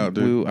edit that out,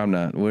 dude. I'm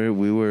not. We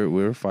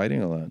were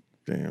fighting a lot.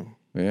 Damn.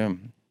 Yeah,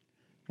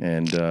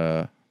 and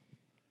I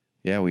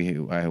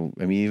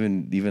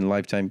mean, even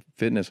Lifetime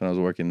Fitness when I was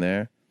working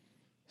there,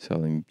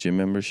 selling gym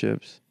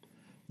memberships,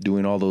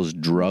 doing all those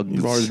drugs.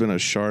 You've always been a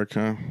shark,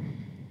 huh?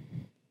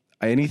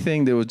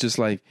 Anything that was just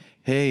like,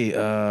 hey,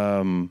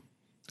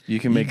 you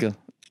can make a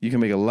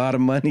lot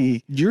of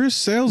money. You're a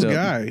sales Yeah.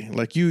 guy.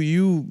 Like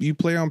you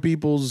play on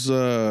people's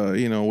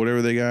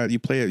whatever they got. You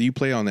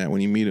play on that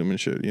when you meet them and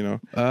shit, you know?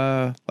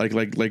 Like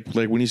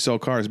when you sell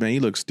cars, man,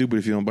 you look stupid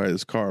if you don't buy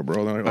this car,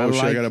 bro. They're like, oh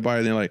shit, I gotta buy it.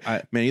 And they're like,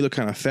 man, you look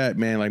kind of fat,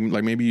 man.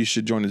 Like maybe you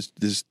should join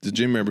the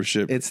gym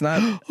membership. It's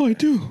not Oh, I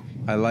do.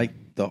 I like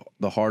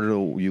the harder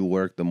you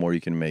work, the more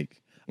you can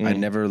make. I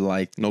never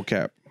liked No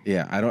cap.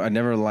 Yeah, I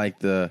never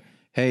liked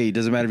hey, it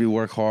doesn't matter if you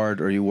work hard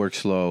or you work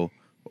slow,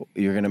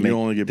 you're gonna make You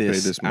only get paid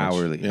this much.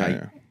 hourly.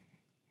 Yeah,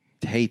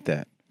 I hate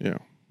that. yeah.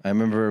 I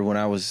remember when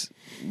I was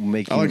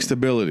making I like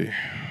stability.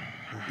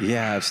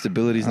 Yeah,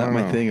 stability's not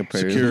my thing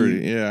apparently.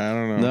 Security. Yeah, I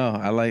don't know. No,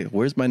 I like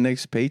where's my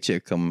next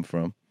paycheck coming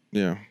from?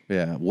 Yeah.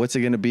 Yeah, what's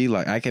it gonna be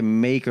like? I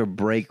can make or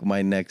break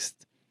my next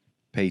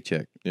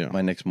paycheck. Yeah.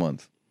 My next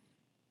month.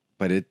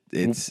 But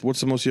it's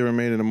What's the most you ever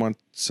made in a month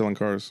selling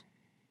cars?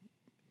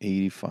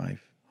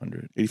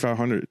 8,500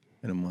 $8,500.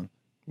 in a month.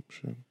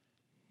 Shit.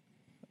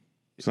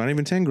 It's not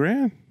even 10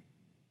 grand.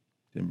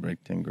 Didn't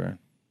break 10 grand.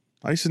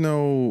 I used to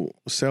know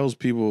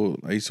salespeople.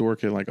 I used to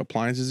work at like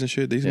appliances and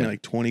shit. They used to make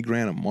like 20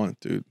 grand a month,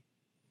 dude.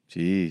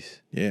 Jeez.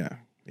 Yeah.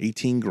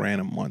 18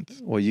 grand a month.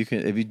 Well, you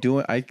can if you do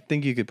it. I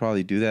think you could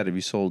probably do that if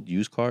you sold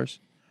used cars.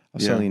 I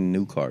was selling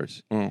new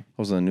cars. I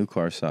was on the new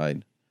car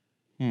side,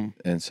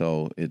 and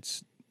so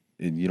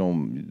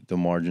the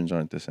margins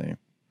aren't the same.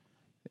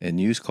 And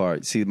used car.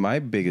 See, my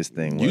biggest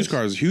thing was Used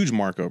cars, huge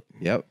markup.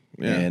 Yep.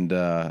 Yeah.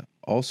 And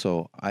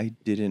also, I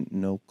didn't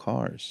know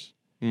cars.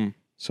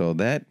 So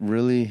that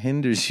really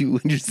hinders you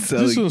when you're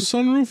selling. Is this a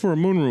sunroof or a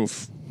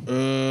moonroof?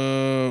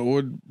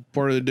 What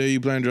part of the day you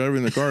plan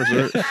driving the car,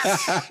 sir?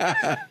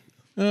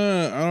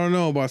 I don't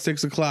know. About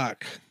 6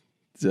 o'clock.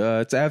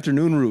 It's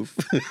afternoon roof.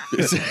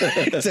 It's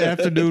an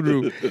afternoon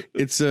roof.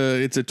 It's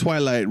a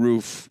twilight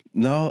roof.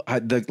 No,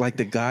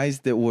 the guys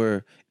that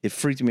were, it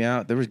freaked me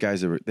out. There was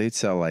guys that they'd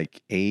sell like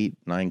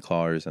 8-9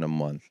 cars in a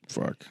month.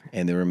 Fuck.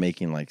 And they were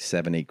making like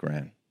 7-8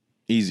 grand.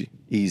 Easy.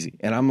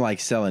 And I'm like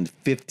selling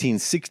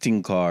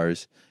 15-16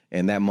 cars,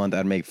 and that month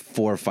I'd make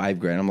 4 or 5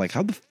 grand. I'm like,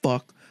 how the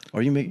fuck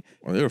are you making?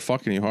 Well, they were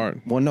fucking you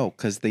hard. Well, no,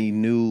 because they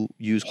knew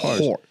used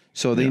cars. Whore.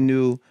 So they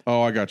knew.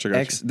 Oh, I got you.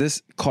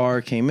 This car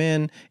came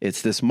in.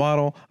 It's this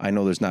model. I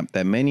know there's not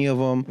that many of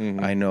them.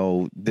 I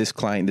know this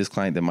client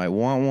that might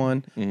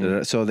want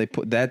one. So they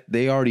put that.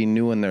 They already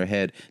knew in their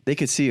head. They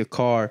could see a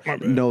car,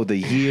 know the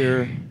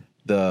year,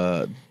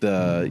 the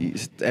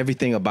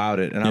everything about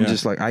it, and I'm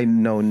just like, I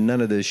know none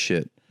of this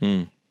shit.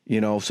 You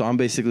know, so I'm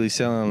basically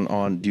selling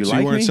on. Do you So like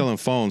you weren't me? selling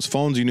phones.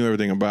 Phones you knew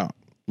everything about,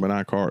 but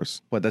not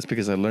cars. What? That's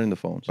because I learned the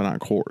phones. But not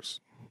cores.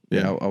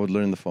 Yeah, I would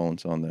learn the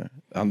phones on there.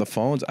 On the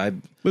phones,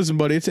 Listen,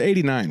 buddy, it's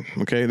 89.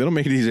 Okay, they don't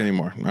make these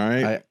anymore. All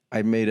right.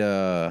 I made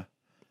 $1,000.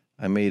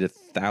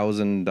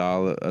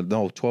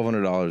 No,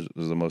 $1,200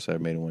 was the most I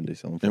made in one day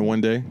selling. In one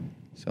day.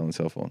 Selling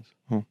cell phones.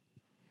 Huh.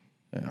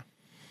 Yeah.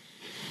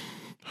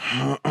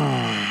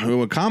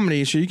 With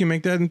comedy, shit, you can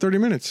make that in 30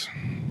 minutes.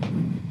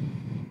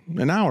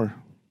 An hour.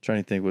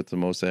 Trying to think what's the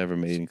most I ever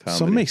made in comedy.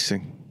 It's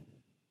amazing.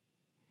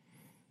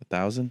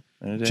 1,000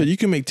 in a day. So you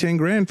can make 10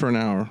 grand for an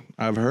hour.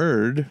 I've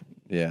heard.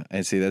 Yeah,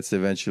 and see, that's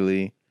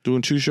eventually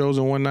Doing 2 shows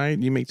in one night,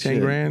 you make 10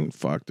 Shit. grand.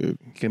 Fuck, dude.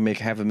 you can make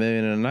 $500,000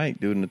 in a night,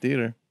 dude, in the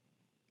theater.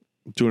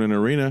 Doing an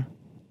arena,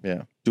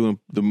 Yeah, doing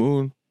the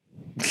moon.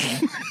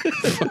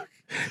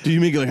 Dude,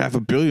 you make like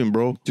 $500 million,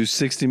 bro. do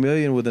 $60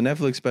 million with a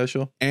Netflix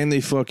special. And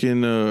they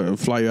fucking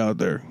fly you out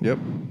there. Yep.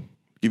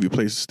 Give you a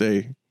place to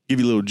stay. Give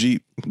you a little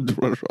Jeep to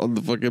run on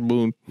the fucking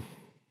moon.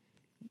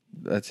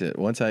 That's it.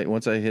 Once I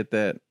hit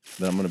that,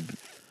 then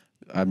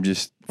I'm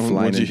just flying.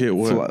 Once you hit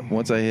what?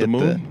 Once I hit The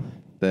moon?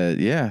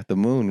 the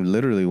moon.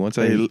 Literally, once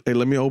Hey,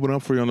 let me open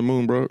up for you on the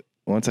moon, bro.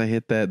 once I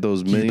hit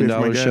those $1 you pay for my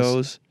million gas?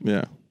 shows,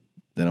 Yeah.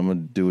 then I'm gonna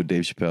do what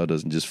Dave Chappelle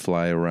does and just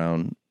fly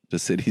around the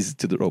cities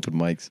to the open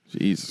mics.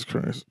 Jesus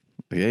Christ.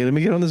 Like, hey, let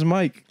me get on this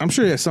mic. I'm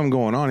sure he has something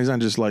going on. He's not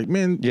just like,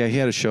 man, Yeah, he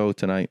had a show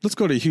tonight. let's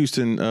go to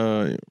Houston.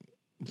 Well,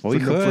 for he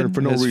no- could.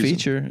 for no his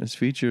reason. His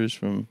feature is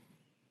from.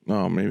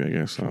 Oh, maybe, I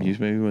guess so. Maybe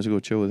he wants to go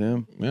chill with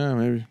him. Yeah,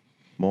 maybe.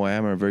 Mo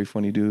Amer, a very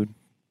funny dude.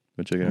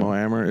 Go check it Mo out.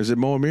 Amer. Is it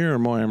Mo Amir or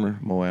Mo Amer?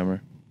 Mo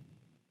Amer.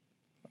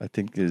 I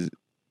think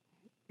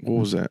What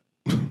was that?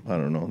 I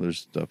don't know. There's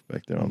stuff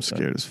back there. I'm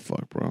scared as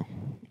fuck, bro. All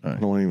I right.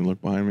 don't want to even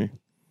look behind me.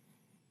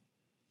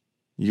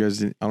 You guys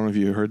didn't, I don't know if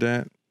you heard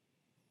that,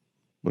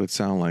 but it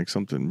sounded like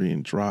something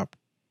being dropped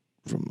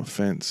from a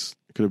fence.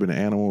 It could have been an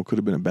animal. It could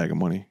have been a bag of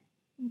money.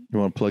 You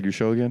want to plug your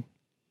show again?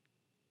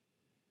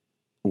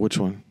 Which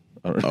one?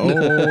 Oh,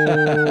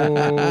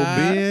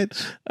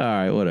 bitch. All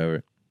right,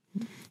 whatever.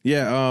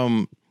 Yeah.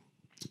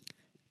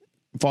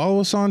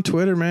 Follow us on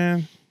Twitter,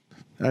 man.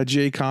 At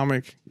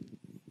JComic.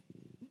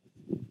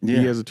 Yeah.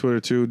 He has a Twitter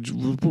too.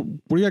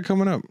 What do you got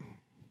coming up?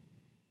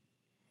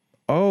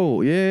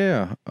 Oh,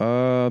 yeah.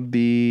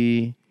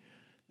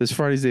 This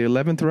Friday's the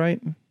 11th,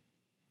 right?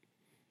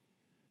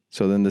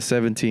 So then the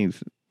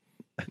 17th.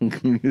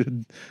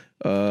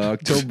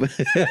 October.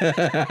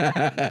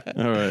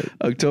 All right.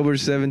 October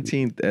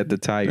 17th at the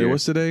Tiger. Hey,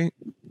 what's today?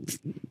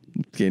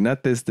 Okay,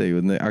 not this day.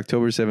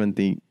 October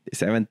 17th,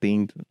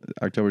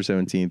 October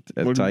 17th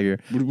at the Tiger.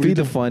 what Feed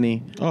the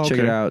Funny. Oh, Check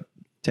okay. it out.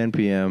 10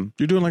 p.m.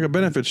 You're doing like a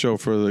benefit show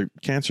for the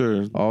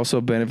cancer. Also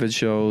benefit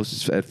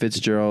shows at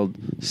Fitzgerald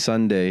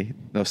Saturday.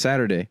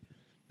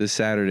 This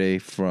Saturday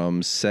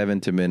from 7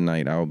 to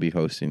midnight. I will be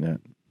hosting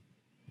that.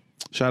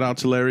 Shout out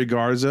to Larry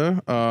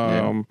Garza.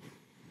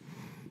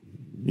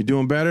 You're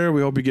doing better.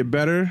 We hope you get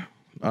better.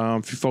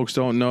 If you folks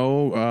don't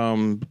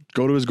know,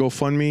 go to his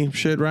GoFundMe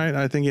shit, right?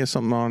 I think he has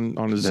something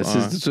on his...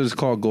 This is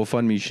called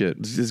GoFundMe shit.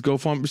 His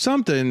GoFundMe,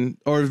 something,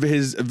 or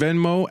his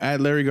Venmo at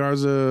Larry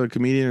Garza,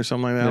 comedian or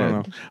something like that. I don't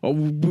know. Oh,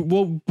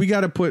 well, we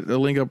got to put a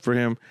link up for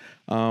him.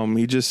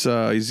 He just,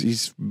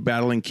 he's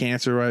battling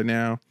cancer right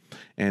now.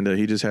 And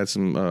he just had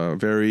some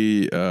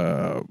very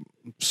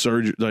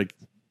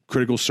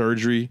critical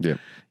surgery. Yeah.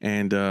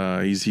 And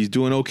he's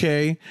doing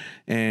okay.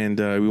 And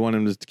we want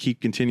him to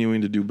keep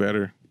continuing to do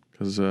better.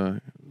 Because we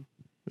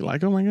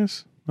like him, I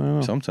guess. I don't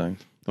know. Sometimes.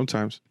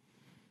 Sometimes.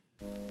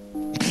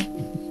 All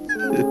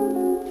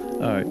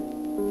right.